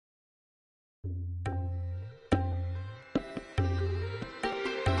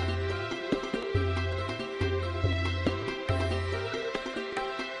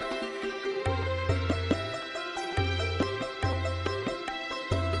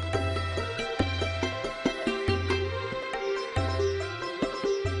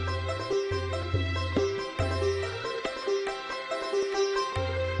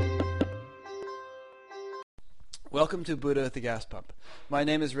Welcome to Buddha at the Gas Pump. My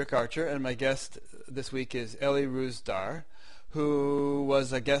name is Rick Archer, and my guest this week is Ellie Ruzdar, who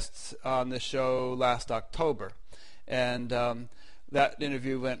was a guest on the show last October. And that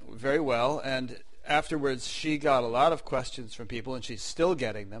interview went very well, and afterwards she got a lot of questions from people, and she's still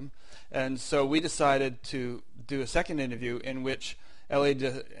getting them. And so we decided to do a second interview in which Ellie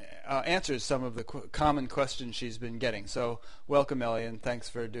answers some of the common questions she's been getting. So welcome, Ellie, and thanks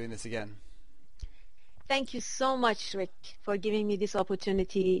for doing this again. Thank you so much, Rick, for giving me this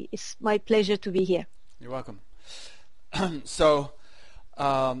opportunity. It's my pleasure to be here. You're welcome. So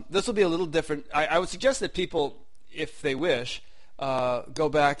this will be a little different. I would suggest that people, if they wish, go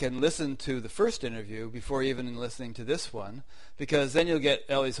back and listen to the first interview before even listening to this one, because then you'll get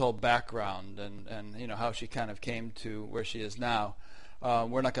Ellie's whole background and you know how she kind of came to where she is now.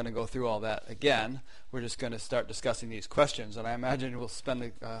 We're not going to go through all that again. We're just going to start discussing these questions, and I imagine we'll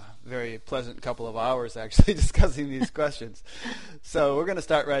spend a very pleasant couple of hours actually discussing these questions. So we're going to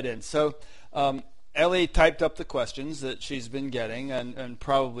start right in. So Ellie typed up the questions that she's been getting, and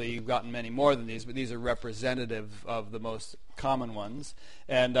probably gotten many more than these, but these are representative of the most common ones,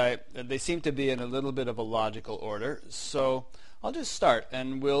 and they seem to be in a little bit of a logical order. So I'll just start,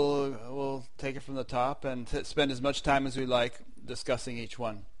 and we'll take it from the top and spend as much time as we like discussing each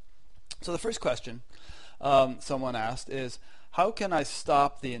one. So the first question someone asked is, how can I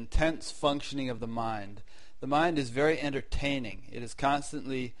stop the intense functioning of the mind? The mind is very entertaining. It is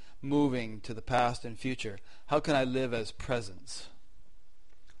constantly moving to the past and future. How can I live as presence?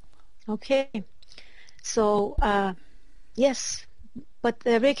 Okay. So, yes. But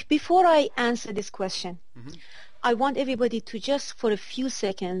Rick, before I answer this question, I want everybody to just for a few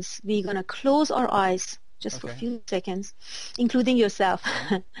seconds, we're going to close our eyes just for a few seconds, including yourself.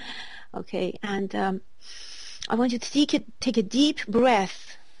 Okay. And I want you to take a deep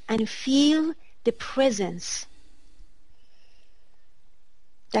breath and feel the presence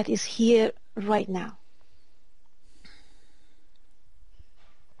that is here right now.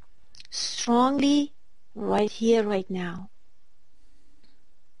 Strongly right here, right now.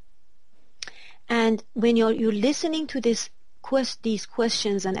 And when you're listening to these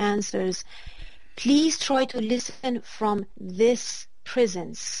questions and answers, please try to listen from this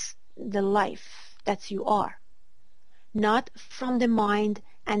presence, the life that you are, not from the mind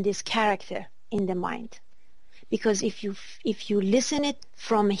and this character in the mind. Because if you listen it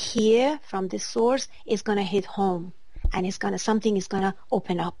from here, from the source, it's gonna hit home, and something is gonna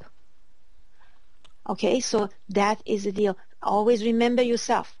open up. Okay, so that is the deal. Always remember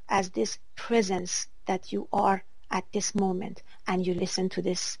yourself as this presence that you are at this moment, and you listen to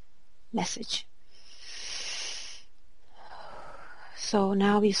this message. So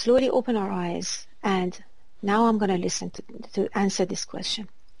now we slowly open our eyes, and now I'm going to listen to answer this question.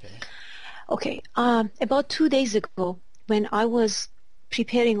 Okay. About 2 days ago, when I was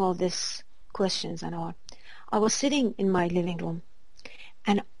preparing all these questions and all, I was sitting in my living room,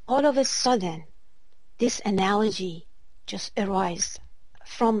 and all of a sudden, this analogy just arose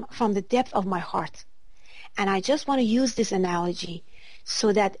from the depth of my heart. And I just want to use this analogy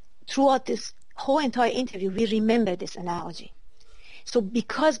so that throughout this whole entire interview, we remember this analogy. So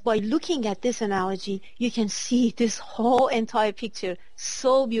because by looking at this analogy, you can see this whole entire picture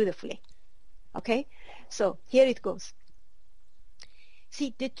so beautifully. Okay? So here it goes.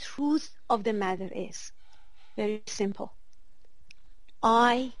 See, the truth of the matter is very simple.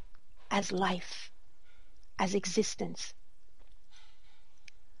 I, as life, as existence,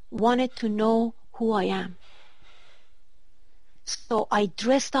 wanted to know who I am. So I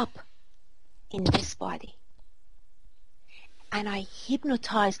dressed up in this body. And I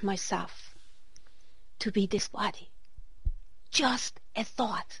hypnotized myself to be this body. Just a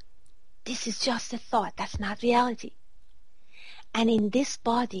thought. This is just a thought. That's not reality. And in this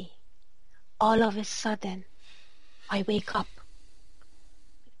body, all of a sudden, I wake up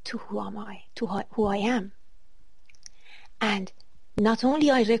to who am I, to who I am. And not only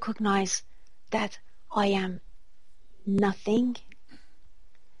I recognize that I am nothing,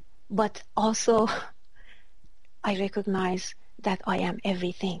 but also I recognize that I am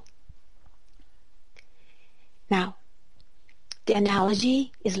everything. Now, the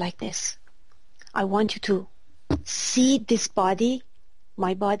analogy is like this. I want you to see this body,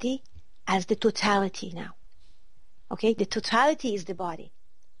 my body, as the totality now. Okay? The totality is the body.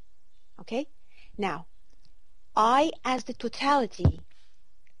 Okay? Now, I, as the totality,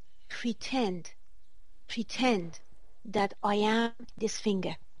 pretend that I am this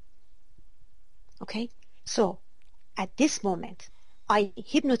finger. Okay? So, at this moment, I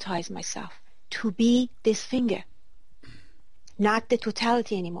hypnotize myself to be this finger, not the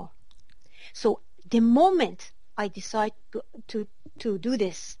totality anymore. So the moment I decide to do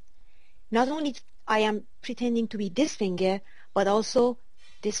this, not only I am pretending to be this finger, but also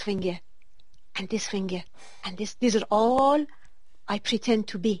this finger and this finger and this. These are all I pretend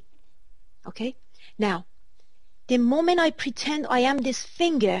to be. Okay? Now, the moment I pretend I am this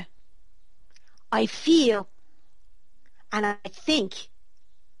finger, I feel and I think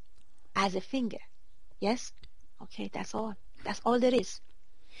as a finger. Yes? Okay, that's all. That's all there is.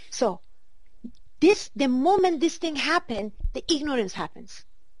 So, the moment this thing happens, the ignorance happens.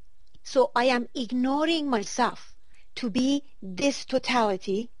 So I am ignoring myself to be this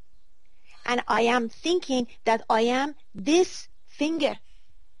totality, and I am thinking that I am this finger.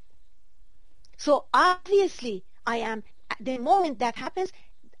 So obviously I am, the moment that happens,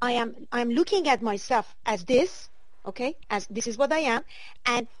 I'm looking at myself as this, okay, as this is what I am,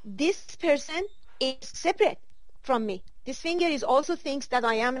 and this person is separate from me. This finger is also thinks that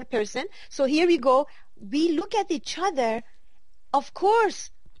I am a person. So here we go. We look at each other. Of course,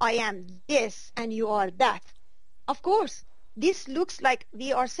 I am this and you are that. Of course, this looks like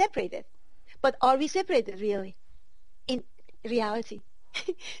we are separated. But are we separated really? In reality.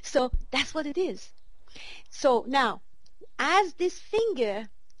 So that's what it is. So now, as this finger,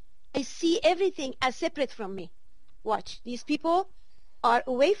 I see everything as separate from me. Watch, these people are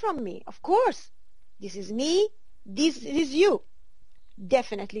away from me. Of course, this is me. This is you.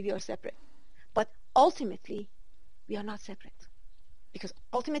 Definitely we are separate. But ultimately, we are not separate. Because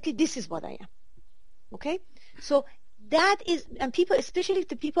ultimately, this is what I am. Okay? So that is, and people, especially if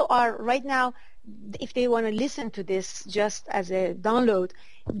the people are right now, if they want to listen to this just as a download,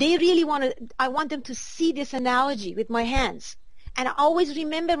 they really want to, I want them to see this analogy with my hands. And I always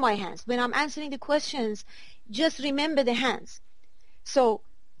remember my hands. When I'm answering the questions, just remember the hands. So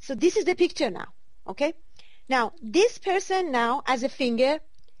this is the picture now. Okay? Now, this person now, as a finger,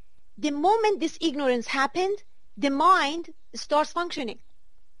 the moment this ignorance happened, the mind starts functioning.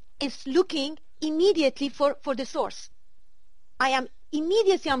 It's looking immediately for the source. I'm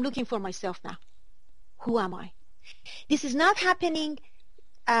looking for myself now. Who am I? This is not happening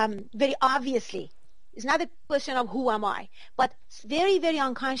very obviously. It's not a question of who am I, but very, very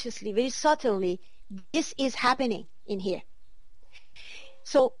unconsciously, very subtly, this is happening in here.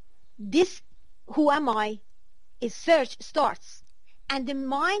 So this who am I is search starts. And the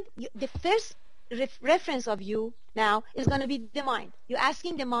mind, the first reference of you now is going to be the mind. You're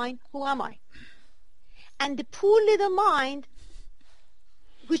asking the mind, who am I? And the poor little mind,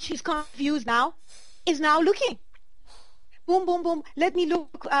 which is confused now, is now looking. Boom, boom, boom. Let me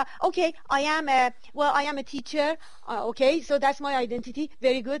look. Okay, I am a teacher. Okay, so that's my identity.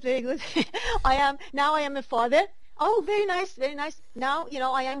 Very good, very good. I am a father. Oh, very nice, very nice. Now,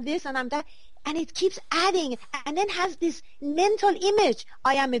 I am this and I'm that. And it keeps adding and then has this mental image.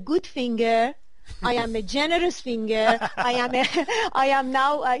 I am a good finger. I am a generous finger. I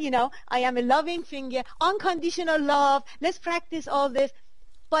am a loving finger. Unconditional love. Let's practice all this.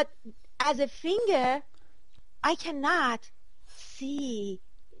 But as a finger, I cannot see,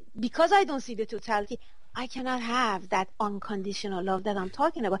 because I don't see the totality, I cannot have that unconditional love that I'm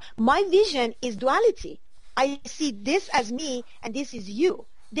talking about. My vision is duality. I see this as me and this is you.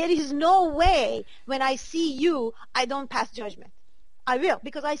 There is no way when I see you, I don't pass judgment. I will,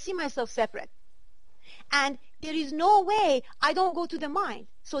 because I see myself separate. And there is no way I don't go to the mind.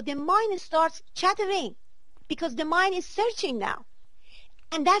 So the mind starts chattering because the mind is searching now.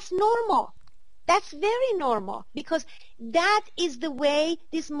 And that's normal. That's very normal because that is the way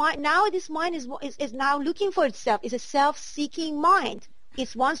this mind is now looking for itself. It's a self-seeking mind.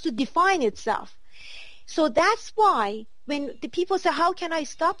 It wants to define itself. So that's why when the people say, how can I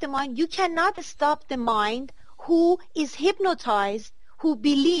stop the mind? You cannot stop the mind who is hypnotized, who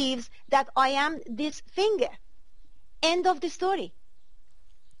believes that I am this finger. End of the story.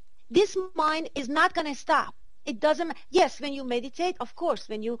 This mind is not going to stop. It doesn't, yes, when you meditate, of course,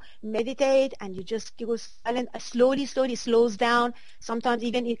 when you meditate and you just go silent, slowly slows down. Sometimes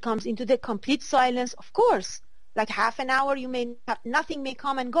even it comes into the complete silence, of course. Like half an hour, nothing may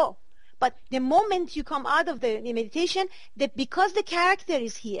come and go. But the moment you come out of the meditation, because the character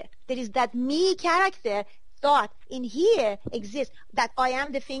is here, there is that me character thought in here exists, that I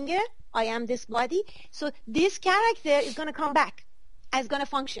am the finger, I am this body. So this character is going to come back, is going to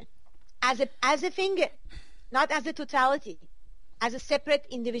function as a finger, not as a totality, as a separate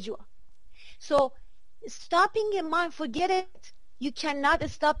individual. So stopping your mind, forget it. You cannot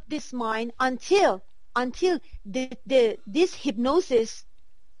stop this mind until this hypnosis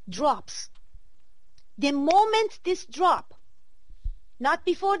drops. The moment this drop, not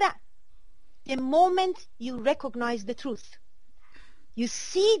before that, the moment you recognize the truth, you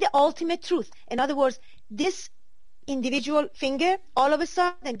see the ultimate truth. In other words, this individual finger all of a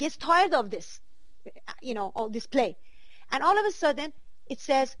sudden gets tired of this, all this play. And all of a sudden it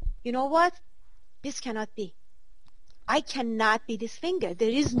says, you know what? This cannot be. I cannot be this finger. There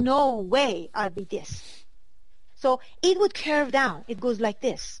is no way I'll be this. So it would curve down. It goes like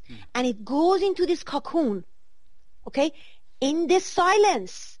this. And it goes into this cocoon. Okay? In this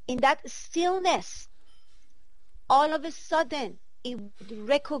silence, in that stillness, all of a sudden it would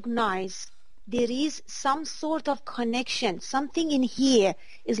recognize there is some sort of connection. Something in here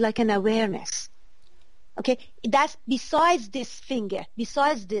is like an awareness. Okay? That's besides this finger,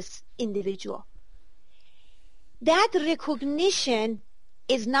 besides this individual. That recognition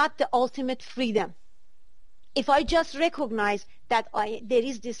is not the ultimate freedom. If I just recognize that there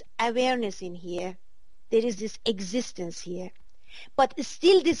is this awareness in here, there is this existence here, but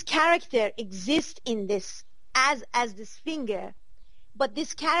still this character exists in this as this finger, but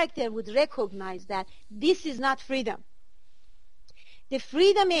this character would recognize that this is not freedom. The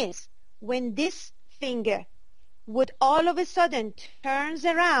freedom is when this finger would all of a sudden turns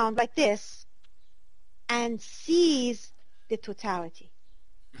around like this and sees the totality.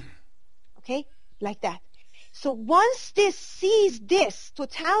 Okay? Like that. So once this sees this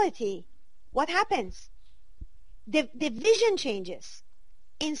totality, what happens? The vision changes.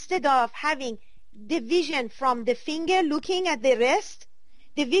 Instead of having the vision from the finger looking at the wrist,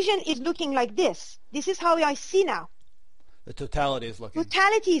 the vision is looking like this. This is how I see now. The totality is looking.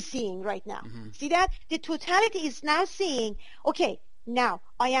 Totality is seeing right now. See that? The totality is now seeing, okay, now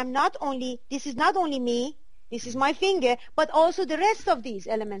I am not only, this is not only me, this is my finger, but also the rest of these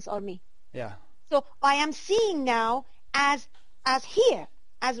elements are me. Yeah. So I am seeing now as here,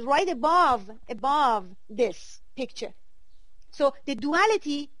 as right above this picture. So the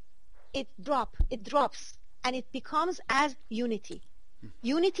duality, it drops, and it becomes as unity.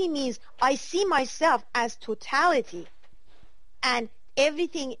 Unity means I see myself as totality, and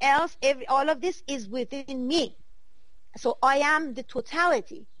everything else, all of this is within me. So I am the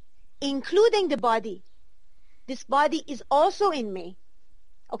totality, including the body. This body is also in me.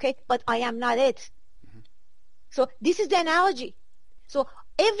 Okay, but I am not it. So this is the analogy. So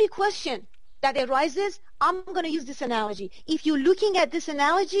every question that arises, I'm going to use this analogy. If you're looking at this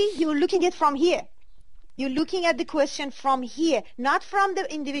analogy, you're looking at it from here. You're looking at the question from here, not from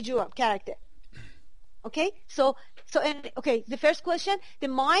the individual character. Okay, so the first question, the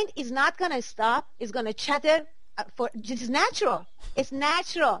mind is not going to stop. It's going to chatter. This is natural. It's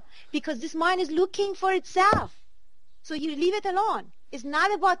natural because this mind is looking for itself. So you leave it alone. It's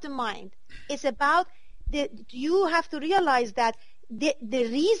not about the mind. It's about you have to realize that the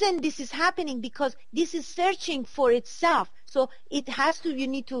reason this is happening because this is searching for itself. So you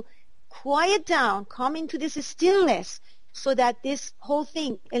need to quiet down, come into this stillness so that this whole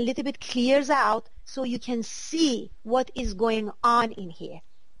thing a little bit clears out so you can see what is going on in here.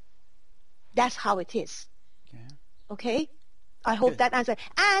 That's how it is. Okay? I hope that answered.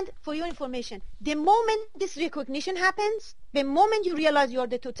 And for your information, the moment this recognition happens, the moment you realize you're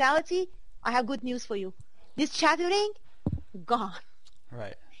the totality, I have good news for you. This chattering, gone.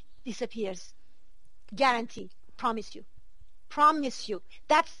 Right. Disappears. Guarantee. Promise you. Promise you.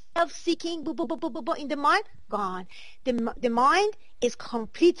 That self-seeking in the mind, gone. The mind is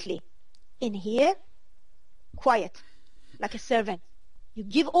completely in here, quiet, like a servant. You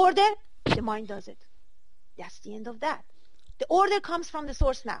give order, the mind does it. That's the end of that. The order comes from the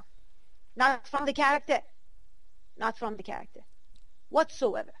source now, not from the character, not from the character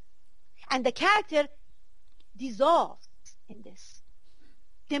whatsoever. And the character dissolves in this.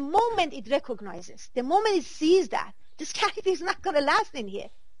 The moment it recognizes, the moment it sees that, this character is not going to last in here.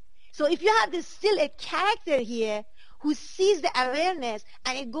 So if you have still a character here who sees the awareness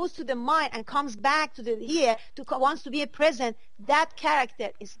and it goes to the mind and comes back to here, wants to be a present, that character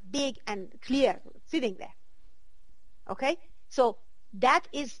is big and clear sitting there. Okay? So that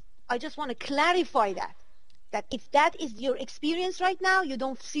is, I just want to clarify that if that is your experience right now, you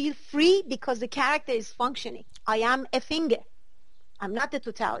don't feel free because the character is functioning. I am a finger. I'm not the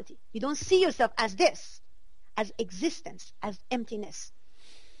totality. You don't see yourself as this, as existence, as emptiness.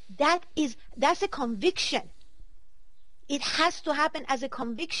 That's a conviction. It has to happen as a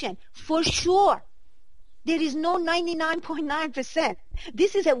conviction, for sure. There is no 99.9%.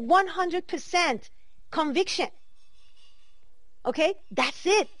 This is a 100% conviction. Okay? That's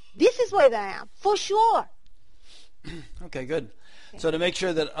it. This is where I am, for sure. Okay, good. Okay. So to make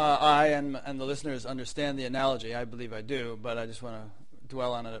sure that I and the listeners understand the analogy, I believe I do, but I just want to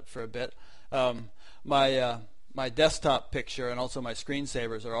dwell on it for a bit. My my desktop picture and also my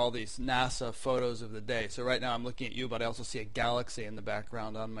screensavers are all these NASA photos of the day. So right now I'm looking at you, but I also see a galaxy in the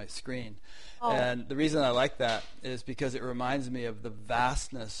background on my screen. Oh. And the reason I like that is because it reminds me of the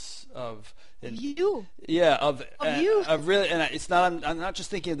vastness of you. Yeah, of you. Of really, and it's not. I'm not just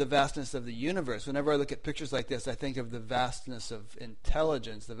thinking of the vastness of the universe. Whenever I look at pictures like this, I think of the vastness of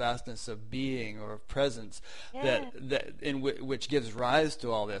intelligence, the vastness of being or of presence, which gives rise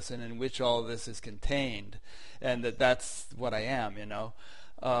to all this, and in which all this is contained, and that's what I am.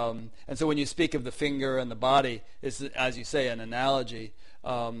 And so when you speak of the finger and the body, it's, as you say, an analogy.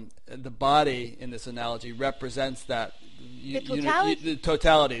 The body in this analogy represents that the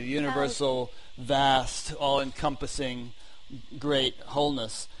totality, the universal, vast, all-encompassing, great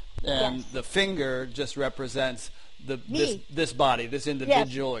wholeness, and the finger just represents this body, this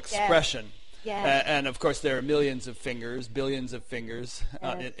individual expression. Yes. And of course, there are millions of fingers, billions of fingers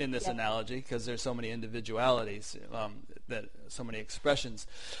in this analogy, because there's so many individualities, so many expressions.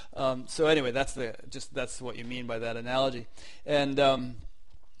 So anyway, that's what you mean by that analogy. And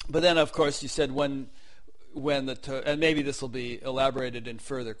but then, of course, you said when and maybe this will be elaborated in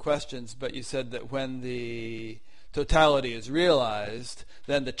further questions, but you said that when the totality is realized,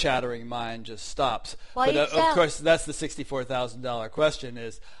 then the chattering mind just stops. But of course, that's the $64,000 question: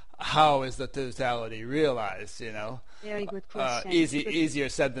 is how is the totality realized? Very good question. Easier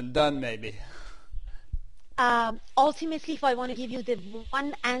said than done, maybe. Ultimately, if I want to give you the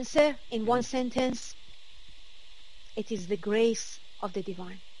one answer in one sentence, it is the grace of the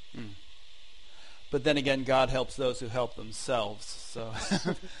divine. But then again, God helps those who help themselves. So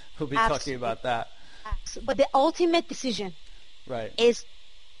we'll be talking about that. But the ultimate decision is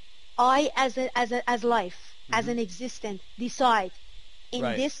I, as life, as an existence, decide in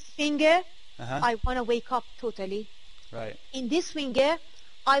this finger, I want to wake up totally. Right. In this finger,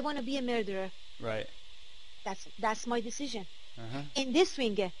 I want to be a murderer. Right. That's my decision. In this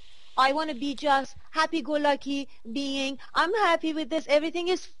finger, I want to be just happy-go-lucky being. I'm happy with this. Everything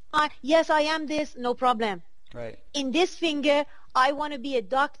is fine. Yes, I am this. No problem. Right. In this finger, I want to be a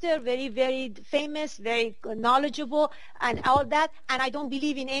doctor, very, very famous, very knowledgeable, and all that. And I don't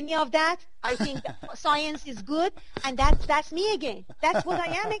believe in any of that. I think science is good, and that's me again. That's what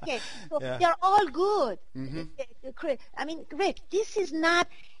I am again. So they're all good. I mean, Rick, this is not.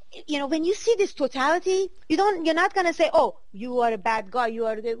 When you see this totality, you're not going to say, oh, you are a bad guy, you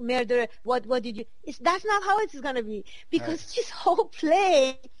are the murderer, what did you, that's not how it's going to be, because this whole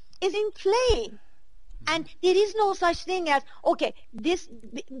play is in play. And there is no such thing as, okay, this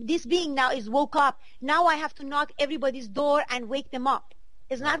being now is woke up, now I have to knock everybody's door and wake them up.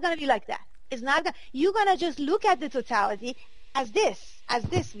 It's not going to be like that. You're going to just look at the totality as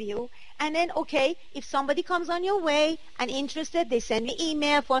this view, and then, okay, if somebody comes on your way and interested, they send me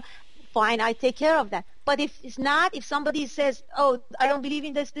email fine, I take care of that. But if it's not, if somebody says, oh, I don't believe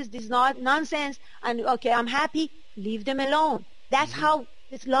in this is not nonsense, and okay, I'm happy, leave them alone. That's how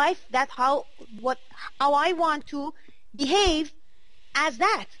it's life, that's how I want to behave as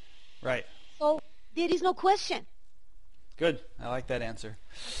that. Right. So there is no question. Good, I like that answer.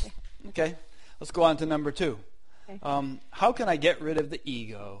 Okay, let's go on to number 2. How can I get rid of the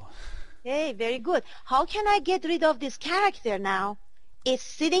ego? Hey, very good. How can I get rid of this character now? It's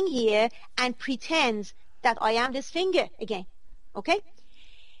sitting here and pretends that I am this finger again. Okay?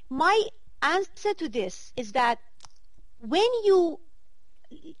 My answer to this is that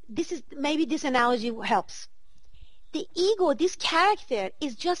maybe this analogy helps. The ego, this character,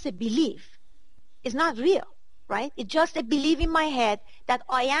 is just a belief. It's not real, right? It's just a belief in my head that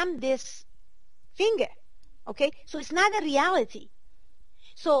I am this finger. Okay, so it's not a reality.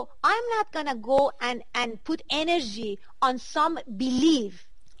 So I'm not going to go and put energy on some belief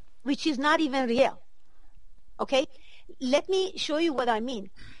which is not even real. Okay, let me show you what I mean.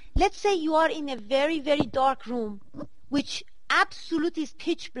 Let's say you are in a very, very dark room which absolutely is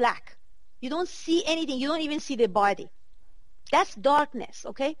pitch black. You don't see anything. You don't even see the body. That's darkness,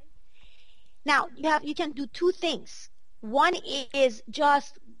 okay? Now, you can do 2 things. One is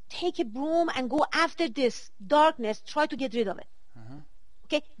just take a broom and go after this darkness, try to get rid of it.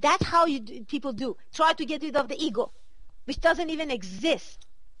 Okay, that's how people do. Try to get rid of the ego, which doesn't even exist.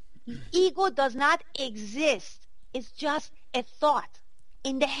 Ego does not exist. It's just a thought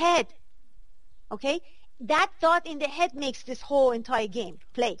in the head. Okay, that thought in the head makes this whole entire game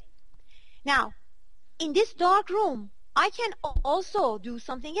play. Now, in this dark room, I can also do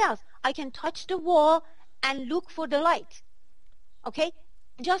something else. I can touch the wall and look for the light. Okay?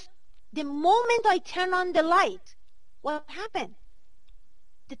 Just the moment I turn on the light, what happened?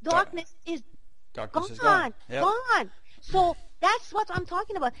 The darkness is gone. Yep. Gone. So that's what I'm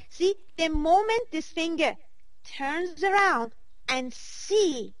talking about. See, the moment this finger turns around and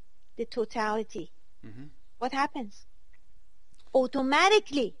see the totality, what happens?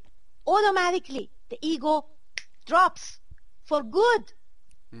 Automatically, the ego drops for good.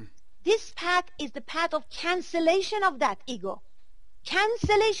 This path is the path of cancellation of that ego.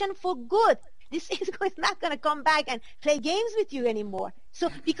 Cancellation for good. This ego is not going to come back and play games with you anymore. So,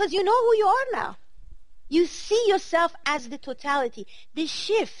 because you know who you are now. You see yourself as the totality. This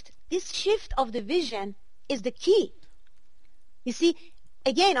shift of the vision is the key. You see,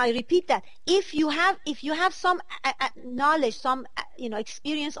 again, I repeat that. If you have some knowledge, some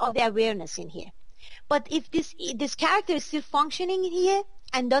experience of the awareness in here, but if this character is still functioning in here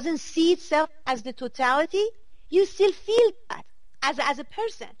and doesn't see itself as the totality, you still feel that as a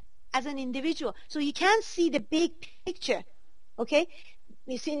person, as an individual. So you can't see the big picture. Okay?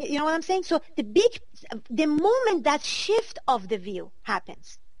 You know what I'm saying? So the moment that shift of the view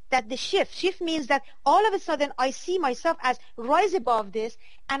happens, that the shift means that all of a sudden I see myself as rise above this,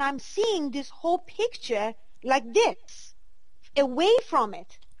 and I'm seeing this whole picture like this, away from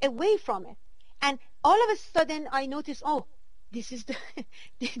it. And all of a sudden I notice, oh, this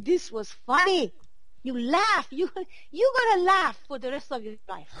was funny. You laugh. You're gonna laugh for the rest of your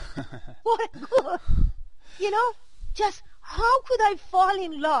life. For good. Just how could I fall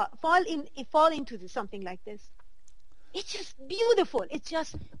into something like this? It's just beautiful. It's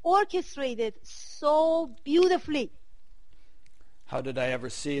just orchestrated so beautifully. How did I ever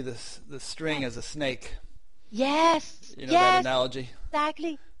see the string as a snake? Yes. That analogy.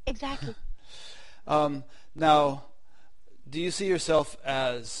 Exactly. Now, do you see yourself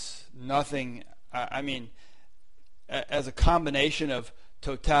as nothing? As a combination of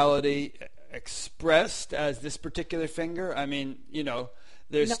totality expressed as this particular finger?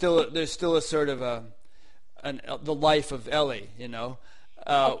 There's still a sort of the life of Ellie, and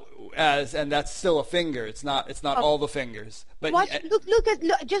that's still a finger. It's not all the fingers. But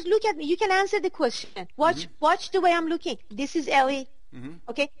just look at me. You can answer the question. Watch the way I'm looking. This is Ellie.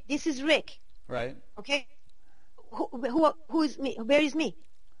 Okay. This is Rick. Right. Okay. Who is me? Where is me?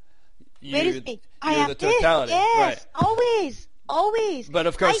 Where is me? I am the totality. Yes. Right. Always. But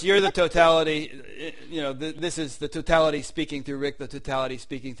of course, you're the totality. This is the totality speaking through Rick, the totality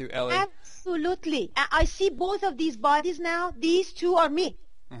speaking through Ellie. Absolutely. I see both of these bodies now. These two are me.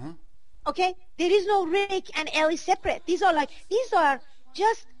 Okay? There is no Rick and Ellie separate. These are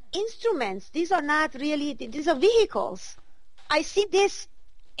just instruments. These are not really, these are vehicles. I see this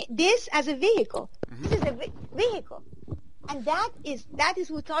as a vehicle. This is a vehicle. And that is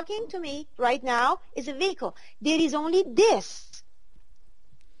who talking to me right now is a vehicle. There is only this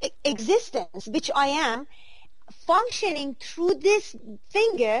existence, which I am, functioning through this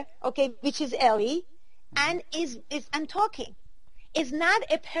finger, okay, which is Ellie, and is talking. It's not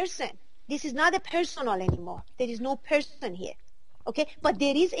a person. This is not a personal anymore. There is no person here, okay? But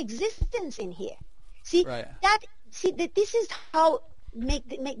there is existence in here. See, right. that this is how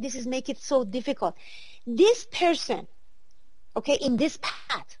make it so difficult. This person, okay, in this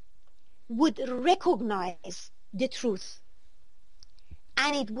path would recognize the truth,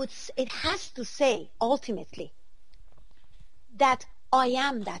 and it has to say ultimately that I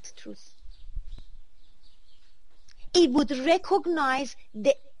am that truth. It would recognize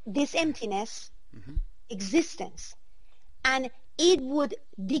this emptiness, existence, and it would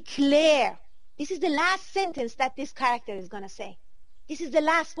declare. This is the last sentence that this character is going to say. This is the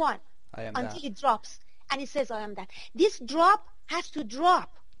last one until it drops. And it says, I am that. This drop has to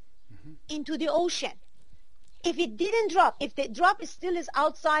drop into the ocean. If it didn't drop, if the drop still is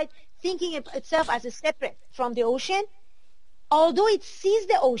outside, thinking of itself as a separate from the ocean, although it sees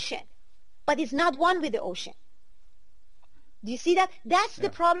the ocean, but it's not one with the ocean. Do you see that? That's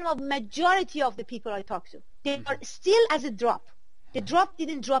the problem of majority of the people I talk to. They are still as a drop. The drop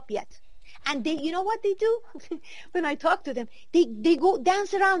didn't drop yet. And they, you know what they do? When I talk to them, they go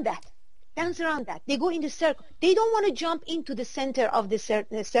dance around that. They go in the circle. They don't want to jump into the center of the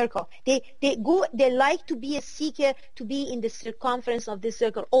circle. They like to be a seeker, to be in the circumference of the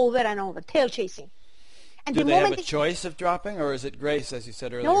circle over and over, tail chasing. And do they have a choice of dropping, or is it grace, as you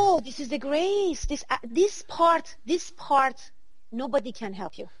said earlier? No, this is the grace. This part, nobody can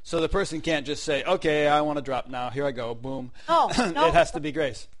help you. So the person can't just say, okay, I want to drop now. Here I go. Boom. No. It has to be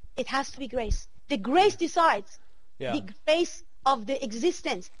grace. It has to be grace. The grace decides. Yeah. The grace of the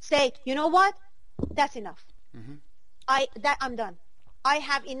existence. Say, you know what? That's enough. I'm done. I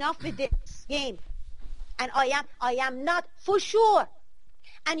have enough with this game. And I am not for sure.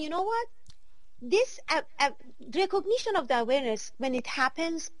 And you know what? This recognition of the awareness, when it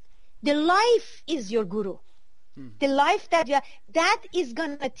happens, the life is your guru. The life that is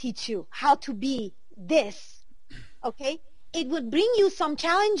going to teach you how to be this okay, it would bring you some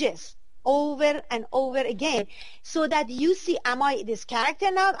challenges over and over again so that you see, am I this character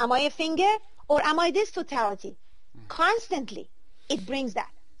now? Am I a finger? Or am I this totality? Constantly. It brings that.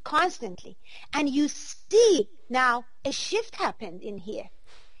 Constantly. And you see now a shift happened in here.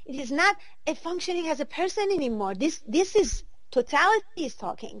 It is not a functioning as a person anymore. This is totality is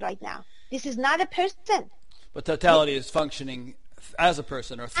talking right now. This is not a person. But totality is functioning as a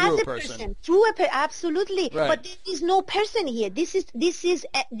person or through a person. Through a person, absolutely. Right. But there is no person here. This is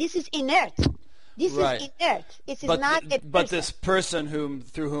inert. This Right. is inert. It is not a person. But this person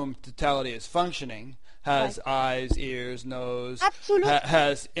through whom totality is functioning has eyes, ears, nose, Absolutely.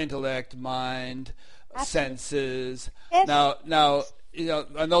 Has intellect, mind, senses. Yes. Now,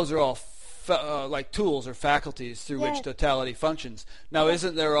 and those are all like tools or faculties through which totality functions. Now,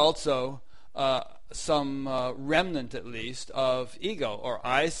 isn't there also some remnant, at least, of ego or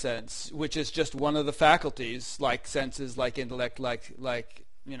I sense, which is just one of the faculties, like senses, like intellect, like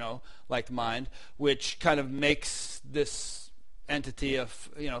mind, which kind of makes this entity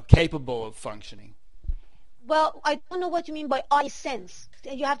capable of functioning? Well, I don't know what you mean by I sense.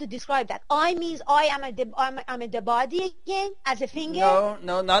 You have to describe that. I means I am I'm the body again as a finger.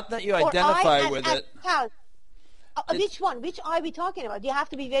 No, not that you identify with it. Which one? Which I we talking about? You have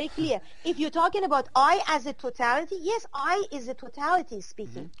to be very clear. If you're talking about I as a totality, yes, I is a totality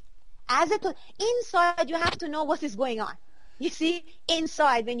speaking. As inside, you have to know what is going on. You see,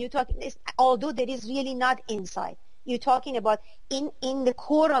 inside when you talk, although there is really not inside, you're talking about in the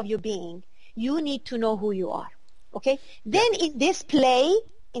core of your being. You need to know who you are. Okay? Then in this play,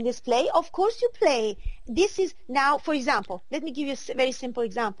 of course you play. This is now, for example, let me give you a very simple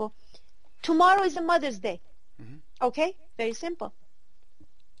example. Tomorrow is a Mother's Day. Okay? Very simple.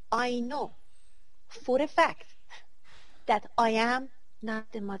 I know for a fact that I am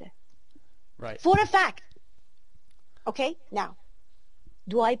not the mother. Right. For a fact. Okay? Now,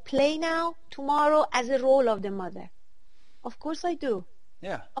 do I play now, tomorrow, as a role of the mother? Of course I do.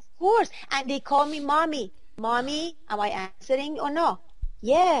 Yeah. Of course. And they call me mommy. Mommy, am I answering or no?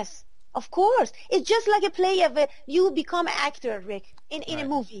 Yes. Of course. It's just like a play of you become an actor, Rick, in a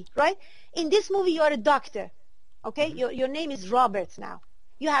movie, right? In this movie, you are a doctor. Okay? Your name is Robert now.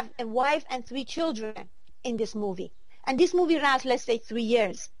 You have a wife and 3 children in this movie. And this movie runs, let's say, 3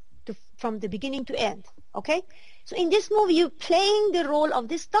 years from the beginning to end. Okay? So in this movie, you're playing the role of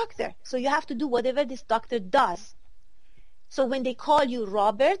this doctor. So you have to do whatever this doctor does. So when they call you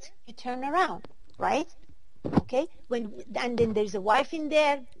Robert, you turn around, right? Okay? And then there's a wife in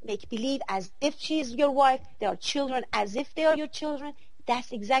there, make believe as if she is your wife. There are children as if they are your children.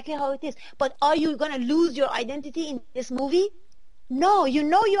 That's exactly how it is. But are you going to lose your identity in this movie? No, you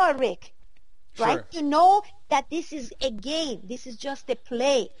know you are Rick, right? Sure. You know that this is a game. This is just a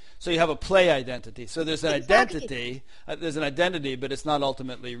play. So you have a play identity. So there's an Exactly. identity, but it's not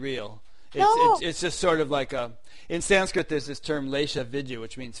ultimately real. No. It's just sort of like in Sanskrit there's this term lesha vidya,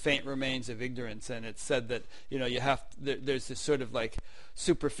 which means faint remains of ignorance, and it's said that there's this sort of like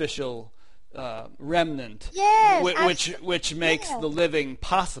superficial remnant, Yes, which makes the living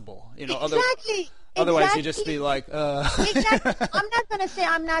possible. Exactly. Otherwise you just be like. Exactly. I'm not going to say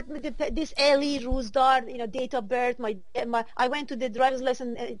I'm not this Eli Ruzdar, date of birth. I went to the driver's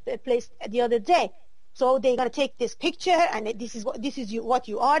lesson place the other day. So they're gonna take this picture, and this is what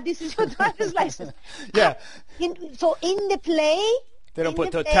you are. This is your driver's license. Yeah. So in the play, they don't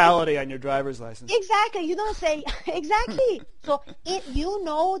put totality on your driver's license. Exactly. You don't say exactly. So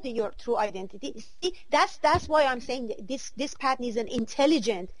your true identity. See, that's why I'm saying that this path needs an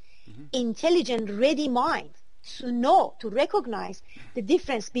intelligent, ready mind to recognize the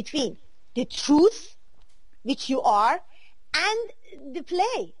difference between the truth, which you are, and the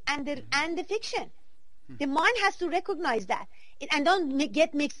play and the fiction. The mind has to recognize that and don't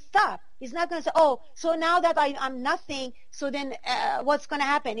get mixed up. It's not going to say, oh, so now that I'm nothing, so then what's going to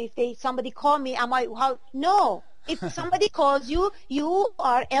happen if somebody call me? No. If somebody calls you, you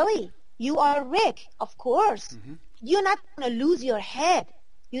are Ellie. You are Rick, of course. You're not going to lose your head.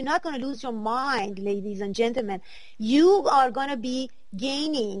 You're not going to lose your mind, ladies and gentlemen. You are going to be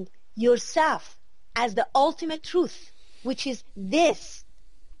gaining yourself as the ultimate truth, which is this.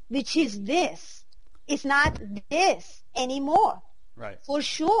 It's not this anymore. Right. For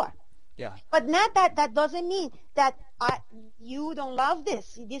sure. Yeah. But not that doesn't mean that you don't love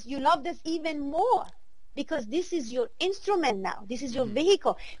this. You love this even more because this is your instrument now. This is your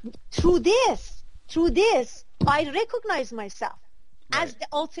vehicle. Through this, I recognize myself as the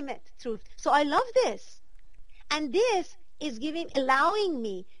ultimate truth. So I love this. And this is allowing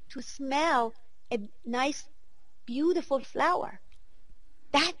me to smell a nice, beautiful flower.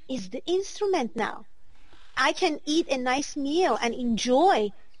 That is the instrument now. I can eat a nice meal and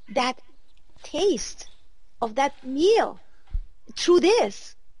enjoy that taste of that meal through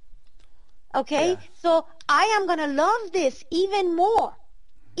this. Okay? Yeah. So I am going to love this even more.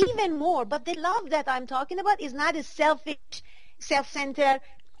 But the love that I'm talking about is not a selfish, self-centered,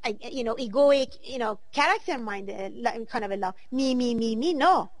 egoic, character-minded kind of a love. Me.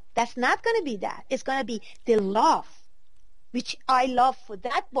 No, that's not going to be that. It's going to be the love, which I love for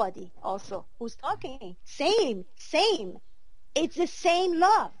that body also who's talking. Same. It's the same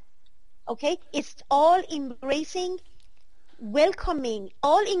love. Okay? It's all embracing, welcoming,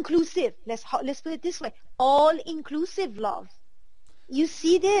 all-inclusive. Let's put it this way. All-inclusive love. You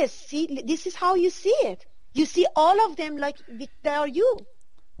see this. See, this is how you see it. You see all of them like they are you.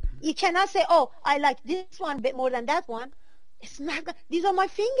 You cannot say, oh, I like this one a bit more than that one. It's not. These are my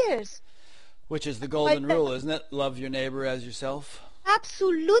fingers. Which is the golden rule, isn't it? Love your neighbor as yourself.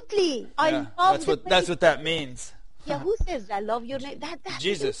 Absolutely. Yeah, I love that's what that means. Yeah, who says that? Love your neighbor.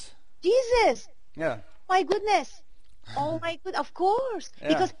 Jesus. Jesus. Yeah. My goodness. Oh my good, of course, Yeah.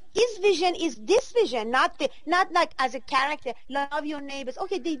 because his vision is this vision, not like as a character. Love your neighbors.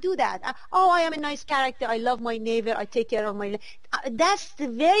 Okay, they do that. I am a nice character. I love my neighbor. I take care of my. That's the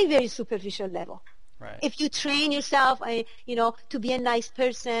very, very superficial level. Right. If you train yourself, to be a nice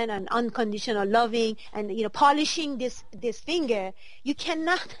person and unconditional loving, and polishing this finger, you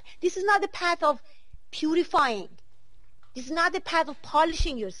cannot. This is not the path of purifying. This is not the path of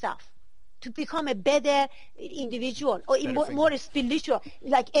polishing yourself to become a better individual or more spiritual.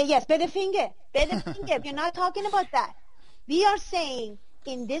 Like, yes, better finger. We're not talking about that. We are saying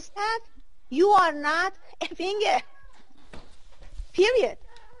in this path, you are not a finger. Period.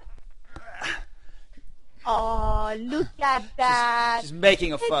 Oh, look at that. She's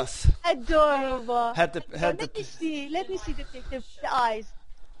making a fuss. Adorable. Let me see the eyes.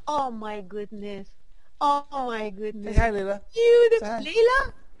 Oh my goodness. Say hi, Leila. Beautiful. Say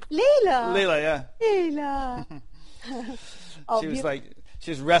hi. Leila, yeah. Leila.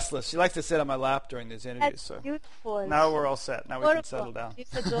 She was restless. She likes to sit on my lap during these interviews. That's So beautiful. now we're all set. Now we can settle down.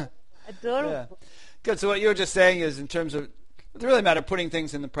 It's adorable. Yeah. Good. So what you were just saying is, in terms of, it's really a matter of putting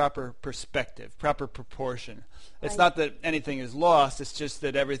things in the proper perspective, proper proportion. It's not that anything is lost. It's just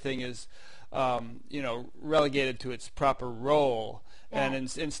that everything is, relegated to its proper role. Yeah.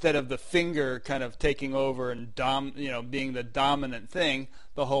 And instead of the finger kind of taking over and being the dominant thing,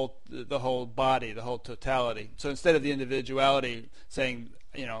 the whole body, the whole totality. So instead of the individuality saying,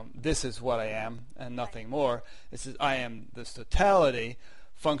 this is what I am and nothing more, it says I am this totality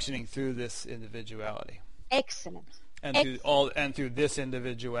functioning through this individuality. Excellent. And through this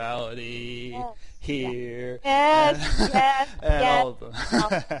individuality here. Yes. All of them.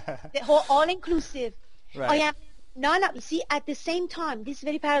 The whole all-inclusive. Right. I am. No. You see, at the same time, this is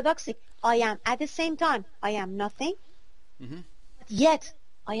very paradoxical. I am at the same time. I am nothing. Mm-hmm. But yet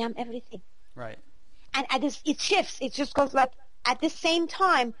I am everything. Right. And it shifts. It just goes like at the same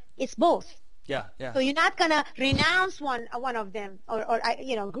time. It's both. Yeah. So you're not gonna renounce one of them, or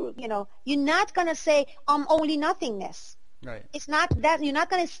you're not gonna say I'm only nothingness. Right. It's not that you're not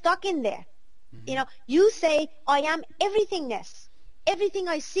gonna stuck in there. Mm-hmm. You say I am everythingness. Everything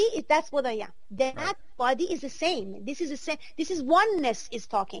I see, that's what I am. That body is the same. This is the same. This is oneness is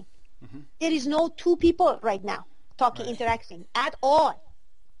talking. Mm-hmm. There is no two people right now talking, interacting at all.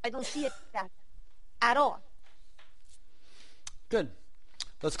 I don't see it that at all. Good.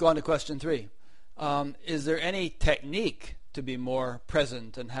 Let's go on to question 3. Is there any technique to be more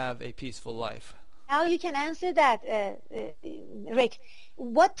present and have a peaceful life? How you can answer that, Rick?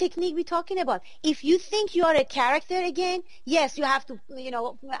 What technique we talking about? If you think you are a character again, yes, you have to,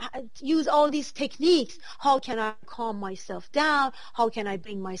 use all these techniques. How can I calm myself down? How can I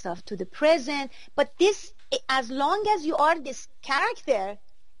bring myself to the present? But this, as long as you are this character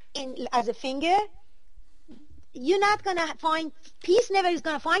as a finger, you're not going to find, peace never is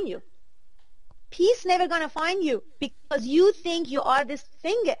going to find you. Peace never going to find you because you think you are this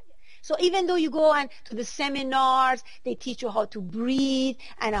finger. So even though you go to the seminars, they teach you how to breathe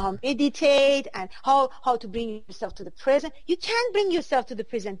and how to meditate and how to bring yourself to the present. You can't bring yourself to the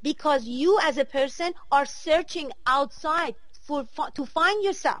present because you as a person are searching outside to find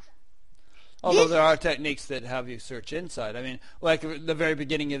yourself. Although there are techniques that have you search inside. I mean, like at the very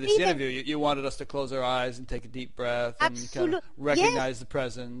beginning of this interview, you wanted us to close our eyes and take a deep breath and kind of recognize the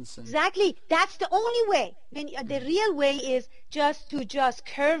presence. Exactly. That's the only way. The real way is just to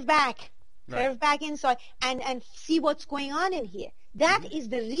curve back inside and see what's going on in here. That is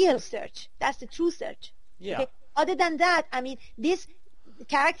the real search. That's the true search. Yeah. Okay? Other than that, I mean, this the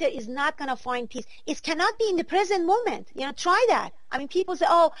character is not going to find peace. It cannot be in the present moment. Try that. I mean, people say,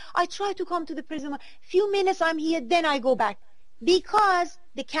 oh, I try to come to the present moment. Few minutes I'm here, then I go back. Because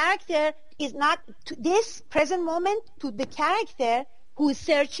the character is not, to this present moment, to the character who is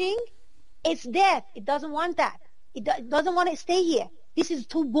searching, it's death. It doesn't want that. It doesn't want to stay here. This is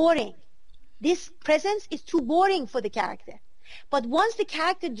too boring. This presence is too boring for the character. But once the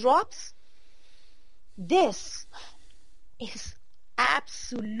character drops, this is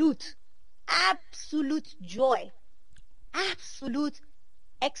absolute joy, absolute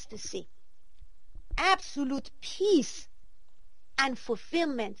ecstasy, absolute peace and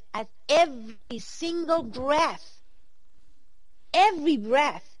fulfillment at every single breath. Every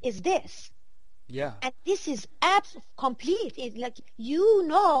breath is this. Yeah. And this is complete. It's like, you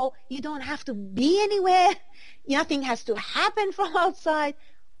don't have to be anywhere. Nothing has to happen from outside.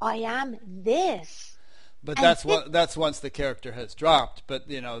 I am this. But that's once the character has dropped. But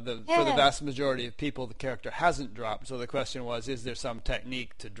for the vast majority of people, the character hasn't dropped. So the question was, is there some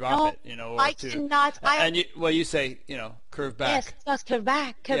technique to drop it? I cannot. You say curve back. Yes, just curve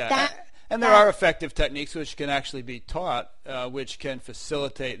back, curve down. And there are effective techniques which can actually be taught, which can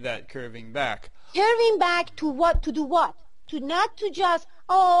facilitate that curving back. Curving back to what? To do what? Not to just,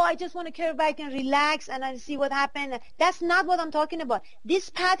 I just want to curve back and relax and I see what happened. That's not what I'm talking about. This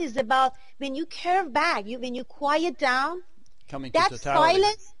path is about when you curve back, when you quiet down, coming that to totality.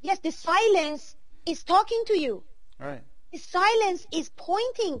 Silence, yes, the silence is talking to you. Right. The silence is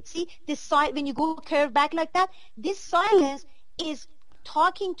pointing. See, when you go curve back like that, this silence is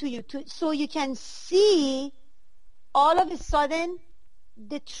talking to you so you can see all of a sudden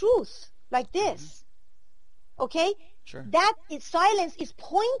the truth like this. Okay? Sure. That silence is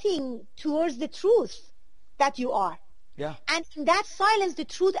pointing towards the truth that you are. Yeah. And in that silence, the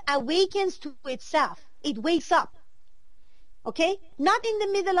truth awakens to itself. It wakes up. Okay? Not in the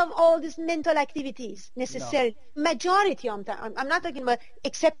middle of all these mental activities necessarily. No. Majority, I'm not talking about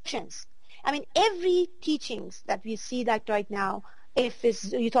exceptions. I mean, every teachings that we see that right now, if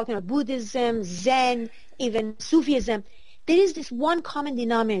you're talking about Buddhism, Zen, even Sufism, there is this one common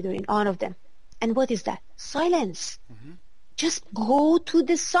denominator in all of them. And what is that? Silence. Mm-hmm. Just go to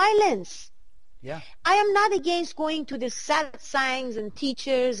the silence. Yeah. I am not against going to the satsangs and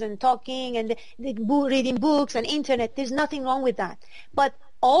teachers and talking and reading books and internet. There's nothing wrong with that. But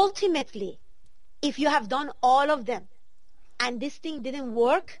ultimately, if you have done all of them and this thing didn't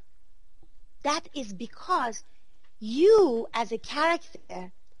work, that is because you as a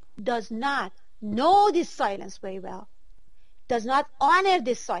character does not know this silence very well, does not honor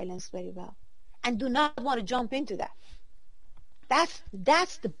this silence very well, and do not want to jump into that.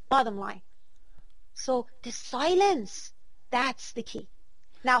 That's the bottom line. So the silence, that's the key.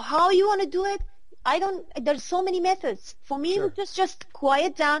 Now, how you want to do it, there's so many methods. For me, Sure. just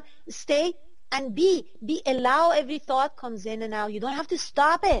quiet down, stay, and allow every thought comes in and out. You don't have to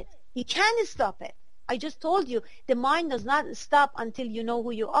stop it. You can't stop it. I just told you, the mind does not stop until you know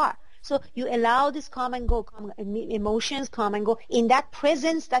who you are. So you allow this come and go, emotions come and go in that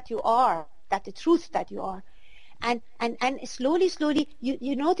presence that you are, that the truth that you are. And slowly,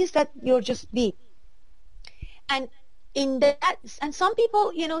 you notice that you're just be. And in that, and some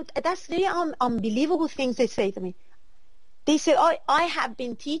people, that's very unbelievable things they say to me. They say, I have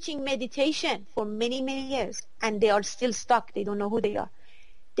been teaching meditation for many, many years, and they are still stuck. They don't know who they are.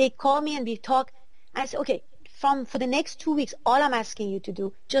 They call me and we talk. I say, okay, for the next 2 weeks, all I'm asking you to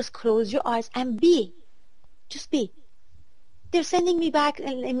do, just close your eyes and be. Just be. They're sending me back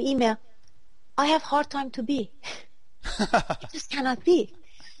an email. I have hard time to be. You just cannot be.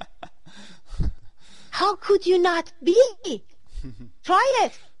 How could you not be? Try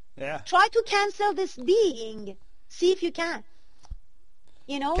it. Yeah. Try to cancel this being. See if you can.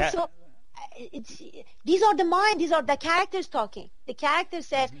 So these are the mind, these are the characters talking. The character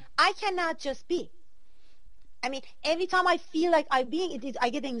says, I cannot just be. I mean, every time I feel like I'm being,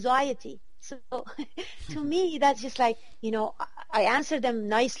 I get anxiety. So to me, that's just like, I answer them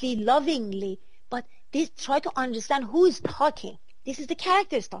nicely, lovingly, but they try to understand who is talking. This is the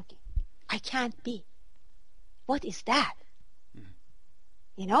characters talking. I can't be. What is that?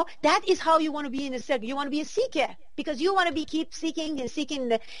 That is how you want to be in a circle. You want to be a seeker because you want to keep seeking and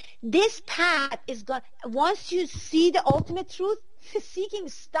seeking. This path is gone. Once you see the ultimate truth, the seeking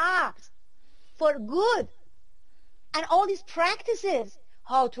stops for good. And all these practices,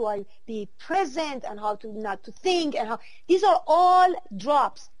 how to I be present and how to not to think, and these are all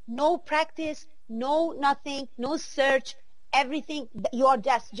drops. No practice, no nothing, no search, everything. You are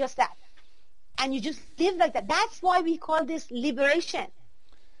just that. And you just live like that. That's why we call this liberation.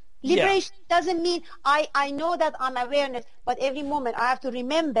 Liberation doesn't mean I know that I'm awareness, but every moment I have to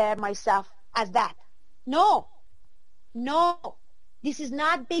remember myself as that. No. This is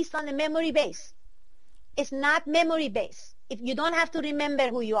not based on the memory base. It's not memory base. If you don't have to remember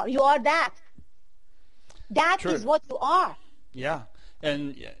who you are that. That True. is what you are. Yeah.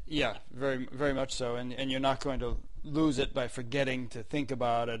 And yeah, very, very much so. And you're not going to lose it by forgetting to think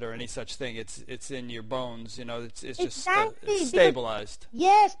about it or any such thing. It's in your bones. It's just Exactly, it's stabilized.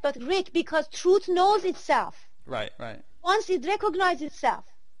 Yes, but Rick, because truth knows itself. Right. Once it recognizes itself,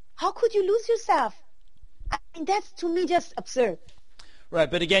 how could you lose yourself? I mean, that's to me just absurd. Right,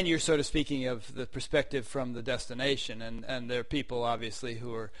 but again, you're sort of speaking of the perspective from the destination, and there are people obviously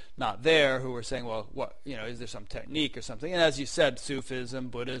who are not there who are saying, well, what is there some technique or something? And as you said, Sufism,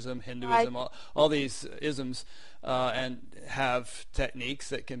 Buddhism, Hinduism, Right. all these isms, and have techniques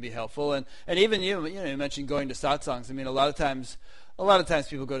that can be helpful. And even you mentioned going to satsangs. I mean, a lot of times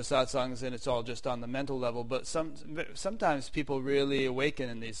people go to satsangs and it's all just on the mental level, but sometimes people really awaken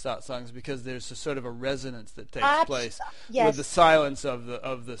in these satsangs because there's a sort of a resonance that takes place Yes. with the silence of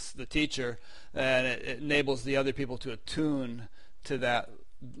the teacher, and it enables the other people to attune to that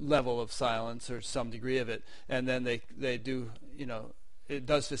level of silence or some degree of it, and then they do, it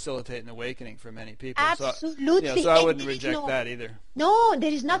does facilitate an awakening for many people. Absolutely. So I wouldn't reject that either. No,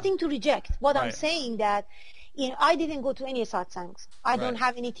 there is nothing to reject. What I'm Right. saying that, I didn't go to any satsangs. I don't Right.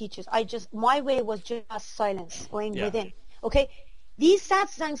 have any teachers. My way was just silence, going Yeah. within. Okay? These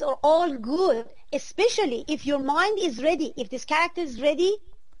satsangs are all good, especially if your mind is ready, if this character is ready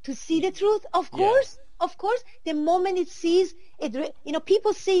to see the truth. Of course, the moment it sees it,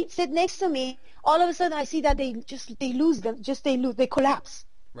 people sit next to me, all of a sudden I see that they collapse.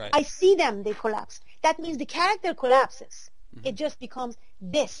 Right. I see them, they collapse. That means the character collapses. Mm-hmm. It just becomes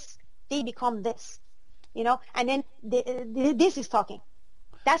this. They become this. And then this is talking.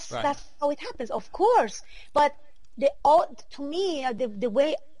 That's how it happens, of course. But to me, the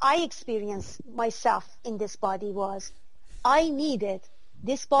way I experienced myself in this body was,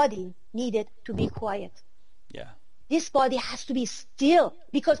 this body needed to be quiet. Yeah. This body has to be still,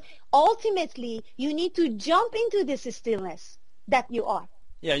 because ultimately you need to jump into this stillness that you are.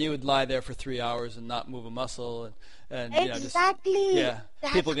 Yeah, you would lie there for 3 hours and not move a muscle, and exactly.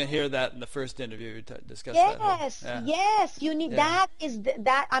 People can hear that in the first interview we discussed that. Yes, you need that.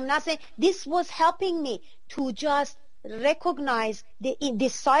 That I'm not saying this was helping me to just recognize the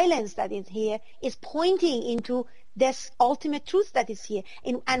silence that is here is pointing into this ultimate truth that is here.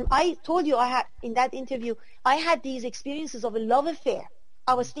 And I told you in that interview I had these experiences of a love affair.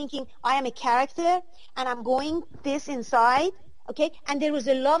 I was thinking I am a character and I'm going this inside. Okay, and there was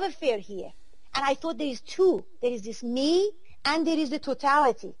a love affair here. And I thought there is two. There is this me and there is the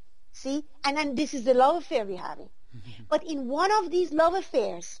totality. See? And then this is the love affair we're having. But in one of these love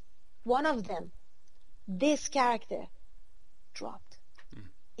affairs, one of them, this character dropped.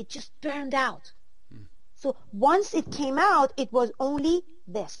 It just burned out. So once it came out, it was only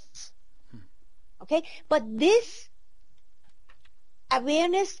this. Okay? But this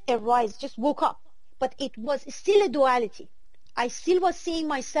awareness arose, just woke up. But it was still a duality. I still was seeing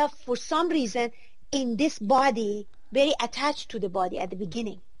myself for some reason in this body, very attached to the body at the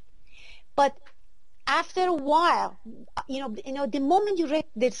beginning. But after a while, the moment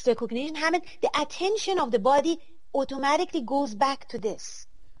this recognition happens, the attention of the body automatically goes back to this,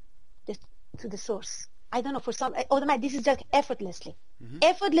 to the source. I don't know, for some, this is just effortlessly. Mm-hmm.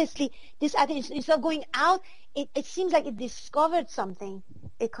 Effortlessly, this attention, instead of going out, it seems like it discovered something.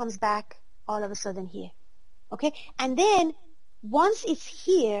 It comes back all of a sudden here. Okay? And then, once it's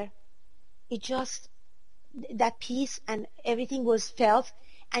here, it just, that peace and everything was felt.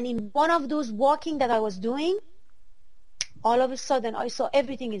 And in one of those walking that I was doing, all of a sudden I saw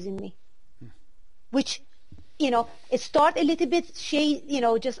everything is in me. Which, it started a little bit shade,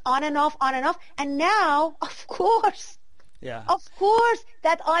 just on and off. And now, of course,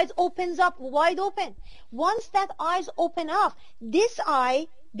 that eyes opens up wide open. Once that eyes open up, this eye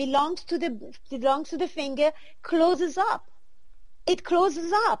belongs to the finger, closes up. It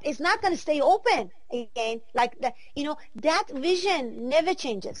closes up. It's not going to stay open again like that. That vision never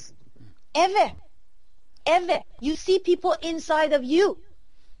changes. Ever. You see people inside of you.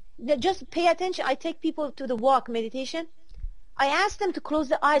 Just pay attention. I take people to the walk meditation. I ask them to close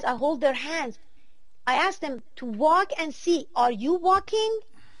their eyes. I hold their hands. I ask them to walk and see, are you walking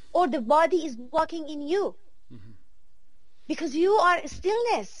or the body is walking in you? Mm-hmm. Because you are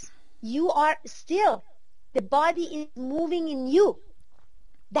stillness. You are still. The body is moving in you.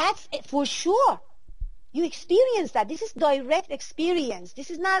 That's it for sure. You experience that. This is direct experience. This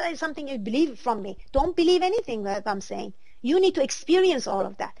is not something you believe from me. Don't believe anything that I'm saying. You need to experience all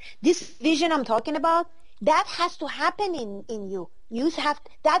of that. This vision I'm talking about, that has to happen in you.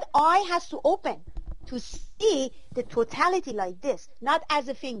 That eye has to open to see the totality like this, not as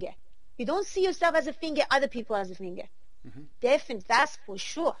a finger. You don't see yourself as a finger, other people as a finger. Definitely, that's for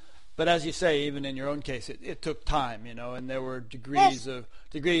sure. But as you say, even in your own case, it took time, and there were degrees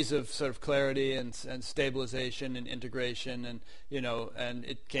of sort of clarity and stabilization and integration, and and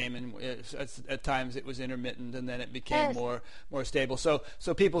it came in at times it was intermittent, and then it became more stable. So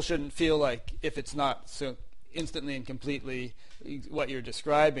people shouldn't feel like if it's not so instantly and completely what you're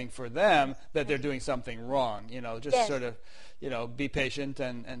describing for them that they're doing something wrong. Just sort of be patient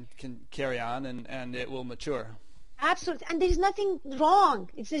and can carry on, and it will mature. Absolutely. And there is nothing wrong.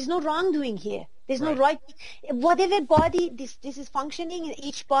 There's no wrongdoing here. There's no right. Whatever body this is functioning,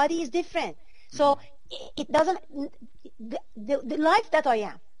 each body is different. So it doesn't, the life that I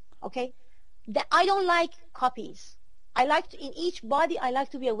am, okay, that I don't like copies. In each body, I like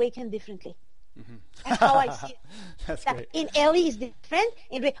to be awakened differently. That's how I see it. That's great. In Ellie is different.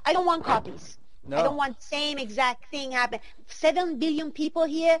 I don't want copies. No. I don't want same exact thing happen. 7 billion people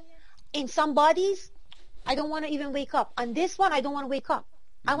here in some bodies. I don't want to even wake up. On this one, I don't want to wake up.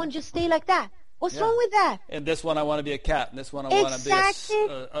 I want to just stay like that. What's wrong with that? And this one, I want to be a cat. And this one, I want to be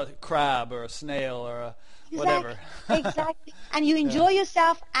a crab or a snail or a whatever. Exactly. And you enjoy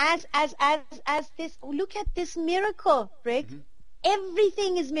yourself as this. Look at this miracle, Rick.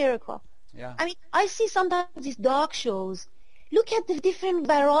 Everything is miracle. Yeah. I mean, I see sometimes these dog shows. Look at the different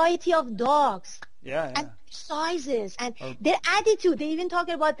variety of dogs. And sizes and their attitude. They even talk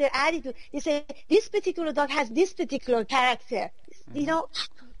about their attitude. They say this particular dog has this particular character.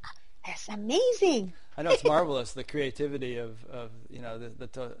 That's amazing. I know, it's marvelous, the creativity of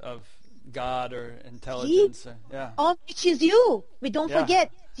of God or intelligence. All which is you. We don't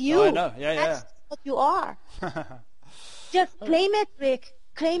forget you. Oh, I know. That's what you are. Just claim it, Rick.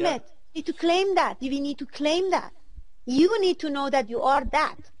 Claim it. You need to claim that. We need to claim that. You need to know that you are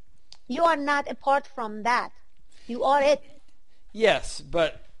that. You are not apart from that. You are it. Yes,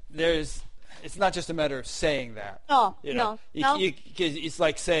 but it's not just a matter of saying that. No. It's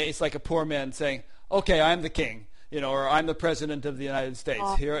like a poor man saying, "Okay, I'm the king," or "I'm the president of the United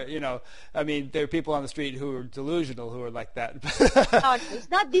States." Here, I mean, there are people on the street who are delusional who are like that. No, it's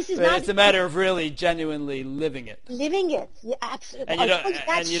not. This is not. It's a matter of really genuinely living it. Living it, absolutely.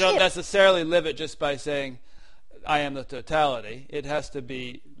 And you don't necessarily live it just by saying, I am the totality. There has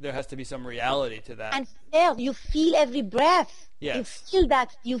to be some reality to that. And you feel every breath. Yes. You feel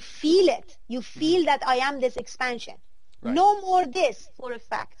that. You feel it. You feel that I am this expansion. Right. No more this for a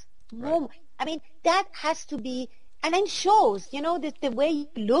fact. No, I mean, that has to be, and then shows, the way you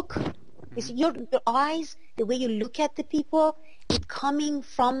look, is your eyes, the way you look at the people, it's coming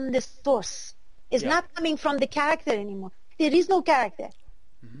from the source. It's not coming from the character anymore. There is no character.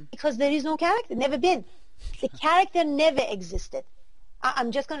 Because there is no character. Never been. The character never existed.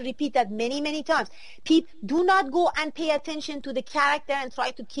 I'm just going to repeat that many, many times. People, do not go and pay attention to the character and try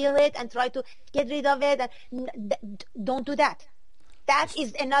to kill it and try to get rid of it. Don't do that. That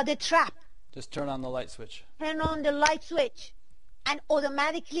is another trap. Just turn on the light switch. Turn on the light switch. And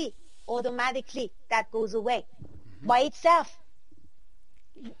automatically, that goes away. By itself.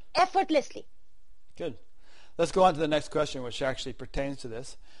 Effortlessly. Good. Let's go on to the next question, which actually pertains to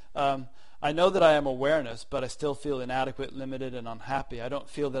this. I know that I am awareness, but I still feel inadequate, limited, and unhappy. I don't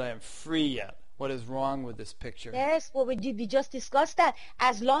feel that I am free yet. What is wrong with this picture? Yes, well, we just discussed that.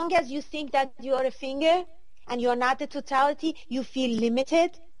 As long as you think that you are a finger and you are not the totality, you feel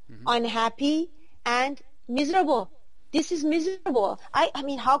limited, unhappy, and miserable. This is miserable. I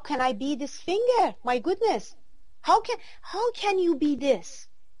mean, how can I be this finger? My goodness. How can you be this?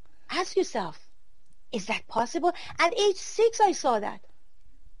 Ask yourself, is that possible? At age 6, I saw that.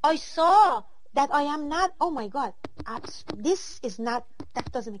 I saw that I am not, oh my God, this is not,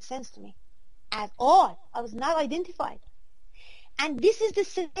 that doesn't make sense to me at all. I was not identified. And this is the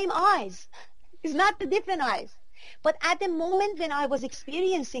same eyes. It's not the different eyes. But at the moment when I was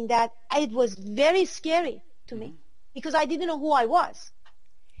experiencing that, it was very scary to me because I didn't know who I was.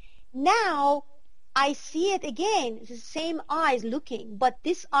 Now, I see it again. It's the same eyes looking, but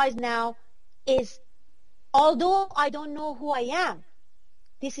this eyes now is, although I don't know who I am,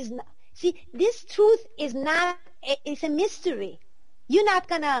 this is not, see, this truth is not, it's a mystery. You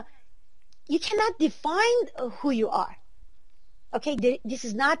cannot define who you are. Okay, this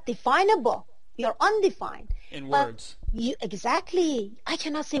is not definable. You're undefined. In words. Exactly. I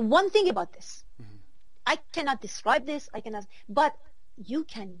cannot say one thing about this. I cannot describe this. But you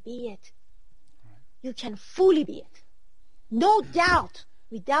can be it. You can fully be it. No doubt,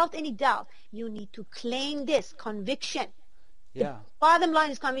 without any doubt, you need to claim this conviction Yeah. The bottom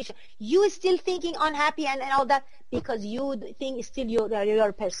line is conviction. You still thinking unhappy and all that because you think still you're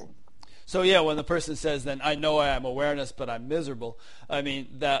a person. So yeah, when the person says, then I know I am awareness, but I'm miserable, I mean,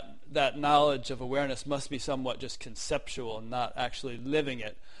 that knowledge of awareness must be somewhat just conceptual and not actually living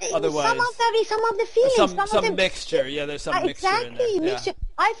it. Otherwise, some of the feelings, some mixture. Yeah, there's some mixture in there. Exactly, mixture.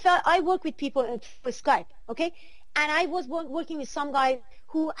 Yeah. I work with people with Skype, okay? And I was working with some guy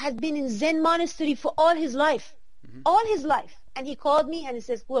who has been in Zen monastery for all his life. All his life. And he called me and he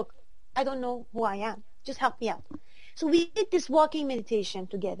says, look, I don't know who I am. Just help me out. So we did this walking meditation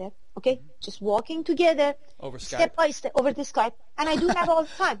together, okay? Just walking together. Over Skype? Step by step, over the Skype. And I do that all the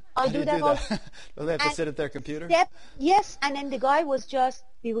time. I do that all the time. Don't they have to sit at their computer? Yes, and then the guy was just,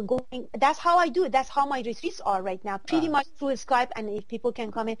 we were going, that's how I do it. That's how my retreats are right now, pretty much through Skype, and if people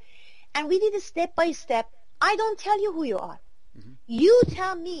can come in. And we did it step by step. I don't tell you who you are. You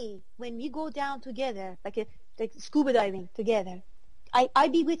tell me when we go down together, like scuba diving together. I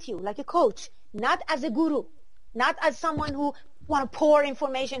be with you like a coach, not as a guru, not as someone who want to pour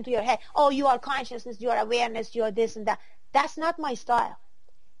information to your head. Oh, you are consciousness, you are awareness, you are this and that. That's not my style.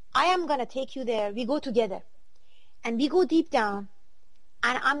 I am going to take you there. We go together. And we go deep down.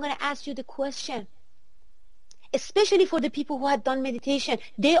 And I'm going to ask you the question. Especially for the people who have done meditation.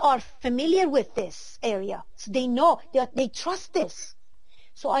 They are familiar with this area. So they know. They trust this.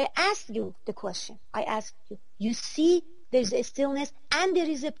 So I ask you the question. I ask you. You see there's a stillness and there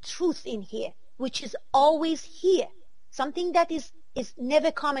is a truth in here, which is always here. Something that is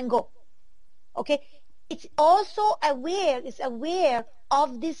never come and go. Okay? It's also aware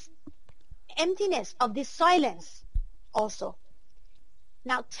of this emptiness, of this silence also.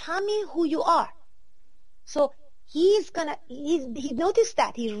 Now tell me who you are. So he noticed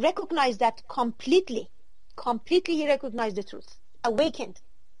that. He recognized that completely. Completely he recognized the truth. Awakened.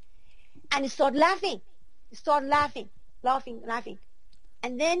 And he started laughing. Laughing.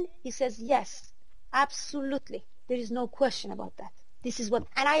 And then he says, yes, absolutely. There is no question about that. This is what,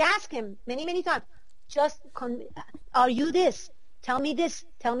 and I asked him many, many times, are you this? Tell me this.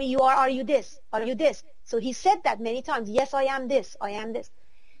 Tell me are you this? Are you this? So he said that many times. Yes, I am this. I am this.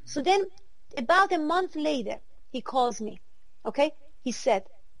 So then about a month later, he calls me. Okay? He said,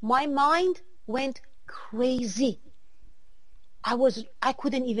 my mind went crazy. I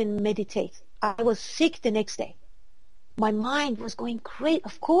couldn't even meditate. I was sick the next day. My mind was going crazy.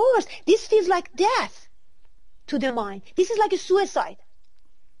 Of course, this feels like death to the mind. This is like a suicide.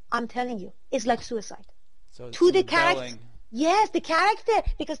 I'm telling you, it's like suicide. So to the character. Yes, the character,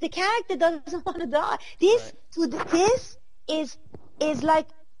 because the character doesn't want to die. This is like,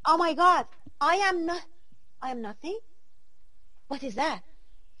 oh my God, I am nothing. What is that?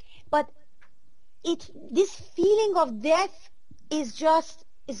 But this feeling of death is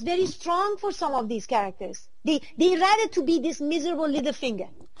very strong for some of these characters. They rather to be this miserable little finger.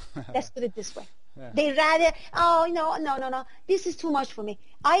 Let's put it this way. Yeah. They rather, oh no, this is too much for me.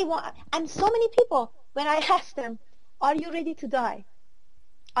 And so many people, when I ask them, are you ready to die?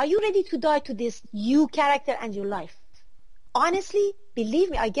 Are you ready to die to this you character and your life? Honestly,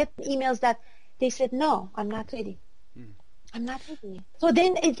 believe me, I get emails that they said, no, I'm not ready. I'm not ready. So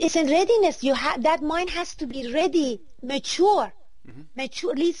then it's a readiness. That mind has to be ready, mature.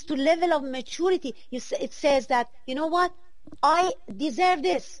 Mature leads to level of maturity. It says that, you know what? I deserve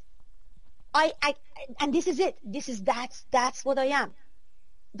this. And this is it. That's what I am.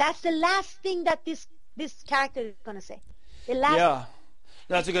 That's the last thing that this character is going to say. Yeah,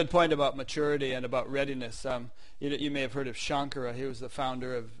 that's a good point about maturity and about readiness. You may have heard of Shankara. He was the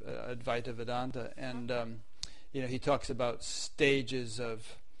founder of Advaita Vedanta, and he talks about stages of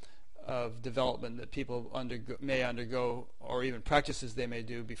development that people may undergo, or even practices they may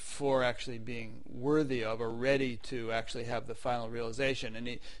do before actually being worthy of or ready to actually have the final realization. And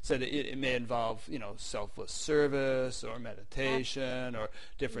he said it may involve, selfless service or meditation or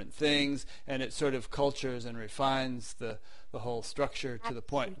different things, and it sort of cultures and refines the whole structure to the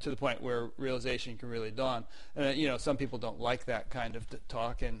point where realization can really dawn. And some people don't like that kind of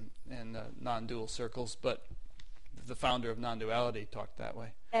talk in non-dual circles, but the founder of non-duality talked that way.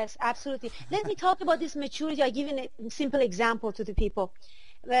 Yes, absolutely. Let me talk about this maturity. I give a simple example to the people.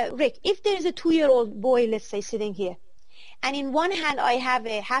 Rick, if there is a 2-year-old boy, let's say, sitting here, and in one hand I have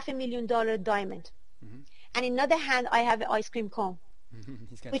a $500,000 diamond, and in another hand I have an ice cream cone.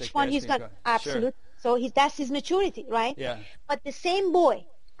 Which one he's got? Absolutely. Sure. So that's his maturity, right? Yeah. But the same boy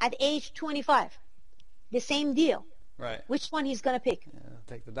at age 25, the same deal. Right. Which one he's going to pick? Yeah,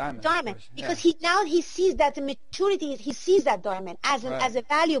 take the diamond. Diamond. Because he sees that the maturity, he sees that diamond as a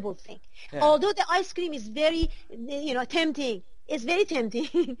valuable thing. Yeah. Although the ice cream is very, tempting, It's very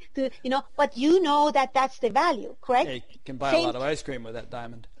tempting to, but you know that that's the value, correct? Yeah, you can buy a lot of ice cream with that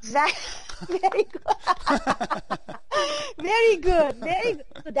diamond. Exactly. Very good. Very good. Very good.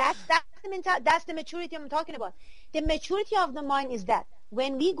 So that's the maturity I'm talking about. The maturity of the mind is that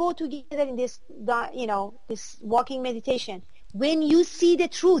when we go together in this, this walking meditation, when you see the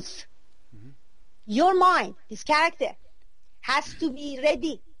truth, your mind, this character, has to be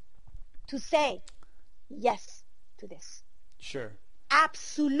ready to say yes to this. Sure.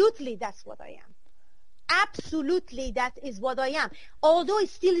 Absolutely, that's what I am. Absolutely, that is what I am. Although it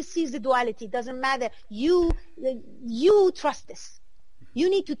still sees the duality, doesn't matter. You trust this. You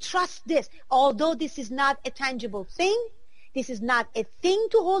need to trust this. Although this is not a tangible thing, this is not a thing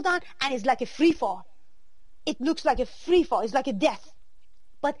to hold on, and it's like a free fall. It looks like a free fall. It's like a death.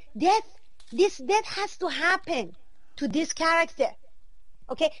 But this death has to happen to this character.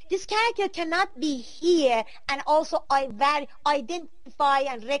 Okay, this character cannot be here and also identify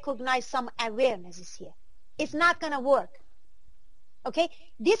and recognize some awareness is here. It's not going to work. Okay,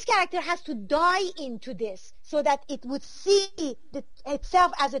 this character has to die into this so that it would see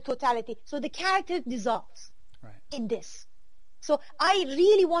itself as a totality. So the character dissolves in this. So I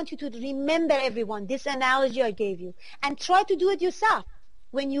really want you to remember, everyone, this analogy I gave you, and try to do it yourself.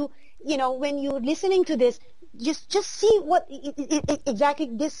 When when you're listening to this, just see what exactly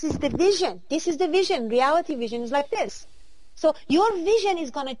this is the vision. This is the vision. Reality vision is like this. So your vision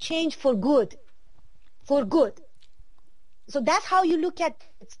is going to change for good. For good. So that's how you look at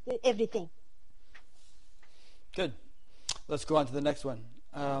everything. Good. Let's go on to the next one.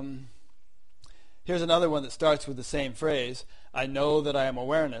 Here's another one that starts with the same phrase. I know that I am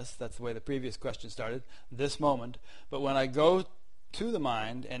awareness. That's the way the previous question started. This moment. But when I go to the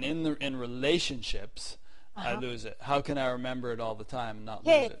mind and in relationships, I lose it. How can I remember it all the time and not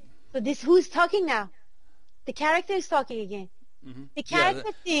lose it? So who's talking now? The character is talking again. Mm-hmm. The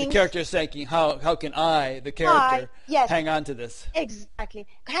character thinks... The character is thinking, how can I, the character, hang on to this? Exactly.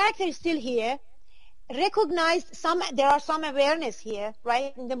 Character is still here. Recognize there are some awareness here,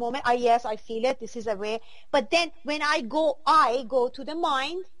 right? In the moment, yes, I feel it. This is aware. But then when I go to the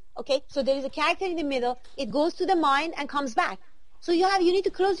mind, okay? So there is a character in the middle. It goes to the mind and comes back. So you need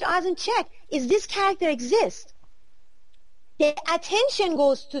to close your eyes and check, is this character exist? The attention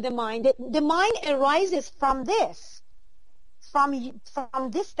goes to the mind. The mind arises from this.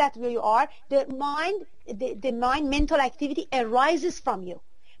 From this, that where you are, the mind mental activity arises from you.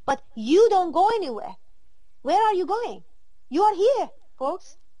 But you don't go anywhere. Where are you going? You are here,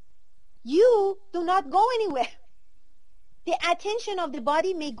 folks. You do not go anywhere. The attention of the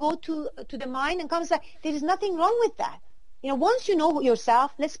body may go to the mind and comes back. There is nothing wrong with that. Once you know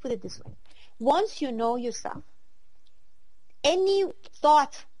yourself, let's put it this way. Once you know yourself, any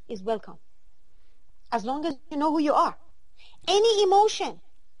thought is welcome. As long as you know who you are. Any emotion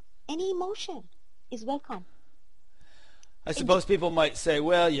is welcome. I suppose people might say,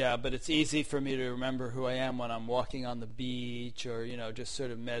 well, yeah, but it's easy for me to remember who I am when I'm walking on the beach or, just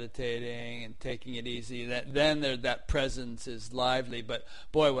sort of meditating and taking it easy. Then that presence is lively. But,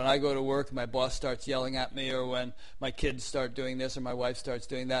 boy, when I go to work, my boss starts yelling at me, or when my kids start doing this or my wife starts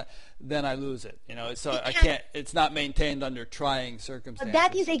doing that, then I lose it. So I can't. It's not maintained under trying circumstances.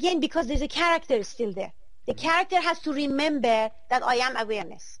 That is, again, because there's a character still there. The character has to remember that I am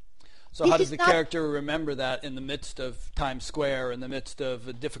awareness. So how does the character remember that in the midst of Times Square, in the midst of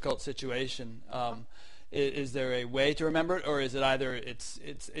a difficult situation? Is there a way to remember it, or is it either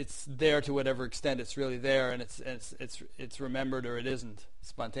it's there to whatever extent it's really there, and it's remembered, or it isn't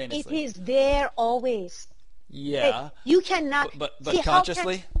spontaneously? It is there always. Yeah. You cannot. But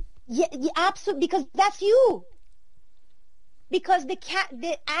consciously. Yeah, absolutely, because that's you. Because the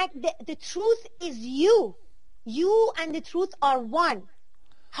truth is you. You and the truth are one.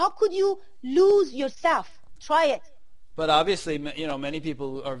 How could you lose yourself? Try it. But obviously, many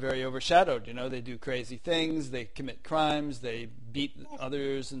people are very overshadowed. They do crazy things, they commit crimes, they beat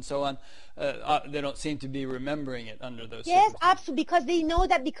others, and so on. They don't seem to be remembering it under those circumstances. Absolutely, because they know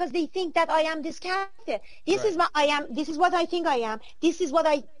that, because they think that I am this character. This is what I am. This is what I think I am. This is what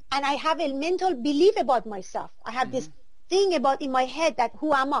and I have a mental belief about myself. I have this thing about in my head that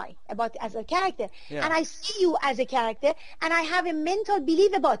who am I about as a character, and I see you as a character, and I have a mental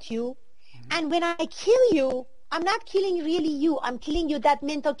belief about you, and when I kill you, I'm not killing really you, I'm killing you, that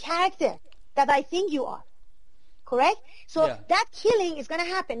mental character that I think you are. Correct? So that killing is going to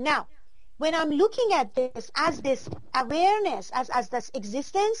happen. Now, when I'm looking at this as this awareness, as this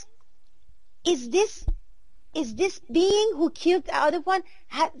existence, is this being who killed the other one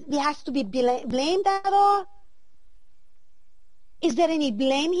has to be blamed at all? Is there any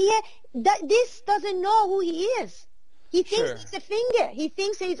blame here? This doesn't know who he is. He thinks Sure. it's a finger. He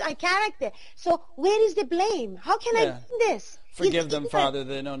thinks it's a character. So where is the blame? How can I Yeah. do this? Forgive He's them, ignorant. Father,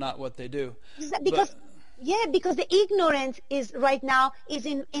 they know not what they do. Because But, because the ignorance is right now is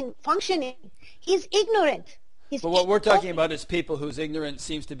in functioning. He's ignorant. but what we're talking about is people whose ignorance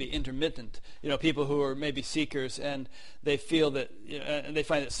seems to be intermittent. People who are maybe seekers, and they feel that, and they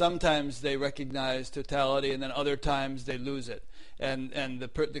find that sometimes they recognize totality, and then other times they lose it. And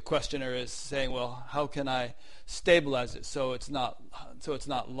the questioner is saying, well, how can I stabilize it so it's not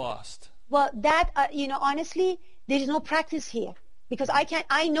lost? Well, that honestly, there is no practice here, because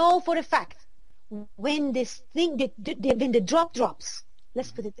I know for a fact when this thing, when the drop drops.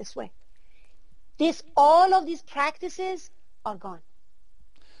 Let's put it this way. All of these practices are gone.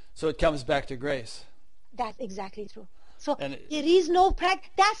 So it comes back to grace. That's exactly true. So And there is no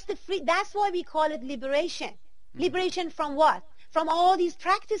practice. That's why we call it liberation. Liberation from what? From all these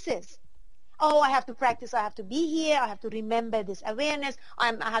practices. Oh, I have to practice. I have to be here. I have to remember this awareness.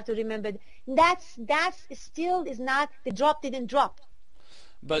 I have to remember. That's still is not, the drop didn't drop.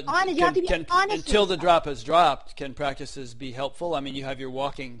 But You have to be honest until with the yourself. drop has dropped, can practices be helpful? I mean, you have your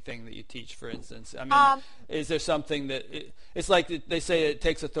walking thing that you teach, for instance. I mean, is there something that it's like they say it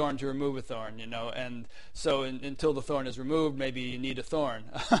takes a thorn to remove a thorn, and so until the thorn is removed, maybe you need a thorn.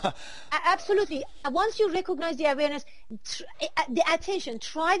 Absolutely. Once you recognize the awareness, the attention,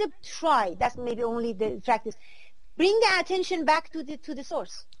 try. That's maybe only the practice. Bring the attention back to the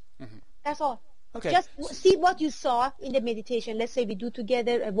source. Mm-hmm. That's all. Okay. Just see what you saw in the meditation. Let's say we do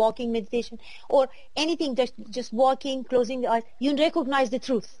together a walking meditation or anything, just walking, closing the eyes. You recognize the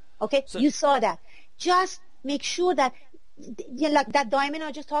truth. Okay? So, you saw that. Just make sure that, like that diamond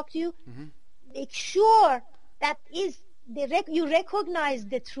I just talked to you, make sure that you recognize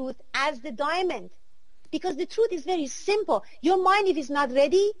the truth as the diamond. Because the truth is very simple. Your mind, if it's not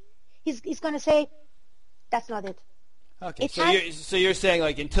ready, he's going to say, that's not it. Okay, so you're saying,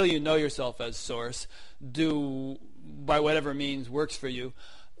 like, until you know yourself as source, do, by whatever means works for you,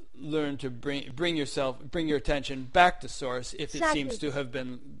 learn to bring your attention back to source if it seems to have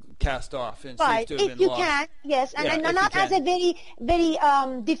been cast off and right. seems to have If been you lost. can, yes, and not as a very, very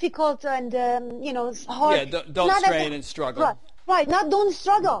difficult and hard. Yeah, don't strain and struggle. Right. Don't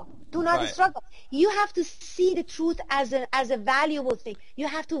struggle. Do not Right. struggle. You have to see the truth as a valuable thing. You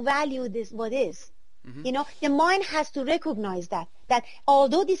have to value this what is. Mm-hmm. The mind has to recognize that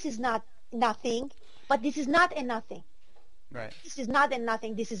although this is not nothing, but this is not a nothing. Right. This is not a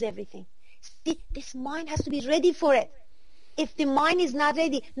nothing. This is everything. See, this mind has to be ready for it. If the mind is not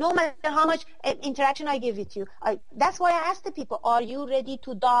ready, no matter how much interaction I give with you, that's why I ask the people, are you ready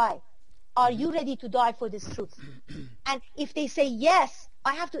to die? Are you ready to die for this truth? And if they say yes,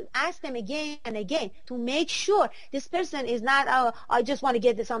 I have to ask them again and again to make sure this person is not, I just want to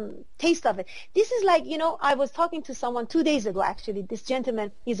get some taste of it. This is like, I was talking to someone 2 days ago, actually. This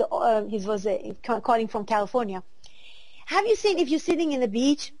gentleman, he was calling from California. Have you seen, if you're sitting in the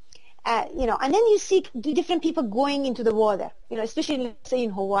beach, and then you see different people going into the water, especially, let's say in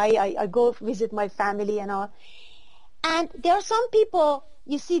Hawaii, I go visit my family and all. And there are some people,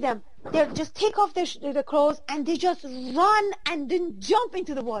 you see them, they just take off their clothes and they just run and then jump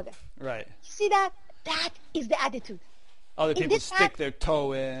into the water. Right. You see that? That is the attitude. Other people stick their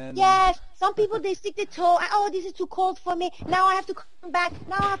toe in. Yes. Some people, they stick their toe. Oh, this is too cold for me. Now I have to come back.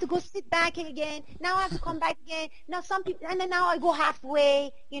 Now I have to go sit back again. Now I have to come back again. Now some people, and then now I go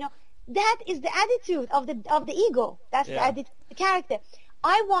halfway. That is the attitude of the ego. That's the attitude, the character.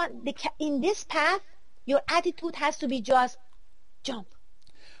 I want in this path, your attitude has to be just jump.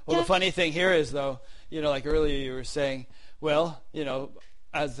 Well, the funny thing here is, though, like earlier you were saying, well,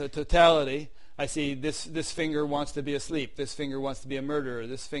 as a totality, I see this finger wants to be asleep. This finger wants to be a murderer.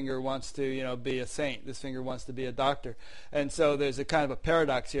 This finger wants to, be a saint. This finger wants to be a doctor. And so there's a kind of a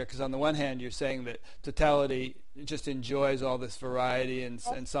paradox here, because on the one hand, you're saying that totality just enjoys all this variety, and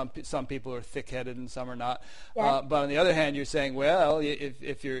some people are thick-headed and some are not. Yes. But on the other hand, you're saying, well,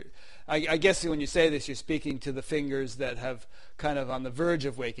 if you're, I guess when you say this, you're speaking to the fingers that have kind of on the verge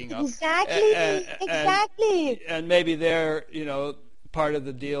of waking up. Exactly. Exactly. And maybe there, part of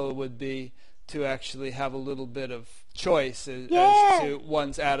the deal would be to actually have a little bit of choice as to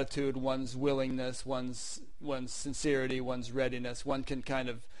one's attitude, one's willingness, one's sincerity, one's readiness. One can kind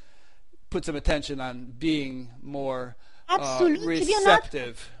of put some attention on being more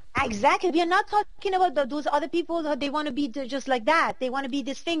receptive. Exactly. We are not talking about those other people that they want to be just like that. They want to be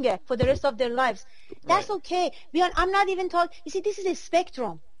this finger for the rest of their lives. That's okay. I'm not even talking. You see, this is a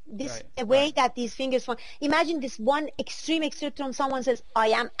spectrum. This the way that these fingers form. Imagine this one extreme from someone says, I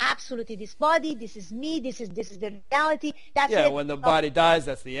am absolutely this body, this is me, this is the reality. That's it. When the body dies,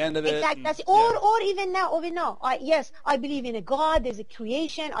 that's the end of it. Exactly. That's it. Or even now, yes, I believe in a God, there's a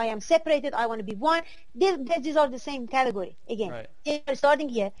creation, I am separated, I want to be one. These are the same category. Again, they're starting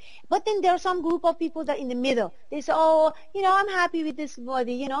here. But then there are some group of people that are in the middle. They say, I'm happy with this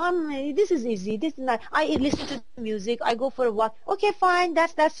body, this is easy, this is not. I listen to music, I go for a walk. Okay, fine,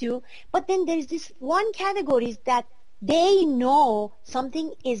 that's you. But then there is this one category that they know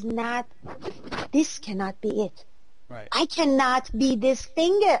something is not, this cannot be it. Right. I cannot be this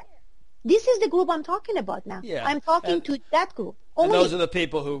finger. This is the group I'm talking about now. Yeah. I'm talking to that group. And those are the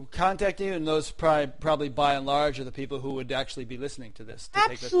people who contact you, and those probably by and large are the people who would actually be listening to this.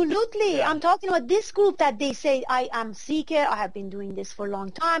 Absolutely. I'm talking about this group that they say, I am seeker, I have been doing this for a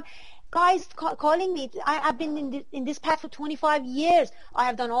long time. Guys calling me, I've been in this path for 25 years. I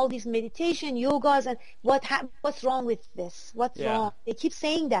have done all these meditation, yogas, and what's wrong with this? What's wrong? They keep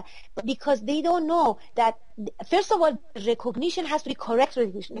saying that, but because they don't know that, first of all, recognition has to be correct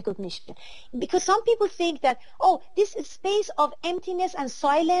recognition. Because some people think that, this is space of emptiness and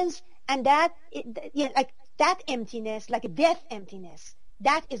silence, and that, like that emptiness, like a death emptiness,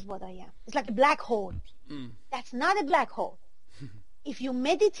 that is what I am. It's like a black hole. That's not a black hole. If you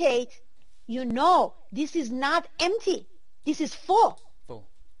meditate, you know this is not empty. This is full. Full.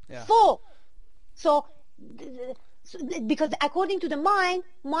 Yeah. Full. So, because according to the mind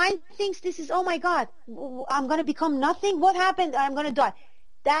thinks this is, oh my God, I'm going to become nothing. What happened? I'm going to die.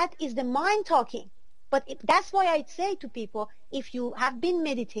 That is the mind talking. But that's why I say to people, if you have been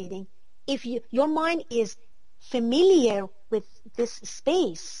meditating, if your mind is familiar with this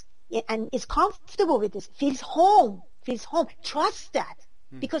space and is comfortable with this, feels home, trust that.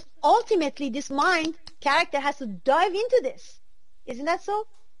 Because ultimately this mind character has to dive into this. Isn't that so?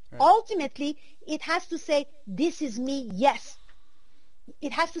 Right. Ultimately, it has to say, this is me, yes.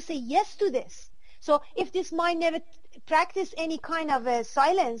 It has to say yes to this. So if this mind never practiced any kind of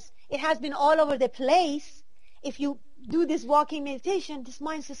silence, it has been all over the place. If you do this walking meditation, this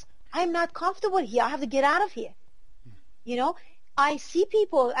mind says, I'm not comfortable here. I have to get out of here. You know, I see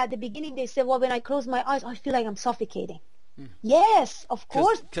people at the beginning, they say, well, when I close my eyes, I feel like I'm suffocating. Yes, of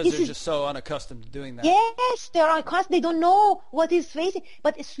course. Because they're just so unaccustomed to doing that. Yes, they're unaccustomed. They don't know what is facing.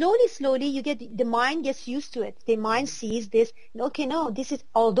 But slowly, you get, the mind gets used to it. The mind sees this. Okay, no, this is,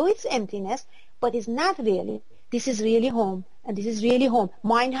 although it's emptiness, but it's not really. This is really home, and this is really home.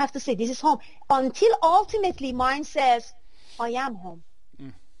 Mind has to say, this is home. Until ultimately mind says, I am home.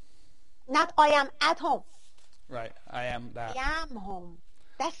 Not I am at home. Right, I am that. I am home.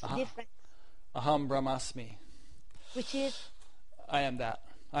 That's the difference. Aham Brahmasmi. Which is? I am that.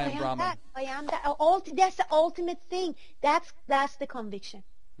 I am Brahman. I am that. That's the ultimate thing. That's the conviction.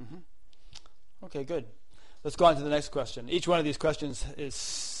 Okay, good. Let's go on to the next question. Each one of these questions is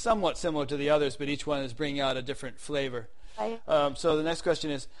somewhat similar to the others, but each one is bringing out a different flavor. So the next question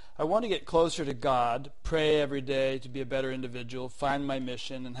is, I want to get closer to God, pray every day to be a better individual, find my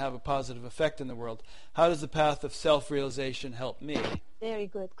mission, and have a positive effect in the world. How does the path of self-realization help me? Very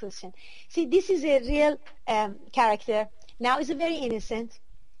good question. See, this is a real character. Now, it's a very innocent.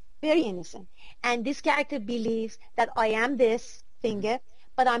 And this character believes that I am this finger,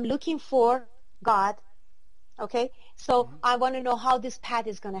 but I'm looking for God. Okay? So I want to know how this path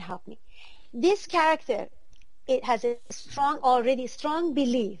is going to help me. This character, it has a strong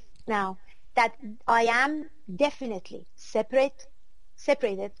belief now that I am definitely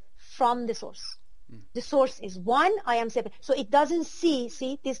separated from the source. The source is one, I am separate. So it doesn't see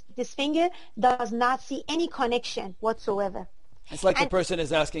this finger does not see any connection whatsoever. It's like the person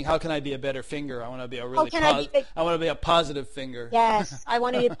is asking, how can I be a better finger? I want to be I want to be a positive finger. Yes, I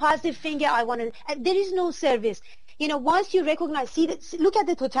want to be a positive finger. There is no service. Once you recognize, look at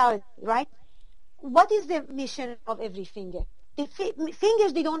the totality, right? What is the mission of every finger? The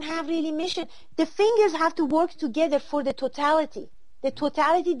fingers, they don't have really mission. The fingers have to work together for the totality. The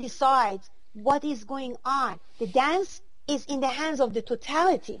totality decides what is going on. The dance is in the hands of the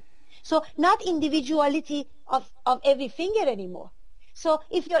totality. So not individuality of every finger anymore. So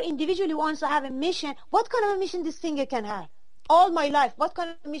if your individually wants to have a mission, what kind of a mission this finger can have? All my life, what kind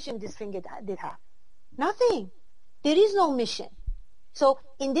of mission this finger did have? Nothing. There is no mission. So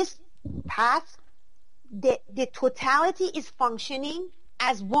in this path, the totality is functioning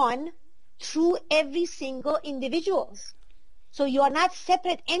as one through every single individuals. So you are not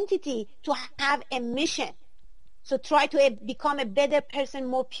separate entity to have a mission. So try to become a better person,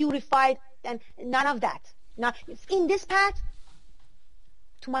 more purified, and none of that. Now, in this path,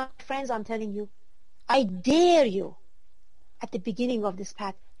 to my friends, I'm telling you, I dare you at the beginning of this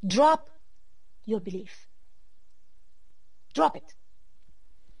path, drop your belief. Drop it.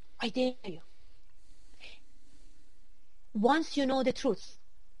 I dare you. Once you know the truth,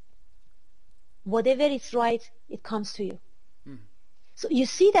 whatever is right, it comes to you. So you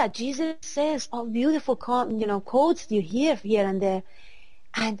see that Jesus says, oh, beautiful, quotes you hear here and there,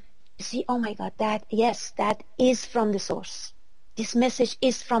 and you see, oh my God, that is from the source. This message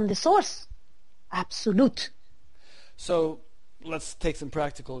is from the source. Absolute. So let's take some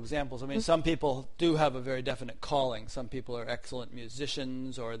practical examples. I mean, some people do have a very definite calling. Some people are excellent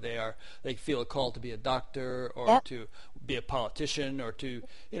musicians, or they feel a call to be a doctor, or to be a politician, or to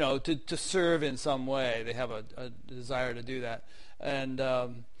serve in some way. They have a desire to do that, and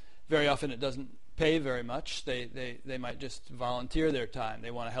very often it doesn't pay very much. They might just volunteer their time. They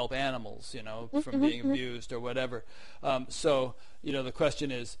want to help animals, from being abused or whatever. So the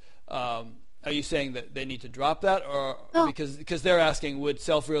question is, are you saying that they need to drop that, or No. because they're asking, would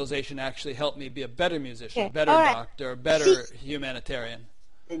self-realization actually help me be a better musician, Okay, a better all right. doctor, a better humanitarian?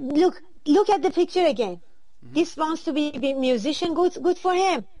 Look at the picture again. This wants to be a musician. Good for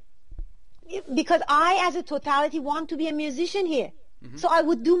him. Because I, as a totality, want to be a musician here. So I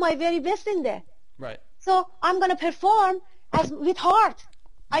would do my very best in there. Right. So I'm going to perform with heart.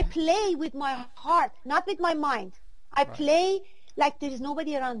 I play with my heart, not with my mind. I play like there is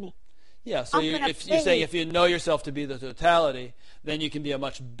nobody around me. Yeah, so if you're saying if you know yourself to be the totality, then you can be a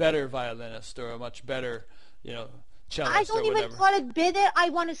much better violinist or a much better, cellist I don't or even whatever. call it better.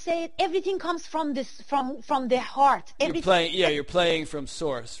 I want to say it. Everything comes from the heart. You're playing from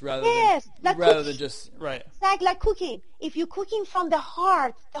source rather Yes, than like just right. It's like cooking. If you're cooking from the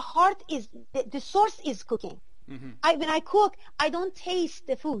heart is the source is cooking. When I cook, I don't taste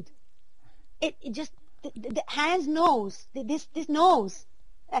the food. It just the hands knows. This knows.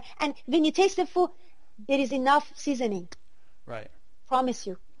 And when you taste the food, there is enough seasoning. Right. Promise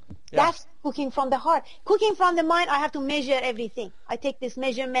you. Yeah. That's cooking from the heart. Cooking from the mind, I have to measure everything. I take this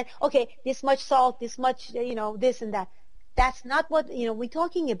measurement. Okay, this much salt, this much, this and that. That's not what, we're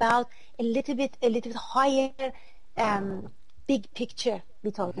talking about a little bit higher, big picture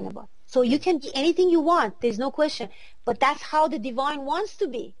we're talking about. So you can be anything you want. There's no question. But that's how the divine wants to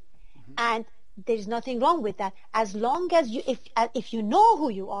be. And there's nothing wrong with that. As long as if you know who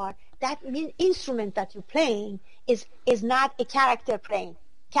you are, that instrument that you're playing is not a character playing.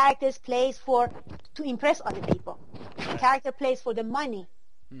 Characters plays to impress other people. Character plays for the money.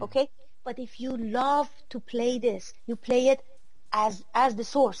 Okay? But if you love to play this, you play it as the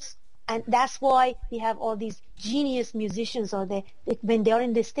source. And that's why we have all these genius musicians when they are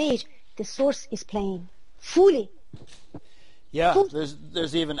in the stage, the source is playing fully. Yeah,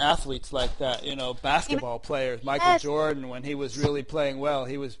 there's even athletes like that, basketball players. Michael Jordan, when he was really playing well,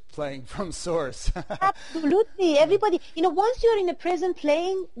 he was playing from source. Absolutely. Everybody, once you're in the present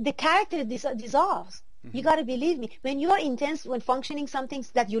playing, the character dissolves. You got to believe me. When you are intense, when functioning something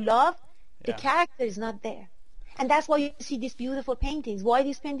that you love, the character is not there. And that's why you see these beautiful paintings. Why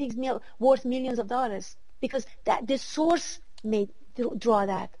these paintings worth millions of dollars? Because the source draw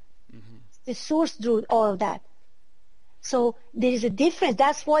that. The source drew all of that. So there is a difference.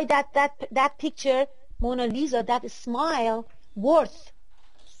 That's why that picture, Mona Lisa, that smile,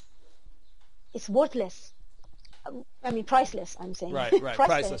 it's worthless. I mean, priceless, I'm saying. Right.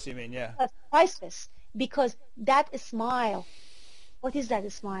 Priceless, you mean, yeah. Priceless. Because that smile, what is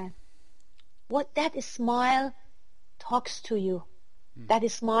that smile? What that smile talks to you. That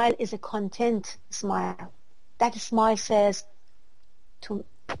smile is a content smile. That smile says,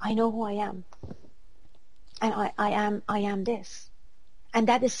 I know who I am. And I am this. And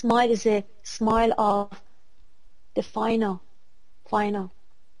that smile is a smile of the final.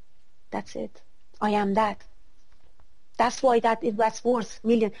 That's it. I am that. That's why that's worth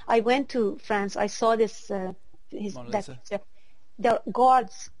million. I went to France. I saw this that picture. There are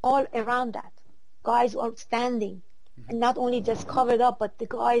guards all around that. Guys are standing, and not only just covered up, but the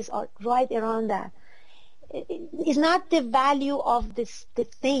guys are right around that. It's not the value of the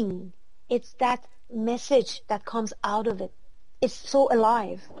thing. It's that message that comes out of it. It's so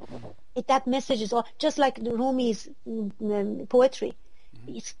alive. That message is all, just like the Rumi's poetry.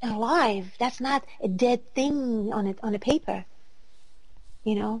 It's alive. That's not a dead thing on a paper.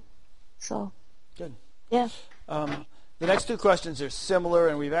 So good. Yeah. The next two questions are similar,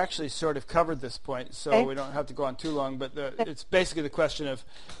 and we've actually sort of covered this point, so we don't have to go on too long. But it's basically the question of,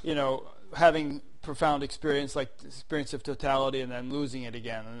 having profound experience, like the experience of totality, and then losing it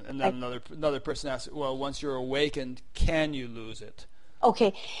again. And then another person asks, well, once you're awakened, can you lose it?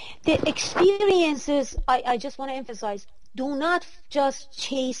 Okay. The experiences, I just want to emphasize, do not just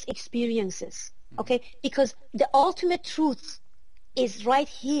chase experiences. okay? Because the ultimate truth is right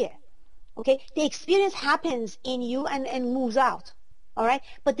here, okay? The experience happens in you and moves out, all right?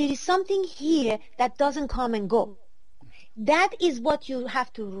 But there is something here that doesn't come and go. That is what you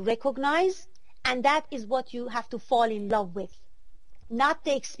have to recognize, and that is what you have to fall in love with, not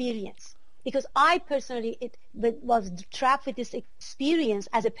the experience. Because I personally was trapped with this experience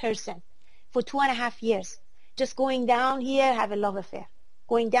as a person for 2.5 years. Just going down here, have a love affair.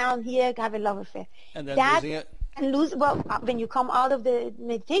 Going down here, have a love affair. And then losing it? And when you come out of the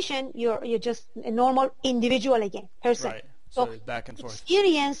meditation, you're just a normal individual again, person. Right. So back and forth.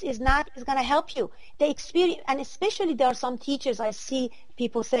 Experience is going to help you. The experience, and especially there are some teachers, I see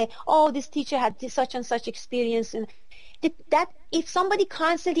people say, oh, this teacher had this such and such experience. And that if somebody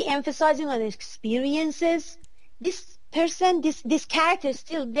constantly emphasizing on experiences, this person, this character is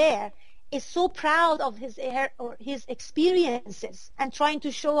still there, is so proud of his experiences and trying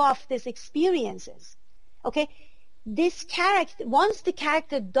to show off these experiences. Okay? This character, once the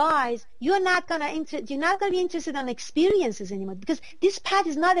character dies, you're not gonna be interested in experiences anymore, because this path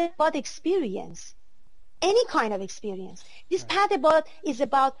is not about experience, any kind of experience. This path is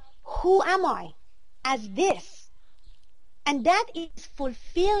about who am I as this, and that is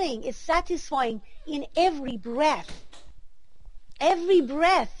fulfilling, is satisfying in every breath. Every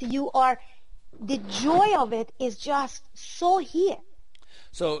breath, the joy of it is just so here.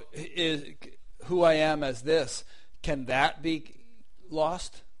 So, who I am as this, can that be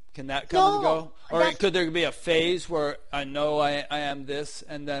lost? Can that come and go? Or could there be a phase where I know I am this,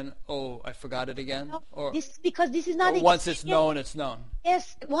 and then, I forgot it again? No, or because this is not... once it's known, it's known.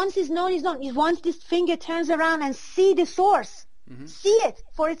 Yes, once it's known, it's known. Once this finger turns around and see the source, see it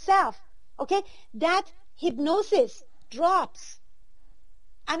for itself, okay? That hypnosis drops.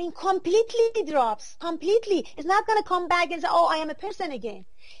 I mean, completely drops, completely. It's not going to come back and say, I am a person again.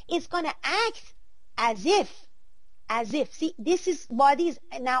 It's going to act as if. See, this is body is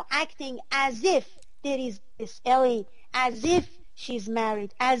now acting as if there is this Ellie, as if she's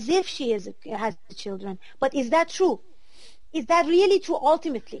married, as if she has children. But is that true? Is that really true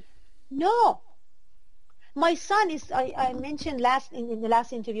ultimately? No. My son is, I mentioned in the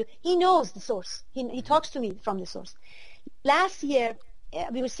last interview, he knows the source. He talks to me from the source. Last year,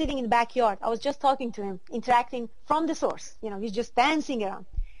 we were sitting in the backyard. I was just talking to him, interacting from the source. He's just dancing around.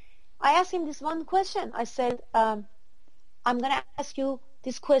 I asked him this one question. I said, I'm going to ask you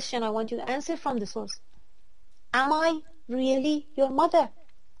this question. I want you to answer from the source. Am I really your mother?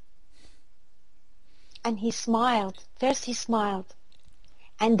 And he smiled. First he smiled.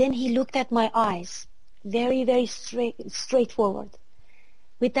 And then he looked at my eyes, very, very straightforward.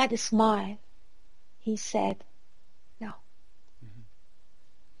 With that smile, he said, no.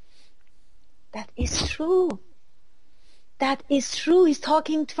 That is true. That is true. He's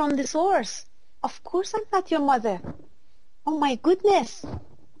talking from the source. Of course I'm not your mother. Oh my goodness.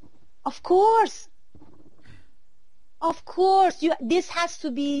 Of course. Of course. This has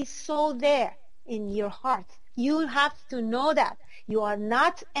to be so there in your heart. You have to know that. You are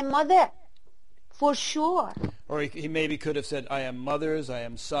not a mother. For sure. Or he maybe could have said, I am mothers, I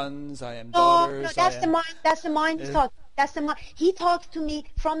am sons, I am daughters. No, that's the mind. That's the mind thought. That's the mind. He talked to me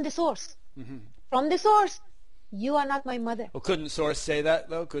from the source. From the source. You are not my mother. Well, couldn't source say that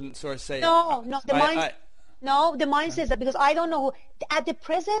though? Couldn't source say? No. The mind. No, the mind says that, because I don't know who. At the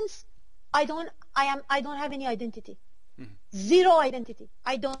presence, I don't have any identity. Zero identity.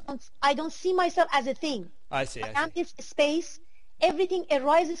 I don't see myself as a thing. I see. I am this space. Everything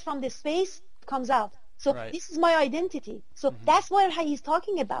arises from this space, comes out. So this is my identity. So that's what he's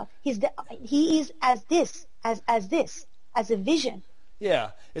talking about. He is as this, as a vision.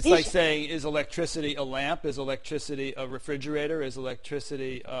 Yeah, it's like saying, is electricity a lamp? Is electricity a refrigerator? Is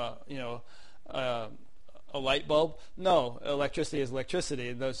electricity, a light bulb? No, electricity is electricity,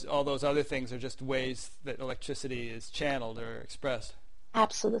 and all those other things are just ways that electricity is channeled or expressed.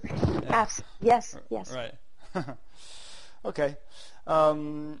 Absolutely. Yeah. Yes. Right. Okay.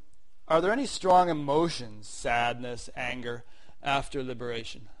 Are there any strong emotions, sadness, anger, after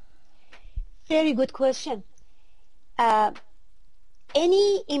liberation? Very good question.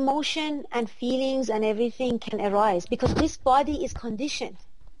 Any emotion and feelings and everything can arise, because this body is conditioned.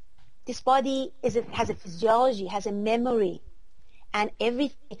 This body has a physiology, has a memory, and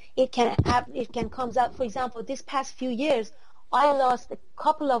everything it can comes out. For example, this past few years, I lost a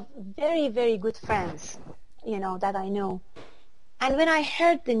couple of very, very good friends, that I know. And when I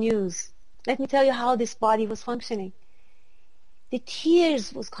heard the news, let me tell you how this body was functioning. The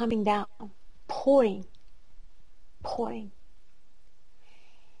tears was coming down, pouring.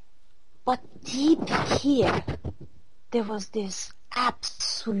 But deep here, there was this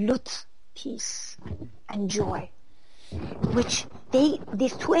absolute peace and joy, which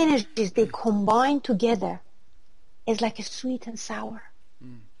these two energies, they combine together. It's like a sweet and sour.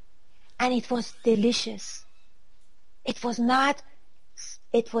 And it was delicious. It was not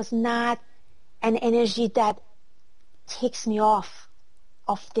an energy that takes me off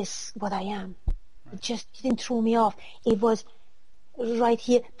of this, what I am. It just didn't throw me off. It was right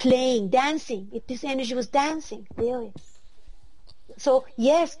here, playing, dancing. This energy was dancing, really. So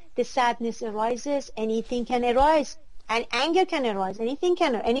yes, the sadness arises, anything can arise, and anger can arise, anything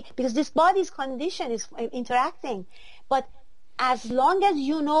can, because this body's condition is interacting. But as long as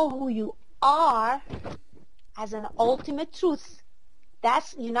you know who you are as an ultimate truth,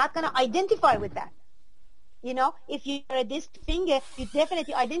 you're not going to identify with that. If you're a disc finger, you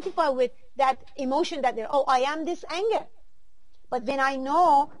definitely identify with that emotion that I am this anger. But when I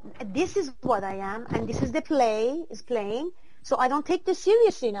know this is what I am, and this is the play is playing, so I don't take this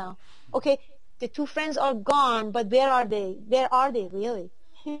seriously now. Okay, the two friends are gone, but where are they? Where are they really?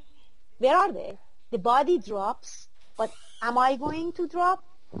 Where are they? The body drops, but am I going to drop?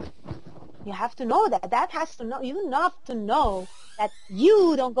 You have to know that. That has to know. You have to know that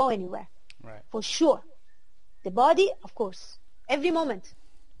you don't go anywhere. Right. For sure. The body, of course, every moment.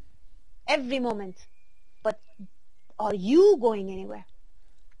 But are you going anywhere?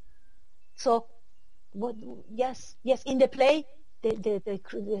 So, yes. In the play, you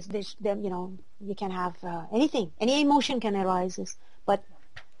can have anything. Any emotion can arise. But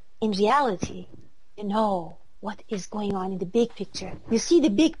in reality, you know what is going on in the big picture. You see the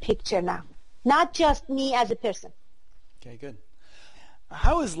big picture now, not just me as a person. Okay, good.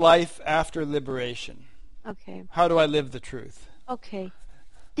 How is life after liberation? Okay. How do I live the truth? Okay.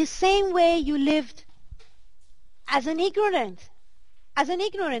 The same way you lived as an ignorant.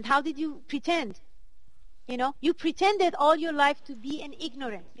 How did you pretend? You pretended all your life to be an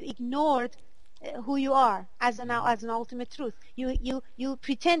ignorant. You ignored who you are as an ultimate truth. You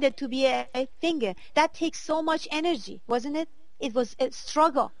pretended to be a finger. That takes so much energy, wasn't it? It was a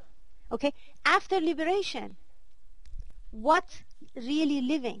struggle. Okay? After liberation, what really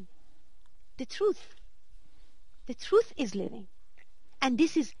living? The truth. The truth is living. And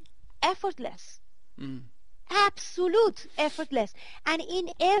this is effortless. Absolute effortless. And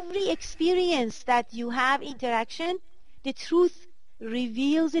in every experience that you have interaction, the truth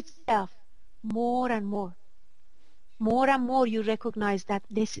reveals itself more and more. More and more you recognize that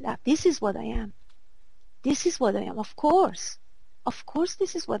this is what I am. This is what I am. Of course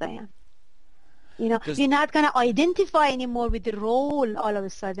this is what I am. You're not going to identify anymore with the role all of a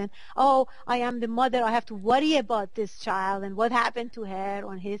sudden. Oh, I am the mother. I have to worry about this child and what happened to her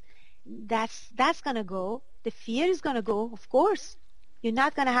or his. That's going to go. The fear is going to go, of course. You're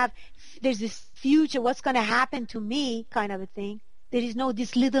not going to have, there's this future, what's going to happen to me kind of a thing. There is no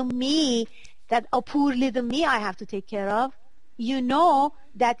this little me, poor little me I have to take care of. You know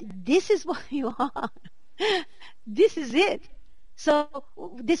that this is what you are. This is it. So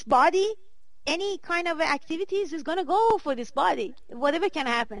this body, any kind of activities is going to go for this body. Whatever can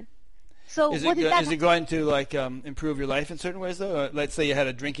happen. So is it going to improve your life in certain ways though? Let's say you had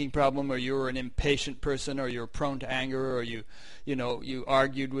a drinking problem, or you were an impatient person, or you're prone to anger, or you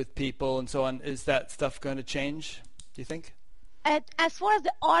argued with people and so on. Is that stuff going to change, do you think? As far as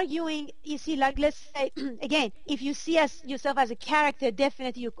the arguing, you see, let's say, again, if you see yourself as a character,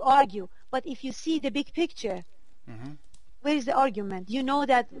 definitely you argue. But if you see the big picture, where is the argument? You know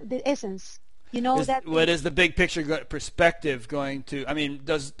that the essence. What is the big picture perspective going to? I mean,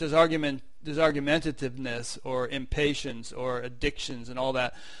 does argumentativeness or impatience or addictions and all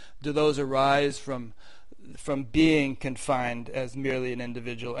that, do those arise from being confined as merely an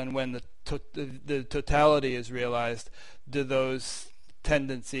individual? And when the totality is realized, do those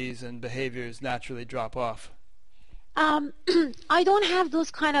tendencies and behaviors naturally drop off? I don't have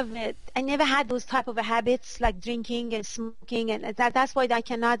those kind of. I never had those type of habits like drinking and smoking, and that's why I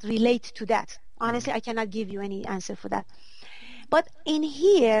cannot relate to that. Honestly, I cannot give you any answer for that. But in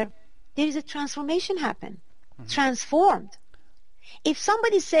here, there is a transformation happen. Transformed. If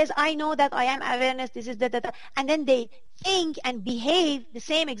somebody says, "I know that I am awareness," this is that, and then they think and behave the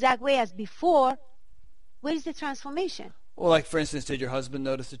same exact way as before, where is the transformation? Well, like for instance, did your husband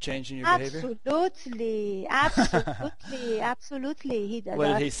notice a change in your behavior? Absolutely. He does. What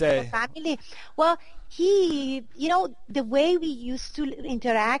did he say? Family. Well, the way we used to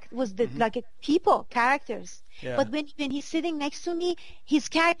interact was like a characters. Yeah. But when he's sitting next to me, his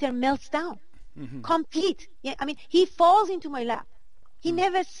character melts down, complete. Yeah, I mean, he falls into my lap. He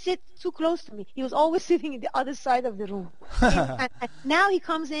never sits too close to me. He was always sitting in the other side of the room. and now he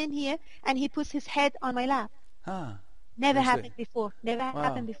comes in here and he puts his head on my lap. Never happened before.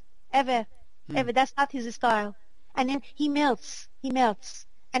 ever. That's not his style. And then he melts.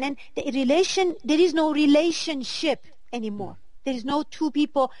 And then there is no relationship anymore. There is no two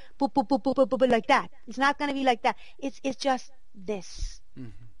people like that. It's not going to be like that. It's just this.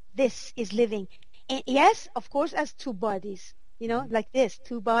 This is living. And yes, of course, as two bodies, like this,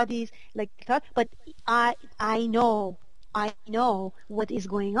 two bodies, like that. But I know what is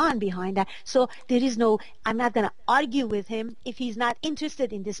going on behind that. So I'm not going to argue with him if he's not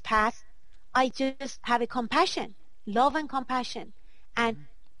interested in this path. I just have a compassion, love and compassion. And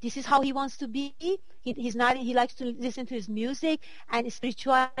this is how he wants to be. He likes to listen to his music, and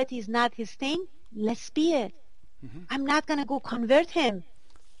spirituality is not his thing. Let's be it. I'm not going to go convert him.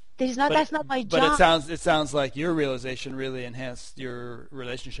 That's not my job. But it sounds like your realization really enhanced your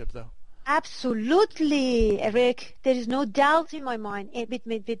relationship, though. Absolutely, Eric. There is no doubt in my mind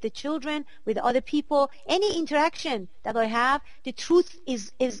with the children, with other people, any interaction that I have, the truth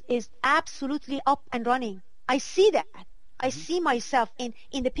is absolutely up and running. I see that. I see myself in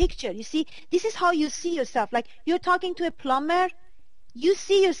the picture. You see, this is how you see yourself. Like you're talking to a plumber, you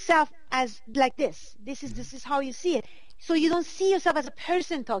see yourself as like this. This is how you see it. So you don't see yourself as a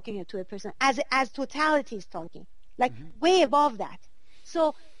person talking to a person, as totality is talking, like way above that.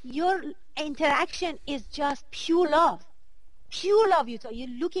 So your interaction is just pure love. Pure love. You're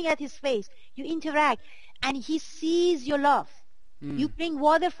looking at his face. You interact, and he sees your love. You bring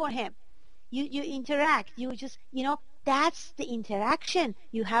water for him. You interact. You just, that's the interaction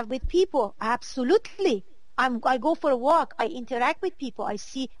you have with people. Absolutely. I go for a walk. I interact with people. I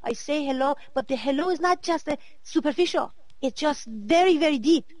say hello, but the hello is not just a superficial. It's just very, very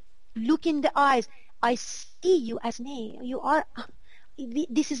deep. Look in the eyes. I see you as me. You are.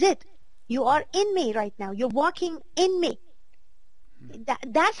 This is it. You are in me right now. You're walking in me.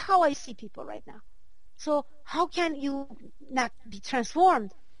 That's how I see people right now. So how can you not be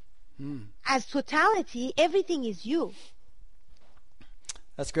transformed? As totality, everything is you.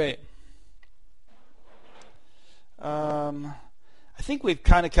 That's great. I think we've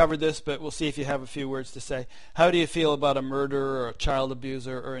kind of covered this, but we'll see if you have a few words to say. How do you feel about a murderer or a child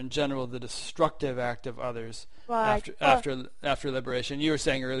abuser, or in general the destructive act of others after liberation? You were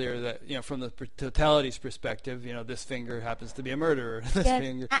saying earlier that from the totality's perspective, this finger happens to be a murderer. This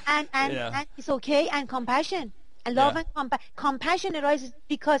finger, and it's okay, and compassion and love and compassion arises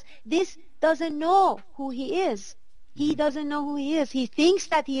because this doesn't know who he is. He doesn't know who he is. He thinks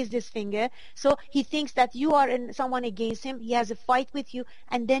that he is this finger. So he thinks that you are someone against him. He has a fight with you.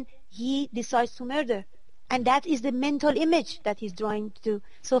 And then he decides to murder. And that is the mental image that he's drawing to.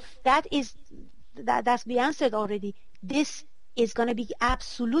 So that's been answered already. This is going to be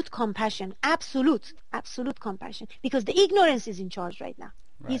absolute compassion. Absolute compassion. Because the ignorance is in charge right now.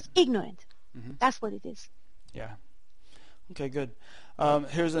 Right. He's ignorant. That's what it is. Yeah. Okay, good.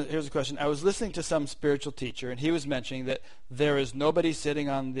 Here's a question. I was listening to some spiritual teacher, and he was mentioning that there is nobody sitting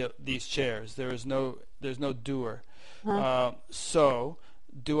on these chairs. There's no doer. So,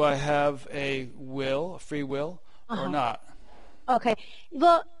 do I have a free will, or not? Okay.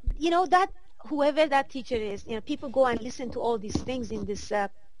 Well, that whoever that teacher is, people go and listen to all these things in these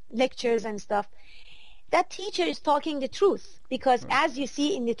lectures and stuff. That teacher is talking the truth because, as you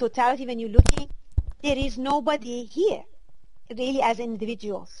see in the totality, when you're looking, there is nobody here. Really, as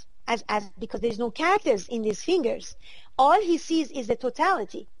individuals, because there's no characters in these fingers. All he sees is the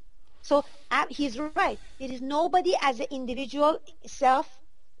totality. So he's right. There is nobody as an individual self,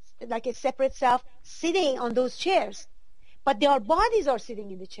 like a separate self, sitting on those chairs. But their bodies are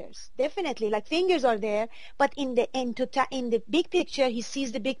sitting in the chairs, definitely. Like fingers are there, but in the big picture, he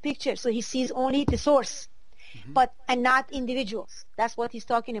sees the big picture. So he sees only the source. And not individuals. That's what he's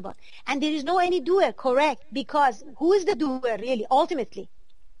talking about. And there is no any doer, correct? Because who is the doer really, ultimately?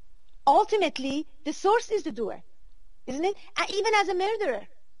 Ultimately, the source is the doer, isn't it? And even as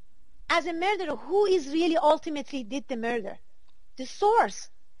a murderer, who is really ultimately did the murder? The source.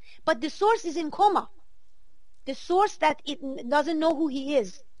 But the source is in coma. The source that it doesn't know who he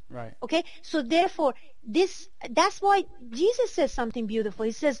is. Right. Okay? So therefore, that's why Jesus says something beautiful.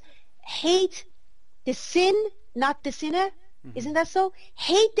 He says, hate the sin, not the sinner. Isn't that so?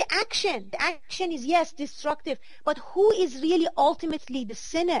 Hate the action. The action is, yes, destructive. But who is really ultimately the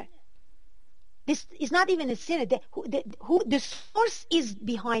sinner? This is not even a sinner. The source is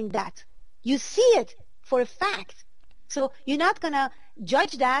behind that. You see it for a fact. So you're not going to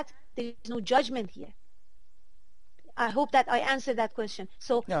judge that. There is no judgment here. I hope that I answered that question.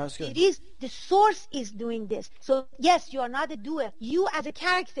 So that's good. It is the source is doing this. So yes, you are not a doer. You as a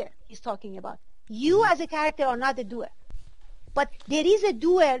character is talking about. You as a character are not a doer. But there is a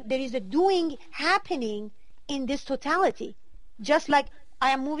doer, there is a doing happening in this totality. Just like I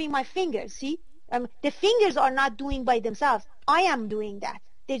am moving my fingers, see? The fingers are not doing by themselves. I am doing that.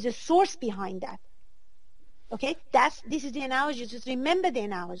 There's a source behind that. Okay? This is the analogy. Just remember the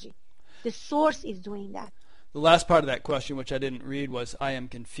analogy. The source is doing that. The last part of that question, which I didn't read, was I am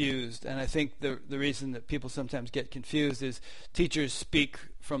confused. And I think the reason that people sometimes get confused is teachers speak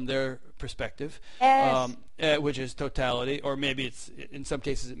from their perspective, Yes. Which is totality, or maybe it's, in some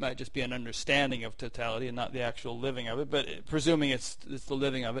cases, it might just be an understanding of totality and not the actual living of it. But presuming it's the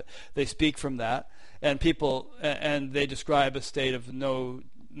living of it, they speak from that, and they describe a state of no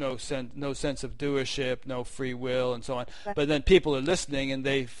sense of doership, no free will, and so on. Right. But then people are listening, and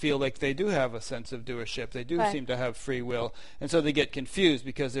they feel like they do have a sense of doership. They do Right. seem to have free will, and so they get confused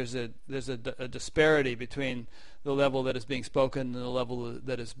because there's a disparity between the level that is being spoken and the level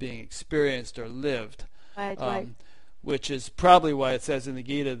that is being experienced or lived. Right. Which is probably why it says in the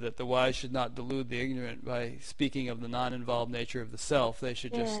Gita that the wise should not delude the ignorant by speaking of the non-involved nature of the self. They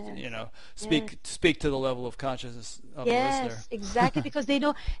should just, speak to the level of consciousness of the listener. Yes, exactly, because they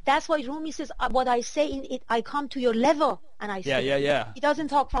know. That's why Rumi says, what I say in it, I come to your level, and I say. Yeah. He doesn't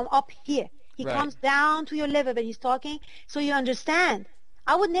talk from up here. He Right. comes down to your level when he's talking, so you understand.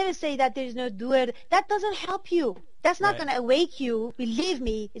 I would never say that there is no doer. That doesn't help you. That's not Right. going to awake you. Believe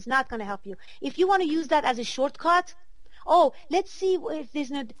me, it's not going to help you. If you want to use that as a shortcut, let's see if there's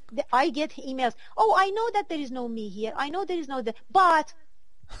no. I get emails. I know that there is no me here. I know there is no but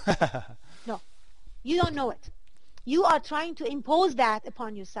no, you don't know it. You are trying to impose that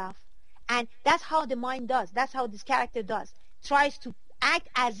upon yourself, and that's how the mind does. That's how this character does. Tries to act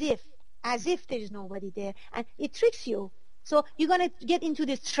as if there is nobody there, and it tricks you. So you're going to get into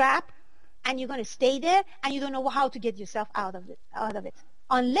this trap, and you're going to stay there, and you don't know how to get yourself out of it,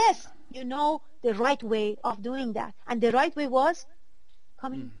 unless you know the right way of doing that. And the right way was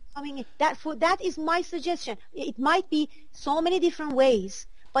coming in. That is my suggestion. It might be so many different ways,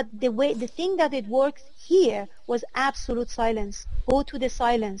 but the thing that it works here was absolute silence. Go to the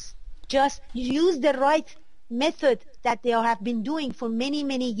silence. Just use the right method that they have been doing for many,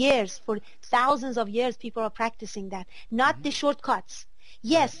 many years. For thousands of years, people are practicing that. Not the shortcuts.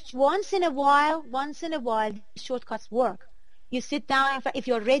 Yes, once in a while, the shortcuts work. You sit down, if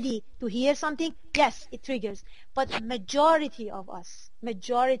you're ready to hear something, yes, it triggers. But majority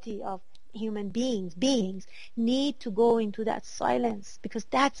of human beings need to go into that silence, because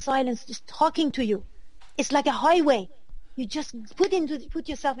that silence is talking to you. It's like a highway. You just put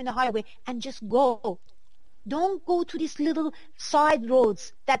yourself in the highway and just go. Don't go to these little side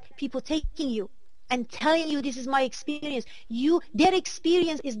roads that people taking you and telling you this is my experience. Their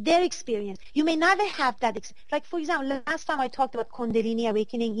experience is their experience. You may never have that experience. Like, for example, last time I talked about Kundalini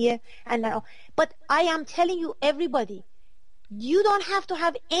awakening here, but I am telling you, everybody, you don't have to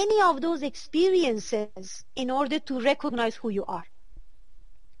have any of those experiences in order to recognize who you are.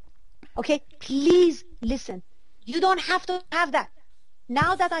 Okay? Please listen. You don't have to have that.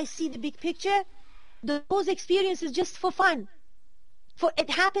 Now that I see the big picture, those experiences just for fun. For it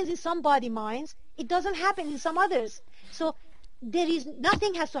happens in some body minds, it doesn't happen in some others. So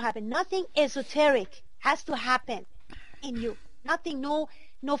nothing has to happen. Nothing esoteric has to happen in you. Nothing,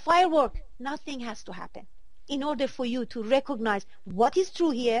 no firework. Nothing has to happen in order for you to recognize what is true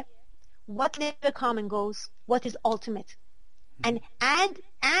here, what never comes and goes, what is ultimate. And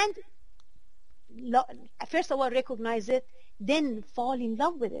first of all, recognize it, then fall in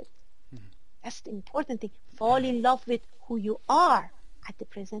love with it. That's the important thing. Fall in love with who you are at the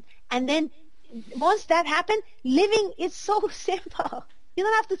present. And then once that happens, living is so simple. You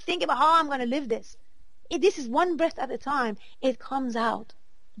don't have to think about how I'm going to live this. This is one breath at a time. It comes out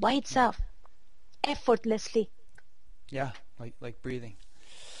by itself, effortlessly. Yeah, like breathing.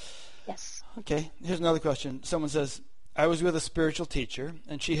 Yes. Okay, here's another question. Someone says, I was with a spiritual teacher,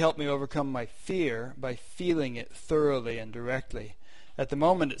 and she helped me overcome my fear by feeling it thoroughly and directly. At the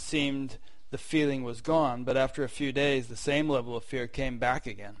moment, it seemed the feeling was gone, but after a few days, the same level of fear came back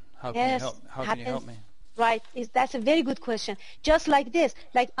again. How can you help me? Right. That's a very good question. Just like this,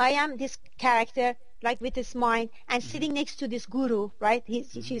 like I am this character, like with this mind, and sitting next to this guru, right?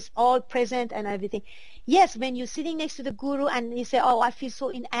 She's all present and everything. Yes, when you're sitting next to the guru and you say, I feel so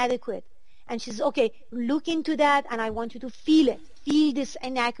inadequate. And she says, okay, look into that, and I want you to feel it. Feel this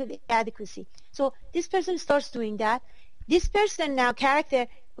inadequacy. So this person starts doing that. This person now, character,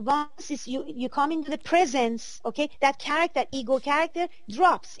 once you come into the presence, okay, that character, ego character,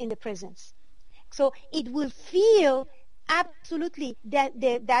 drops in the presence. So it will feel absolutely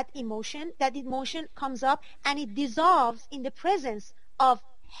that emotion comes up, and it dissolves in the presence of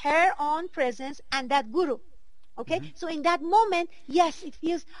her own presence and that guru. Okay, so in that moment, yes, it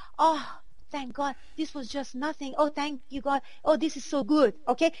feels, thank God, this was just nothing. Oh, thank you, God. Oh, this is so good.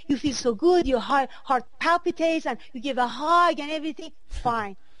 Okay? You feel so good. Your heart palpitates and you give a hug and everything.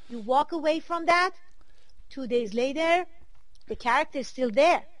 Fine. You walk away from that. 2 days later, the character is still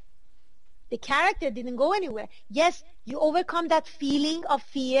there. The character didn't go anywhere. Yes, you overcome that feeling of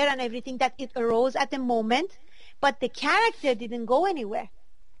fear and everything that it arose at the moment, but the character didn't go anywhere.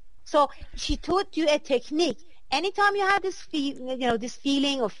 So she taught you a technique. Anytime you have this this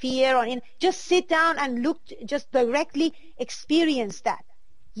feeling of fear, just sit down and look, just directly experience that.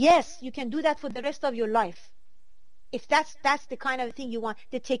 Yes, you can do that for the rest of your life. If that's the kind of thing you want,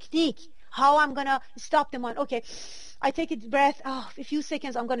 the technique, how I'm going to stop the mind. Okay, I take a breath. Oh, a few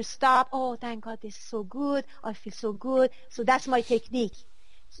seconds, I'm going to stop. Oh, thank God, this is so good. I feel so good. So that's my technique.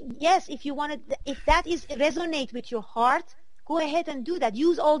 So yes, if you want to, if that is resonate with your heart, go ahead and do that.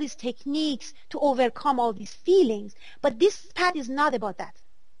 Use all these techniques to overcome all these feelings. But this path is not about that.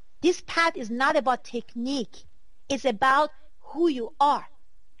 This path is not about technique. It's about who you are.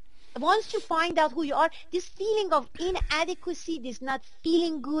 Once you find out who you are, this feeling of inadequacy, this not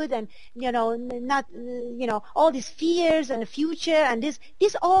feeling good and, not, all these fears and the future and this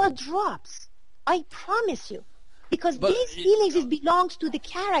all drops. I promise you. Because these feelings, it belongs to the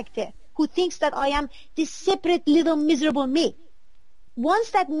character who thinks that I am this separate little miserable me.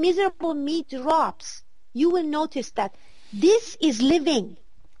 Once that miserable me drops, you will notice that this is living.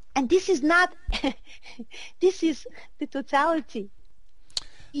 And this is not, this is the totality.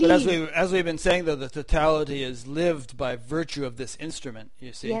 But as we've been saying, though, the totality is lived by virtue of this instrument,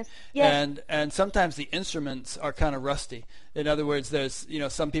 you see. Yes. Yes. And sometimes the instruments are kind of rusty. In other words, there's,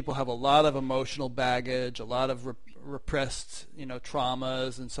 some people have a lot of emotional baggage, a lot of repressed,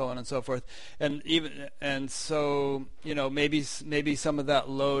 traumas and so on and so forth. And so, maybe some of that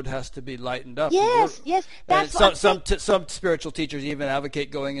load has to be lightened up. Yes. That's some spiritual teachers even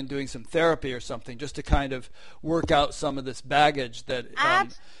advocate going and doing some therapy or something just to kind of work out some of this baggage that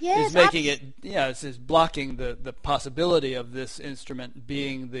is making it's blocking the possibility of this instrument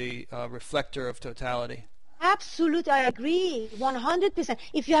being the reflector of totality. Absolutely, I agree, 100%.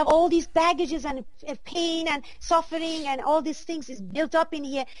 If you have all these baggages and pain and suffering and all these things is built up in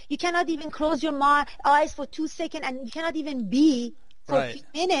here, you cannot even close your eyes for 2 seconds, and you cannot even be for a few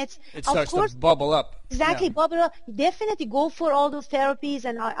minutes. It starts to bubble up. Exactly, bubble up. Definitely go for all those therapies,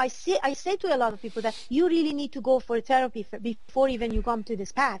 and I say to a lot of people that you really need to go for therapy before even you come to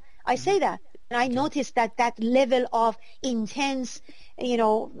this path. I say that. And I noticed that level of intense,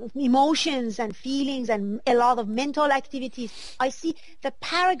 emotions and feelings and a lot of mental activities. I see the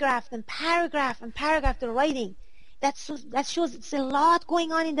paragraph and paragraph and paragraph they're writing. That shows it's a lot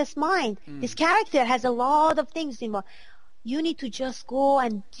going on in this mind. This character has a lot of things involved. You need to just go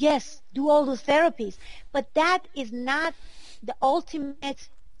and, yes, do all those therapies. But that is not the ultimate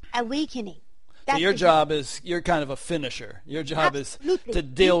awakening. So your job is, you're kind of a finisher. Your job is to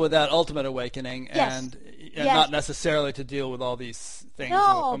deal with that ultimate awakening and not necessarily to deal with all these things.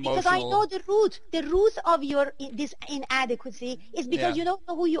 No, because I know the root. The root of this inadequacy is because you don't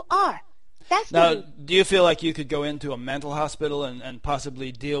know who you are. Now, do you feel like you could go into a mental hospital and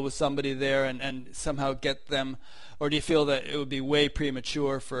possibly deal with somebody there and somehow get them, or do you feel that it would be way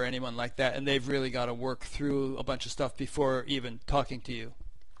premature for anyone like that and they've really got to work through a bunch of stuff before even talking to you?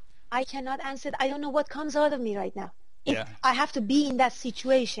 I cannot answer. I don't know what comes out of me right now. I have to be in that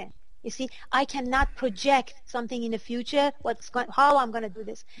situation. You see, I cannot project something in the future, how I'm going to do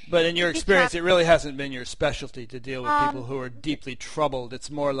this. But in your experience, it really hasn't been your specialty to deal with people who are deeply troubled.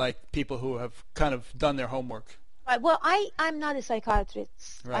 It's more like people who have kind of done their homework. Right. Well, I'm not a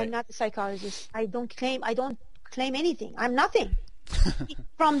psychiatrist. Right. I'm not a psychologist. I don't claim anything. I'm nothing.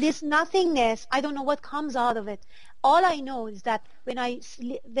 From this nothingness, I don't know what comes out of it. All I know is that when I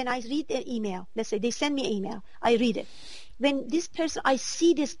read their email, let's say they send me an email, I read it. When this person, I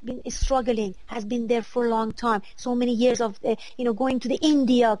see this is struggling, has been there for a long time, so many years of, going to the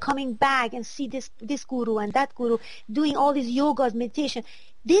India, coming back and see this guru and that guru, doing all these yogas, meditation.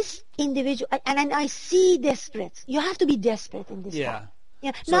 This individual, and I see desperate. You have to be desperate in this part.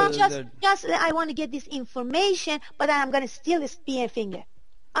 Yeah, so not just I want to get this information, but I'm going to steal this spear finger.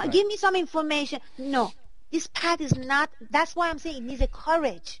 Give me some information. No, this path is not. That's why I'm saying it needs a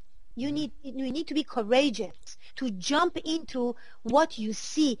courage. You need to be courageous to jump into what you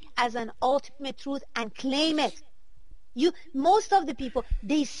see as an ultimate truth and claim it. Most of the people,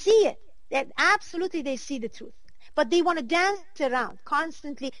 they see it. Absolutely, they see the truth, but they want to dance around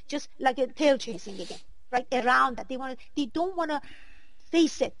constantly, just like a tail chasing again, right around that. They don't want to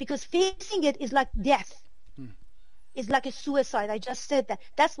face it, because facing it is like death. It's like a suicide. I just said that.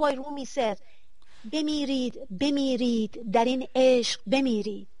 That's why Rumi says, بمیرید در این عشق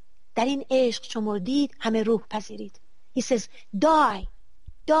بمیرید. در این عشق چو مردید همه روح پذیرید. He says, die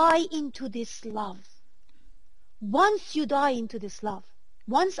into this love. Once you die into this love,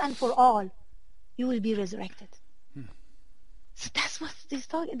 once and for all, you will be resurrected. So that's what he's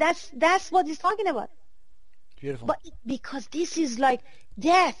talking. That's what he's talking about. Beautiful. But because this is like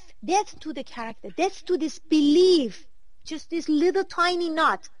death to the character, death to this belief, just this little tiny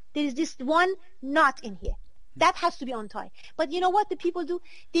knot. There is this one knot in here. That has to be untied. But you know what the people do?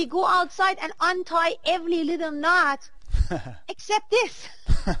 They go outside and untie every little knot except this.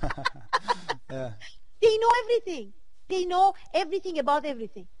 Yeah. They know everything. They know everything about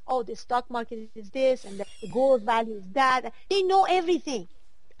everything. Oh, the stock market is this and the gold value is that. They know everything.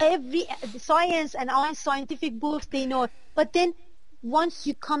 The science and all scientific books, they know. But then once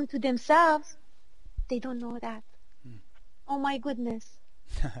you come to themselves, they don't know that. Oh my goodness.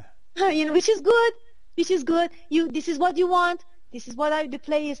 Which is good. This is what you want. This is what the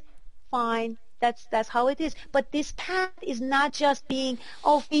play is. Fine. That's how it is. But this path is not just being,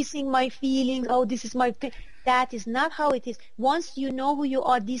 facing my feelings. This is my pain. That is not how it is. Once you know who you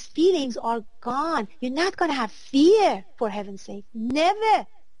are, these feelings are gone. You're not going to have fear, for heaven's sake. Never.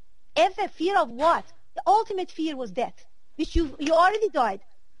 Ever. Fear of what? The ultimate fear was death, which you already died.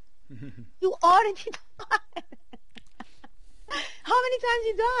 You already died. How many times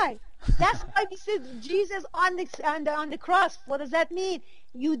you die? That's why we said Jesus on the cross. What does that mean?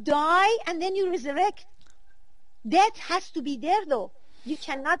 You die and then you resurrect. Death has to be there, though. You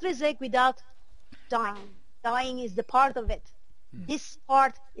cannot resurrect without dying. Dying is the part of it. This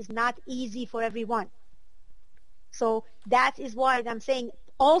part is not easy for everyone. So that is why I'm saying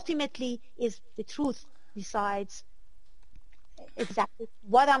ultimately is the truth decides exactly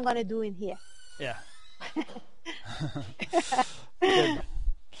what I'm going to do in here. Yeah. Good.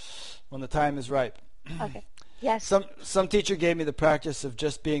 When the time is ripe. Okay. Yes. Some teacher gave me the practice of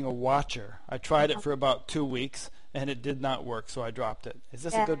just being a watcher. I tried it for about 2 weeks, and it did not work, so I dropped it. Is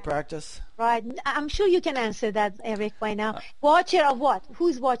this a good practice? Right. I'm sure you can answer that, Eric, by now. Watcher of what?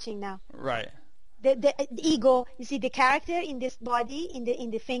 Who's watching now? Right. The ego, you see, the character in this body, in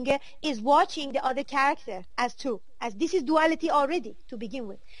the finger, is watching the other character as two. As this is duality already to begin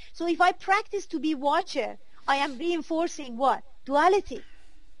with. So if I practice to be watcher, I am reinforcing what? Duality.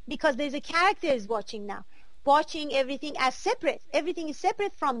 Because there's a character is watching now. Watching everything as separate. Everything is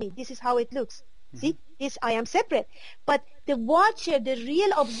separate from me. This is how it looks. See, this I am separate. But the watcher, the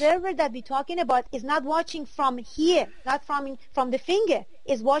real observer that we're talking about is not watching from here, not from the finger,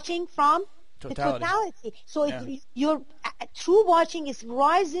 is watching from the totality. So your true watching is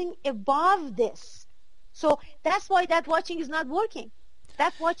rising above this. So that's why that watching is not working.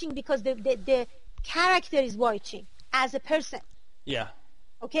 That watching because the character is watching as a person. Yeah.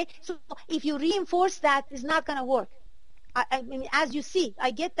 Okay, so if you reinforce that, it's not going to work. I mean, as you see, I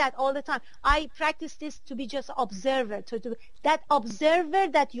get that all the time. I practice this to be just observer. That observer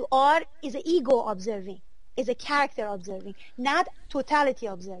that you are is an ego observing, is a character observing, not totality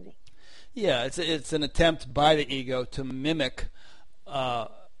observing. Yeah, it's an attempt by the ego to mimic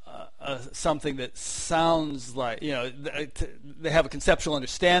something that sounds like, they have a conceptual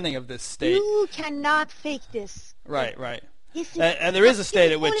understanding of this state. You cannot fake this. Right. And there is a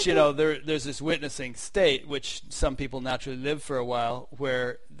state at which, there's this witnessing state, which some people naturally live for a while,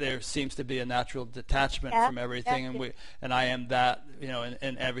 where there seems to be a natural detachment from everything, and I am that,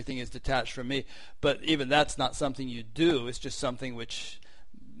 and everything is detached from me. But even that's not something you do. It's just something which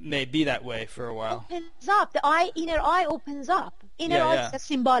may be that way for a while. Opens up. The inner eye opens up. Inner eye is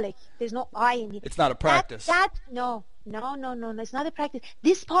symbolic. There's no eye in it. It's not a practice. No. It's not a practice.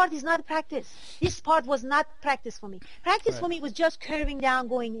 This part is not a practice. This part was not practice for me. Practice for me was just curving down,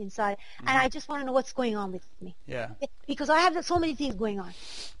 going inside, and I just want to know what's going on with me. Yeah. Because I have so many things going on.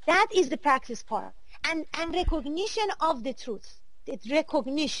 That is the practice part, and recognition of the truth. It's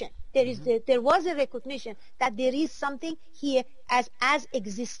recognition. There was a recognition that there is something here as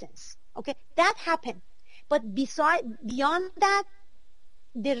existence. Okay, that happened. But beyond that,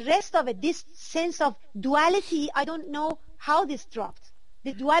 the rest of it, this sense of duality, I don't know how this dropped.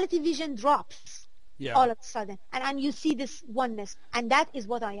 The duality vision drops all of a sudden. And you see this oneness. And that is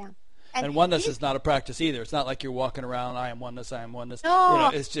what I am. And oneness is not a practice either. It's not like you're walking around, I am oneness, I am oneness.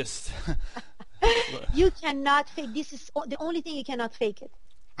 No. It's just... You cannot fake. This is the only thing you cannot fake it.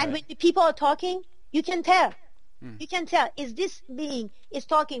 And when the people are talking, you can tell. You can tell. Is this being is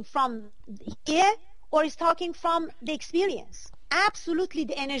talking from here or is talking from the experience? Absolutely,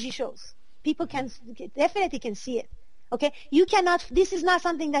 the energy shows. People definitely can see it. Okay, you cannot. This is not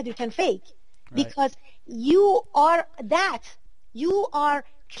something that you can fake, because you are that. You are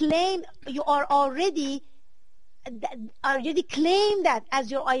already already claim that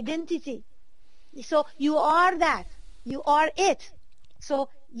as your identity. So you are that. You are it. So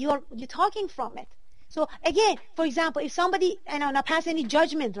you're talking from it. So again, for example, if somebody, and I'm not passing any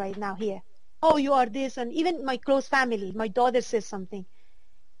judgment right now here, oh, you are this, and even my close family, my daughter says something,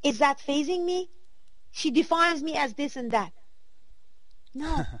 is that phasing me? She defines me as this and that.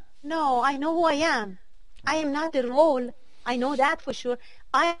 No, I know who I am. I am not the role. I know that for sure.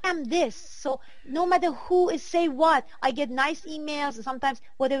 I am this. So no matter who is say what, I get nice emails, and sometimes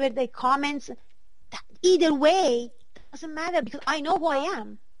whatever they comments, either way, doesn't matter because I know who I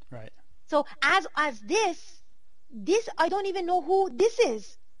am. Right. So as this, I don't even know who this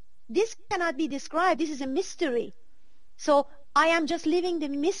is. This cannot be described. This is a mystery. So I am just living the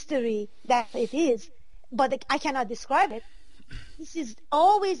mystery that it is, but I cannot describe it. This is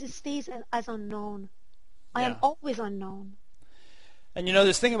always stays as unknown. I am always unknown. And you know,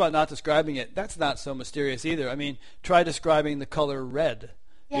 this thing about not describing it, that's not so mysterious either. I mean, try describing the color red.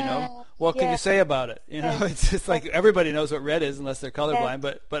 You know, what can you say about it? You know, it's just like everybody knows what red is unless they're colorblind,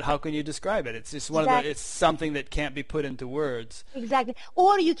 but how can you describe it? It's just one of the, it's something that can't be put into words. Exactly.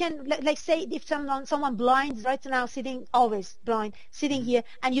 Or you can, like say, if someone blind right now, sitting, always blind, sitting here,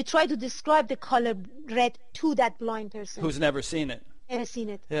 and you try to describe the color red to that blind person. Who's never seen it. Never seen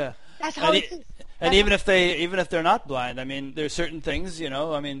it. Yeah. That's how it is. And even if they're not blind, I mean, there's certain things, you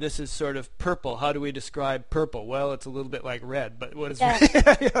know. I mean, this is sort of purple. How do we describe purple? Well, it's a little bit like red, but what is red?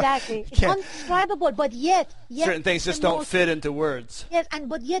 Exactly. It's undescribable, but yet certain things just don't fit into words. Yes,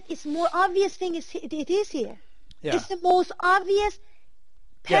 but yet it's more obvious thing it is here. Yeah. It's the most obvious,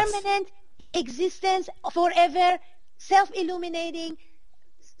 permanent existence, forever, self-illuminating,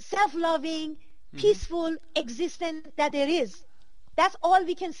 self-loving, peaceful existence that there is. That's all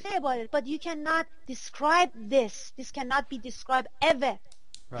we can say about it. But you cannot describe this. This cannot be described ever.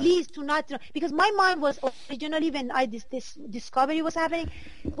 Right. Please do not. Because my mind was originally, when this discovery was happening,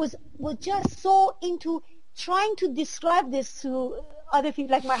 was just so into trying to describe this to other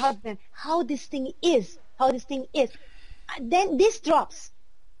people, like my husband, how this thing is. Then this drops.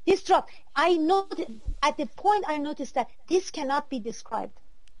 I noticed, at the point I noticed that this cannot be described.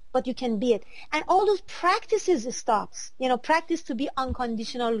 But you can be it. And all those practices stops. You know, practice to be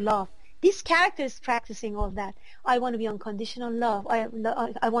unconditional love. This character is practicing all that. I want to be unconditional love. I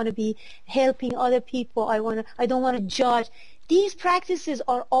want to be helping other people. I don't want to judge. These practices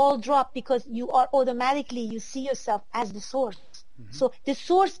are all dropped because you see yourself as the source. Mm-hmm. So the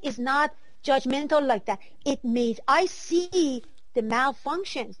source is not judgmental like that. I see the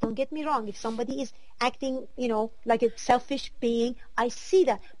malfunctions. Don't get me wrong. If somebody is acting, you know, like a selfish being, I see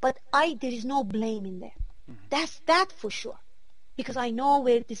that. But there is no blame in there. Mm-hmm. That's that for sure. Because I know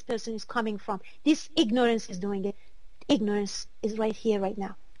where this person is coming from. This ignorance is doing it. Ignorance is right here, right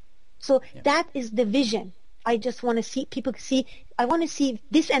now. So that is the vision. I just want to see people see. I want to see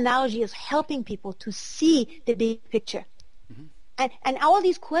this analogy is helping people to see the big picture. Mm-hmm. And all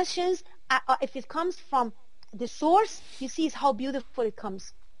these questions, if it comes from the source, you see how beautiful it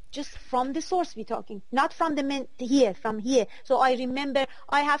comes. Just from the source we're talking, not from from here. So I remember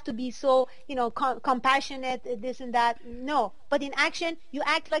I have to be so, you know, compassionate, this and that. No, but in action, you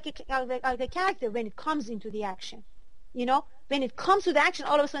act like a character when it comes into the action. You know, when it comes to the action,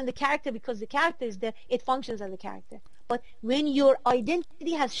 all of a sudden the character, because the character is there, it functions as a character. But when your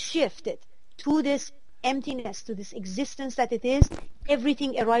identity has shifted to this emptiness, to this existence that it is,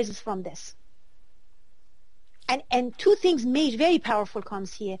 everything arises from this. And two things very powerful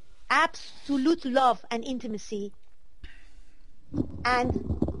comes here. Absolute love and intimacy.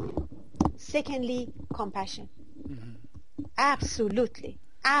 And secondly, compassion. Mm-hmm. Absolutely.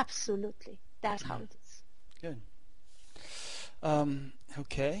 That's how it is. Good.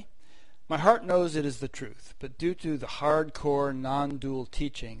 Okay. My heart knows it is the truth, but due to the hardcore non-dual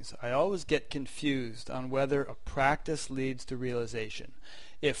teachings, I always get confused on whether a practice leads to realization.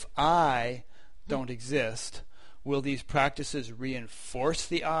 If I don't exist, will these practices reinforce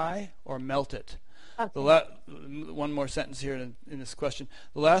the I or melt it? Okay. One more sentence here in this question.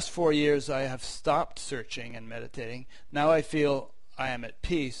 The last 4 years I have stopped searching and meditating. Now I feel I am at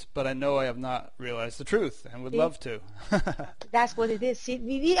peace, but I know I have not realized the truth and would love to. That's what it is. See,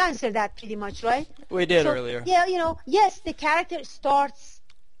 we answered that pretty much, right? We did earlier. Yeah, you know, yes, the character starts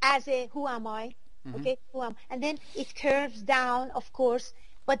as a who am I? Mm-hmm. Okay, who am I? And then it curves down, of course,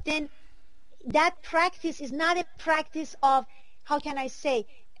 but then that practice is not a practice of, how can I say,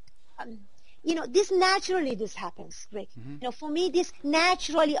 you know, this happens, Rick. Mm-hmm. You know, for me, this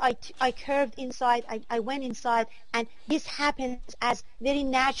naturally, I curved inside, I went inside, and this happens as very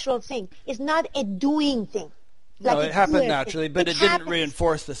natural thing. It's not a doing thing. No, like it happened good. naturally, but it didn't happens.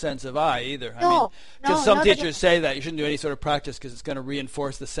 reinforce the sense of I either. I No, mean, because no, some not at teachers say that you shouldn't do any sort of practice because it's going to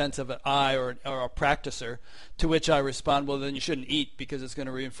reinforce the sense of an I or a practicer, to which I respond, well, then you shouldn't eat because it's going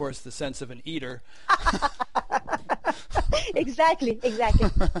to reinforce the sense of an eater. Exactly.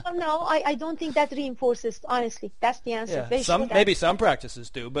 Well, no, I don't think that reinforces, honestly. That's the answer. Yeah, maybe some practices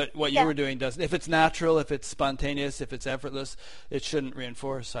do, but what you were doing doesn't. If it's natural, if it's spontaneous, if it's effortless, it shouldn't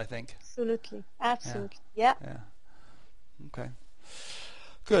reinforce, I think. Absolutely. Yeah. Okay.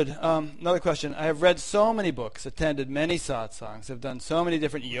 Good. Another question. I have read so many books, attended many satsangs, have done so many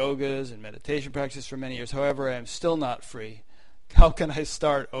different yogas and meditation practices for many years. However, I am still not free. How can I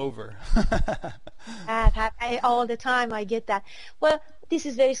start over? All the time I get that. Well, this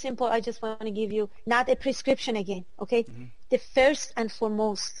is very simple. I just want to give you not a prescription again, okay? Mm-hmm. The first and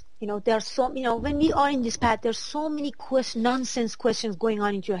foremost, there are so, when we are in this path, there's so many nonsense questions going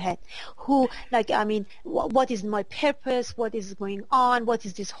on in your head. What is my purpose? What is going on? What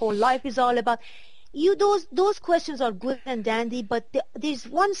is this whole life is all about? Those questions are good and dandy, but there's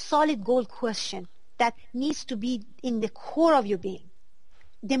one solid gold question that needs to be in the core of your being.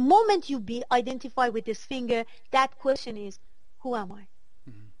 The moment you identify with this finger, that question is, who am I?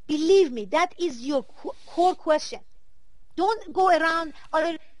 Mm-hmm. Believe me, that is your core question. Don't go around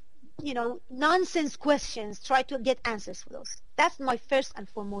other, nonsense questions. Try to get answers for those. That's my first and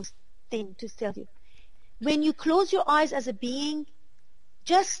foremost thing to tell you. When you close your eyes as a being,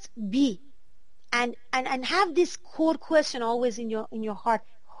 just be, and have this core question always in your heart.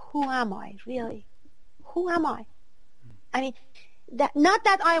 Who am I really? Who am I? I mean, not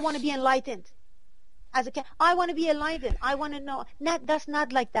that I want to be enlightened. I want to be enlightened. I want to know. That's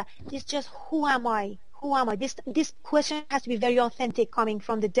not like that. It's just, who am I? Who am I? This question has to be very authentic, coming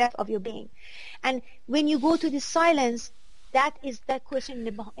from the depth of your being. And when you go to the silence, that is that question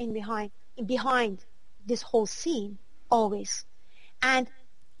behind this whole scene, always. And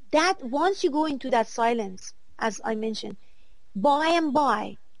that once you go into that silence, as I mentioned, by and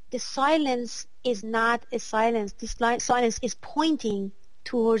by, the silence is not a silence. This silence is pointing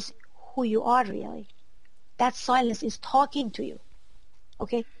towards who you are really. That silence is talking to you,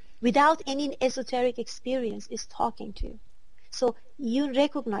 okay? Without any esoteric experience, is talking to you. So you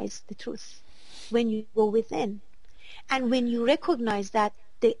recognize the truth when you go within. And when you recognize that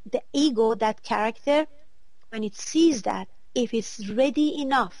the ego, that character, when it sees that, if it's ready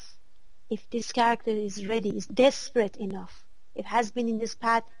enough, if this character is ready, is desperate enough, it has been in this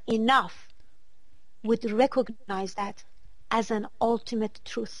path enough, would recognize that as an ultimate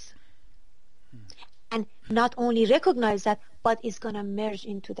truth. And not only recognize that, but it's going to merge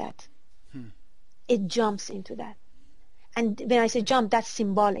into that. It jumps into that. And when I say jump, that's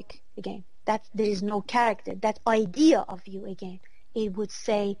symbolic again. That there is no character. That idea of you again, it would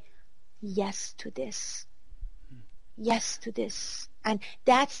say yes to this. Yes to this. And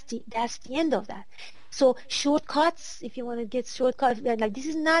that's the end of that. So shortcuts, if you want to get shortcuts, like, this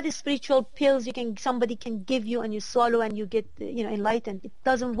is not a spiritual pills somebody can give you and you swallow and you get enlightened. It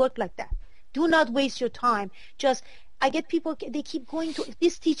doesn't work like that. Do not waste your time. I get people, they keep going to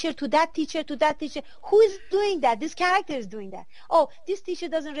this teacher, to that teacher, to that teacher. Who is doing that? This character is doing that. Oh, this teacher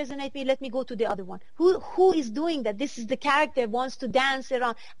doesn't resonate with me. Let me go to the other one. Who is doing that? This is the character wants to dance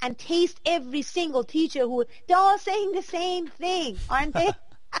around and taste every single teacher they're all saying the same thing, aren't they?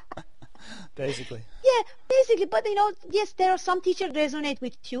 Basically. Yeah, basically. But, yes, there are some teachers resonate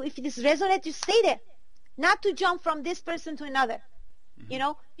with you. If this resonates, you stay there. Not to jump from this person to another.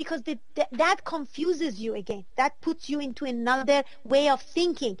 Because that confuses you again. That puts you into another way of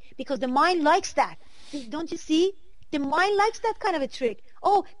thinking, because the mind likes that. Don't you see? The mind likes that kind of a trick.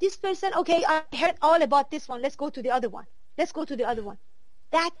 Oh, this person, okay, I heard all about this one. Let's go to the other one.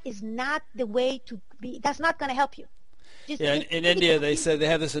 That is not the way to be. That's not going to help you. In India, they say they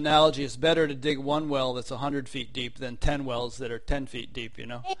have this analogy: it's better to dig one well that's 100 feet deep than 10 wells that are 10 feet deep.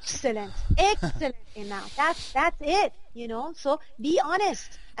 Excellent. Now that's it. So be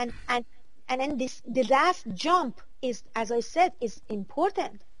honest, and then the last jump is, as I said, is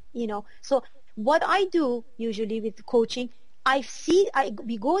important. So what I do usually with coaching,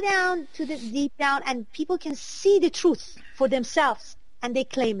 we go down to the deep down, and people can see the truth for themselves, and they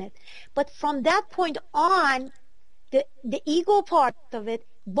claim it. But from that point on, the ego part of it,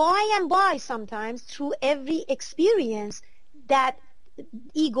 by and by, sometimes through every experience, that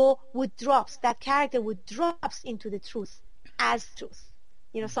ego that character would drops into the truth as truth.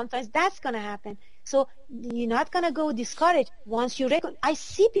 Sometimes that's going to happen. So you're not going to go discouraged once you recognize. I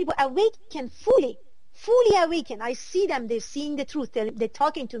see people awaken fully awaken. I see them, they're seeing the truth, they're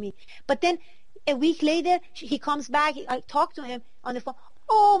talking to me. But then a week later, he comes back, I talk to him on the phone.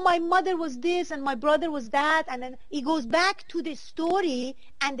 oh, my mother was this and my brother was that, and then it goes back to the story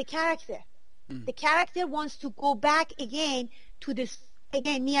and the character. The character wants to go back again to this,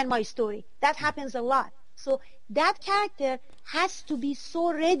 again, me and my story. That happens a lot. So that character has to be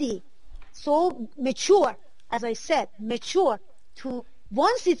so ready, so mature, as I said, mature to,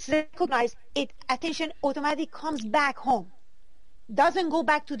 once it's recognized, attention automatically comes back home. Doesn't go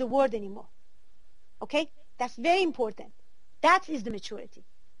back to the world anymore. Okay? That's very important. That is the maturity.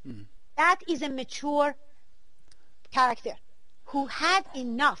 That is a mature character who had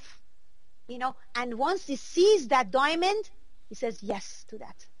enough, and once he sees that diamond, he says yes to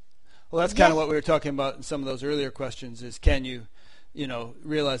that. Well, that's kind of what we were talking about in some of those earlier questions, is can you,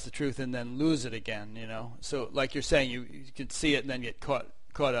 realize the truth and then lose it again, So like you're saying, you can see it and then get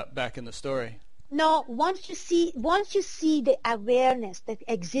caught up back in the story. No, once you see the awareness, the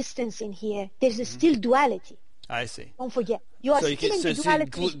existence in here, there's still duality. I see. Don't forget. You are so still in the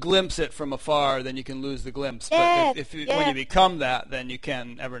duality. You glimpse it from afar, then you can lose the glimpse. Yes, but when you become that, then you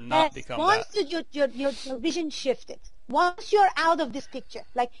can ever not become once that. Once your vision shifted, once you're out of this picture,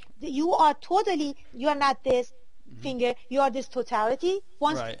 like you are not this finger, you are this totality.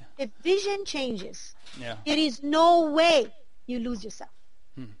 Once the vision changes, there is no way you lose yourself.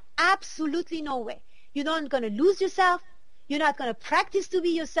 Absolutely no way. You're not going to lose yourself. You're not going to practice to be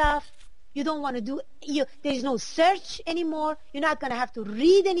yourself. You don't want to do, there is no search anymore. You're not going to have to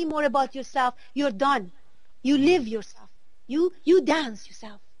read anymore about yourself. You're done. You live yourself. You dance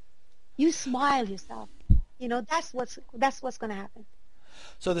yourself. You smile yourself. That's what's going to happen.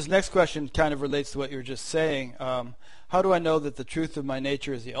 So this next question kind of relates to what you were just saying. How do I know that the truth of my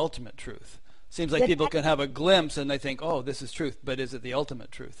nature is the ultimate truth? Seems like people can have a glimpse and they think, oh, this is truth, but is it the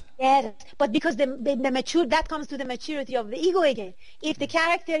ultimate truth? Yes, but because the mature, that comes to the maturity of the ego again. If the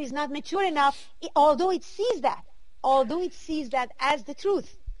character is not mature enough, although it sees that as the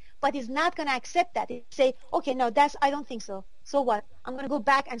truth, but is not going to accept that. It say, okay, no, I don't think so. So what? I'm going to go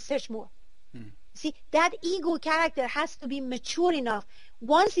back and search more. See, that ego character has to be mature enough.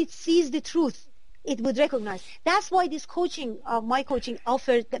 Once it sees the truth, it would recognize. That's why this coaching, my coaching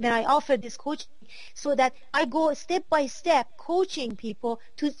when I offered this coaching, so that I go step by step coaching people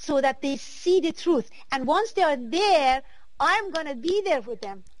so that they see the truth. And once they are there, I'm going to be there with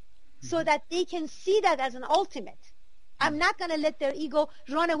them so that they can see that as an ultimate. I'm not going to let their ego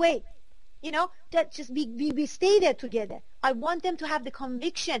run away. That just we stay there together. I want them to have the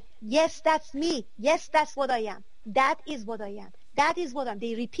conviction, yes, that's me. Yes, that's what I am. That is what I am. That is what I am.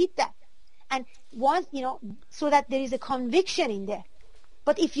 They repeat that. And once, so that there is a conviction in there.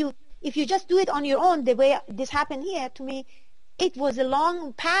 But if you just do it on your own, the way this happened here to me, it was a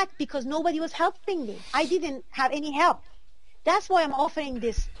long path because nobody was helping me. I didn't have any help. That's why I'm offering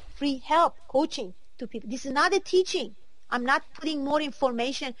this free help coaching to people. This is not a teaching. I'm not putting more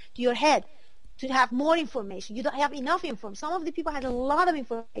information to your head to have more information. You don't have enough information. Some of the people had a lot of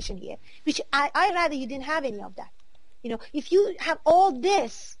information here, which I rather you didn't have any of that. If you have all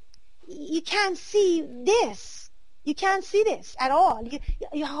this, you can't see this. You can't see this at all.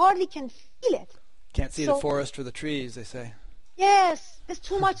 You hardly can feel it. Can't see the forest for the trees, they say. Yes, there's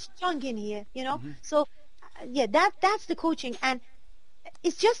too much junk in here, So, that's the coaching. And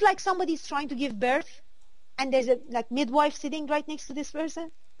it's just like somebody's trying to give birth, and there's a midwife sitting right next to this person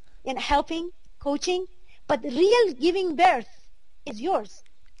and helping, coaching. But the real giving birth is yours.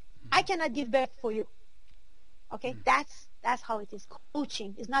 I cannot give birth for you. Okay, that's how it is.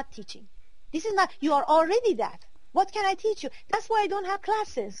 Coaching is not teaching. This is not, you are already that. What can I teach you? That's why I don't have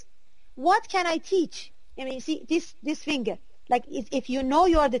classes. What can I teach? I mean, see, this finger. Like, if you know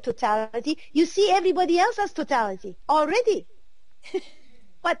you are the totality, you see everybody else as totality already.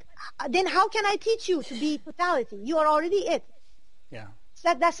 But then how can I teach you to be totality? You are already it. Yeah.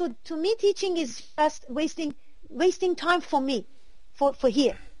 So that's what, to me, teaching is just wasting time for me, for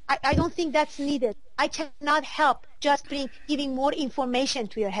here. I don't think that's needed. I cannot help just giving more information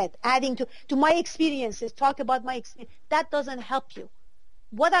to your head, adding to my experiences, talk about my experience. That doesn't help you.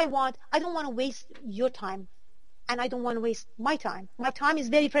 What I don't want to waste your time, and I don't want to waste my time. My time is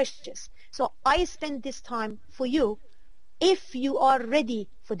very precious. So I spend this time for you if you are ready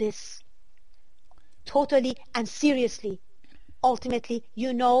for this totally and seriously. Ultimately,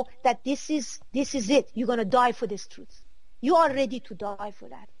 you know that this is it. You're going to die for this truth. You are ready to die for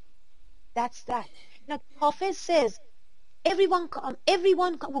that. That's that. Now, Hafez says, everyone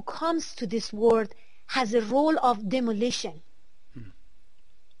who comes to this world has a role of demolition.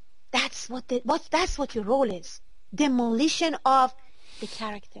 That's what your role is. Demolition of the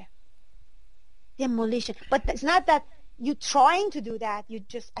character. Demolition. But it's not that you're trying to do that, you're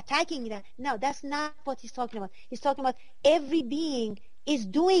just attacking that. No, that's not what he's talking about. He's talking about every being is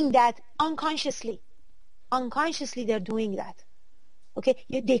doing that unconsciously. Unconsciously, they're doing that. Okay,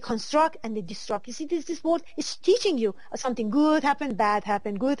 they construct and they destruct. You see, this world is teaching you something good happened, bad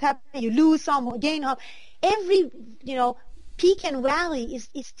happened, good happened. You lose some, gain some. Every peak and valley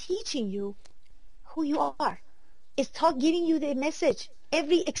is teaching you who you are. It's giving you the message.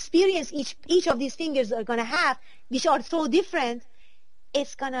 Every experience each of these fingers are gonna have, which are so different,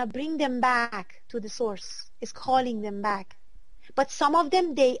 it's gonna bring them back to the source. It's calling them back. But some of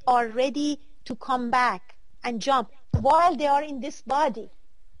them, they are ready to come back and jump while they are in this body.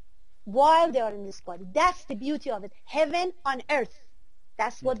 While they are in this body. That's the beauty of it. Heaven on earth.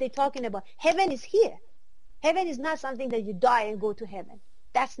 That's what they're talking about. Heaven is here. Heaven is not something that you die and go to heaven.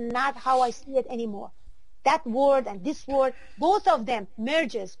 That's not how I see it anymore. That word and this word, both of them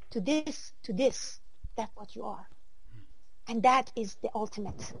merges to this, to this. That's what you are. And that is the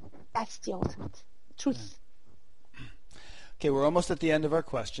ultimate. That's the ultimate truth. Okay, we're almost at the end of our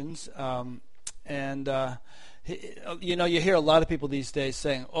questions. You hear a lot of people these days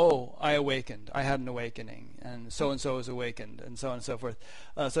saying, "Oh, I awakened. I had an awakening, and so is awakened," and so on and so forth.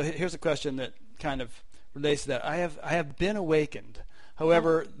 So here's a question that kind of relates to that. I have been awakened.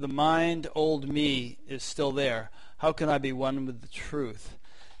 However, the mind, old me, is still there. How can I be one with the truth?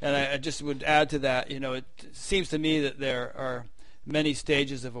 And I just would add to that, it seems to me that there are many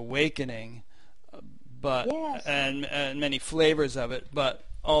stages of awakening, but Yes. and many flavors of it, but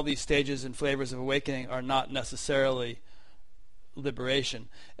all these stages and flavors of awakening are not necessarily liberation,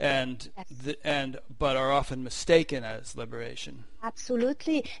 but are often mistaken as liberation.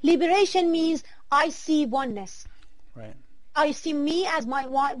 Absolutely. Liberation means I see oneness. Right. I see me as my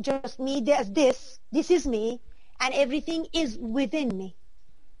one, just me as this. This is me, and everything is within me.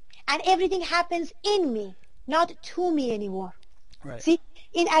 And everything happens in me, not to me anymore. Right. See,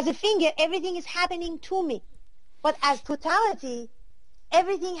 as a finger, everything is happening to me. But as totality,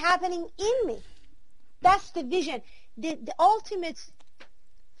 everything happening in me. That's the vision. The ultimate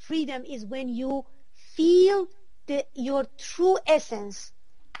freedom is when you feel your true essence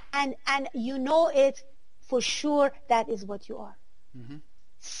and you know it for sure. That is what you are. Mm-hmm.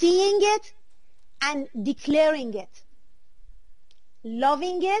 Seeing it and declaring it.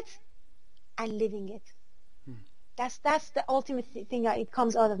 Loving it and living it. That's the ultimate thing that it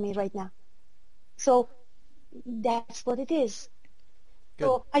comes out of me right now. So that's what it is. Good.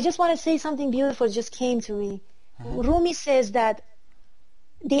 So I just want to say something beautiful just came to me. Rumi says that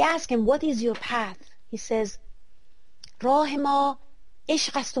they ask him, what is your path? He says, راه ما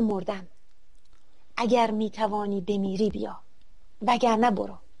عشق است و مردن. اگر می توانی بمیری بیا. وگرنه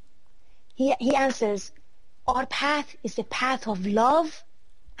برو. He answers, our path is the path of love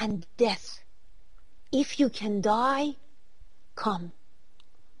and death. If you can die, come.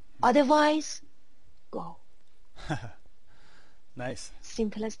 Otherwise, go. Nice.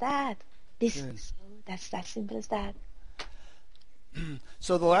 Simple as that. That's that simple as that.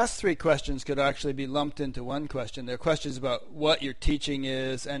 So the last three questions could actually be lumped into one question. They're questions about what your teaching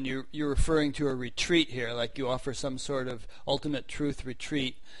is, and you're referring to a retreat here, like you offer some sort of ultimate truth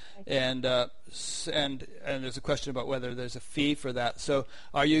retreat, and there's a question about whether there's a fee for that. So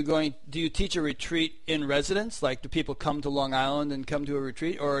do you teach a retreat in residence? Like, do people come to Long Island and come to a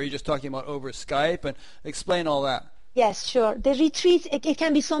retreat, or are you just talking about over Skype? And explain all that. Yes, sure. The retreat, it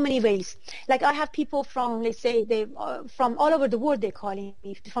can be so many ways. Like I have people from, let's say, from all over the world they're calling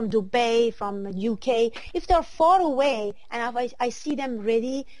me, from Dubai, from UK. If they're far away and I see them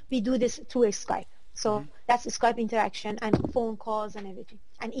ready, we do this through a Skype. So that's a Skype interaction and phone calls and everything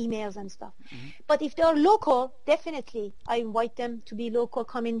and emails and stuff. But if they're local, definitely I invite them to be local,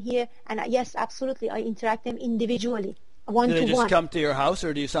 come in here. And yes, absolutely, I interact them individually. Do they just come to your house,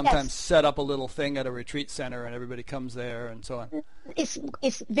 or do you sometimes set up a little thing at a retreat center and everybody comes there and so on?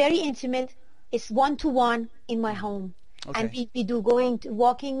 It's very intimate. It's one-to-one in my home. Okay. And we do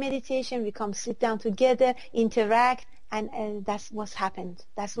walking meditation. We come sit down together, interact, and that's what's happened.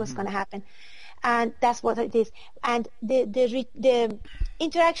 That's what's going to happen. And that's what it is. And the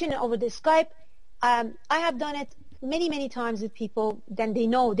interaction over the Skype, I have done it many, many times with people. Then they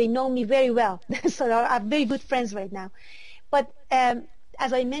know me very well. So I'm very good friends right now. But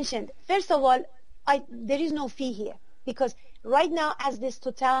as I mentioned, first of all, there is no fee here, because right now as this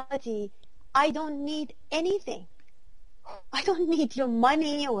totality, I don't need anything. I don't need your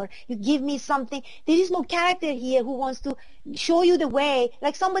money or you give me something. There is no character here who wants to show you the way.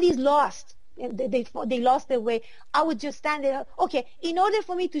 Like somebody is lost. They lost their way. I would just stand there. Okay, in order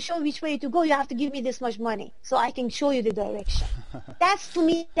for me to show which way to go, you have to give me this much money so I can show you the direction. That's, to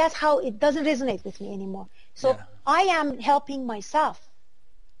me, that's how it doesn't resonate with me anymore. So I am helping myself.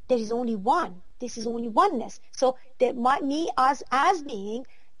 There is only one. This is only oneness. So me as being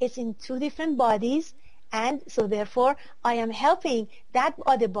is in two different bodies, and so therefore I am helping that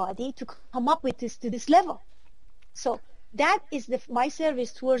other body to come up with this to this level. So that is my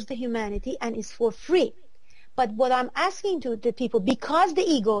service towards the humanity, and is for free. But what I'm asking to the people, because the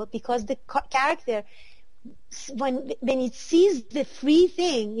ego, because the character, when it sees the free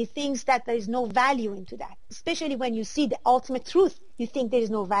thing, it thinks that there is no value into that. Especially when you see the ultimate truth, you think there is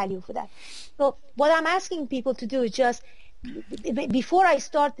no value for that. So what I'm asking people to do is just, before I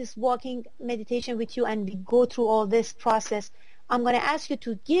start this walking meditation with you and we go through all this process, I'm going to ask you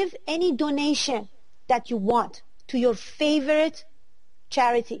to give any donation that you want to your favorite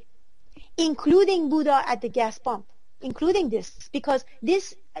charity, including Buddha at the gas pump, including this, because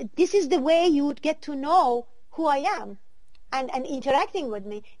this is the way you would get to know who I am and interacting with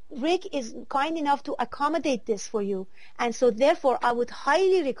me. Rick is kind enough to accommodate this for you, and so therefore I would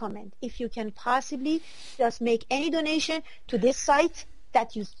highly recommend, if you can possibly just make any donation to this site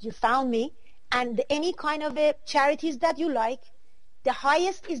that you found me, and any kind of charities that you like. The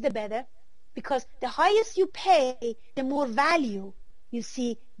highest is the better, because the highest you pay, the more value you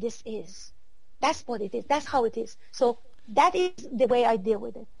see this is. That's what it is. That's how it is. So that is the way I deal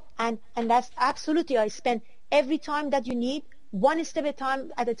with it. And that's absolutely, I spend every time that you need, one step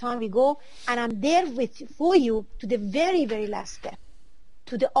at a time we go, and I'm there for you to the very, very last step,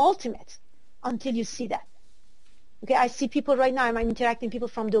 to the ultimate, until you see that. Okay, I see people right now, I'm interacting with people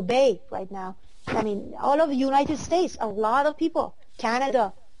from Dubai right now. I mean, all of the United States, a lot of people,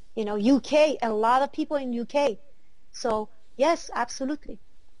 Canada, UK, a lot of people in UK. So, yes, absolutely.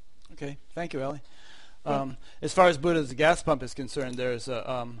 Okay, thank you, Ellie. As far as Buddha's gas pump is concerned, there's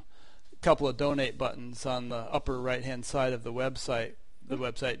a couple of donate buttons on the upper right-hand side of the website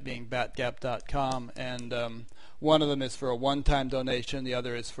being batgap.com, and one of them is for a one-time donation, the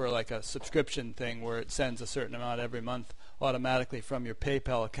other is for like a subscription thing where it sends a certain amount every month automatically from your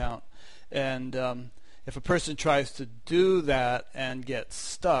PayPal account. And if a person tries to do that and gets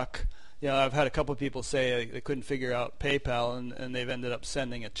stuck, I've had a couple of people say they couldn't figure out PayPal, and they've ended up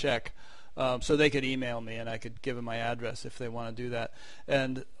sending a check. So they could email me, and I could give them my address if they want to do that.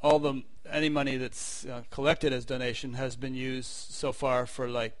 And any money that's collected as donation has been used so far for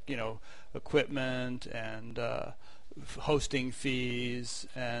equipment and hosting fees.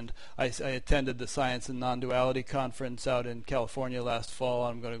 And I attended the Science and Non-Duality Conference out in California last fall.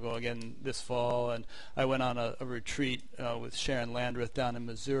 I'm going to go again this fall. And I went on a retreat with Sharon Landreth down in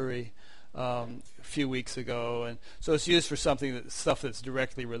Missouri a few weeks ago, and so it's used for stuff that's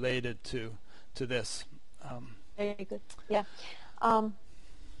directly related to this. Very good. Yeah.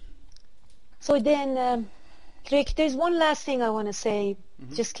 So then, Rick, there's one last thing I want to say.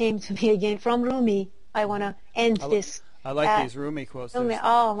 Just came to me again from Rumi. I want to end this. I like these Rumi quotes. Rumi,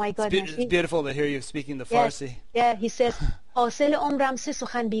 oh my goodness. It's beautiful to hear you speaking the Farsi. Yeah, he says, حاصل عمرم 3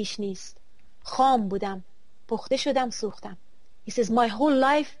 سخن بیش نیست. خام بودم. پخته شدم سوختم. He says, my whole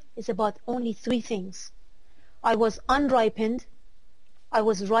life is about only 3 things. I was unripened, I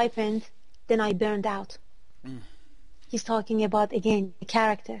was ripened, then I burned out. He's talking about, again, the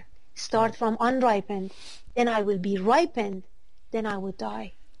character. Start from unripened, then I will be ripened, then I will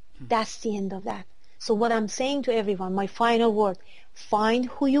die. That's the end of that. So what I'm saying to everyone, my final word, find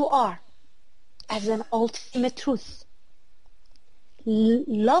who you are as an ultimate truth.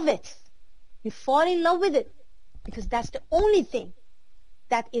 Love it. You fall in love with it, because that's the only thing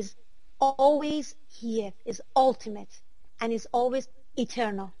that is always here, is ultimate, and is always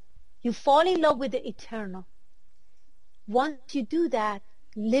eternal. You fall in love with the eternal. Once you do that,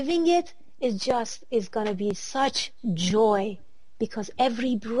 living it is going to be such joy, because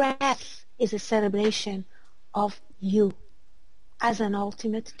every breath is a celebration of you as an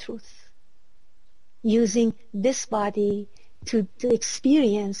ultimate truth, using this body to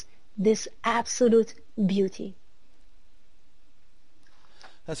experience this absolute beauty.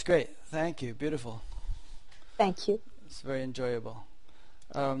 That's great. Thank you. Beautiful. Thank you. It's very enjoyable.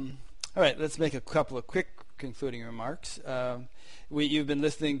 All right, let's make a couple of quick concluding remarks. You've been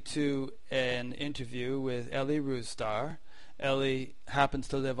listening to an interview with Ellie Rustar. Ellie happens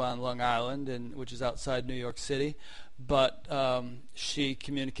to live on Long Island, which is outside New York City, but she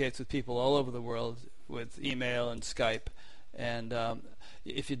communicates with people all over the world with email and Skype. And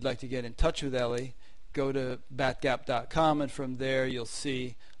if you'd like to get in touch with Ellie, go to batgap.com, and from there you'll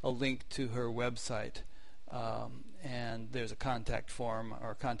see a link to her website. And there's a contact form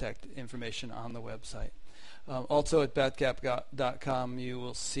or contact information on the website. Also at batgap.com you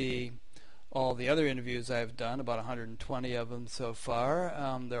will see all the other interviews I've done, about 120 of them so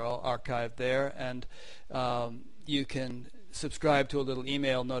far. They're all archived there, and you can subscribe to a little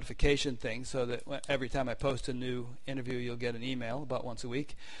email notification thing so that every time I post a new interview, you'll get an email about once a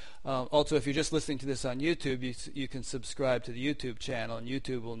week. Also, if you're just listening to this on YouTube, you can subscribe to the YouTube channel, and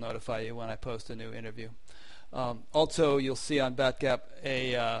YouTube will notify you when I post a new interview. Also, you'll see on Batgap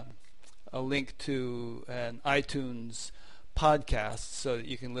a link to an iTunes podcast so that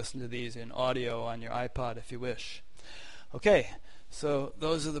you can listen to these in audio on your iPod if you wish. Okay, so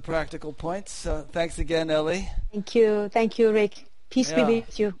those are the practical points. Thanks again, Ellie. Thank you, Rick. Peace be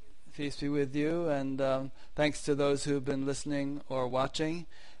with you. Peace be with you, and thanks to those who've been listening or watching,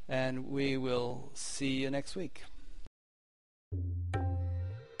 and we will see you next week.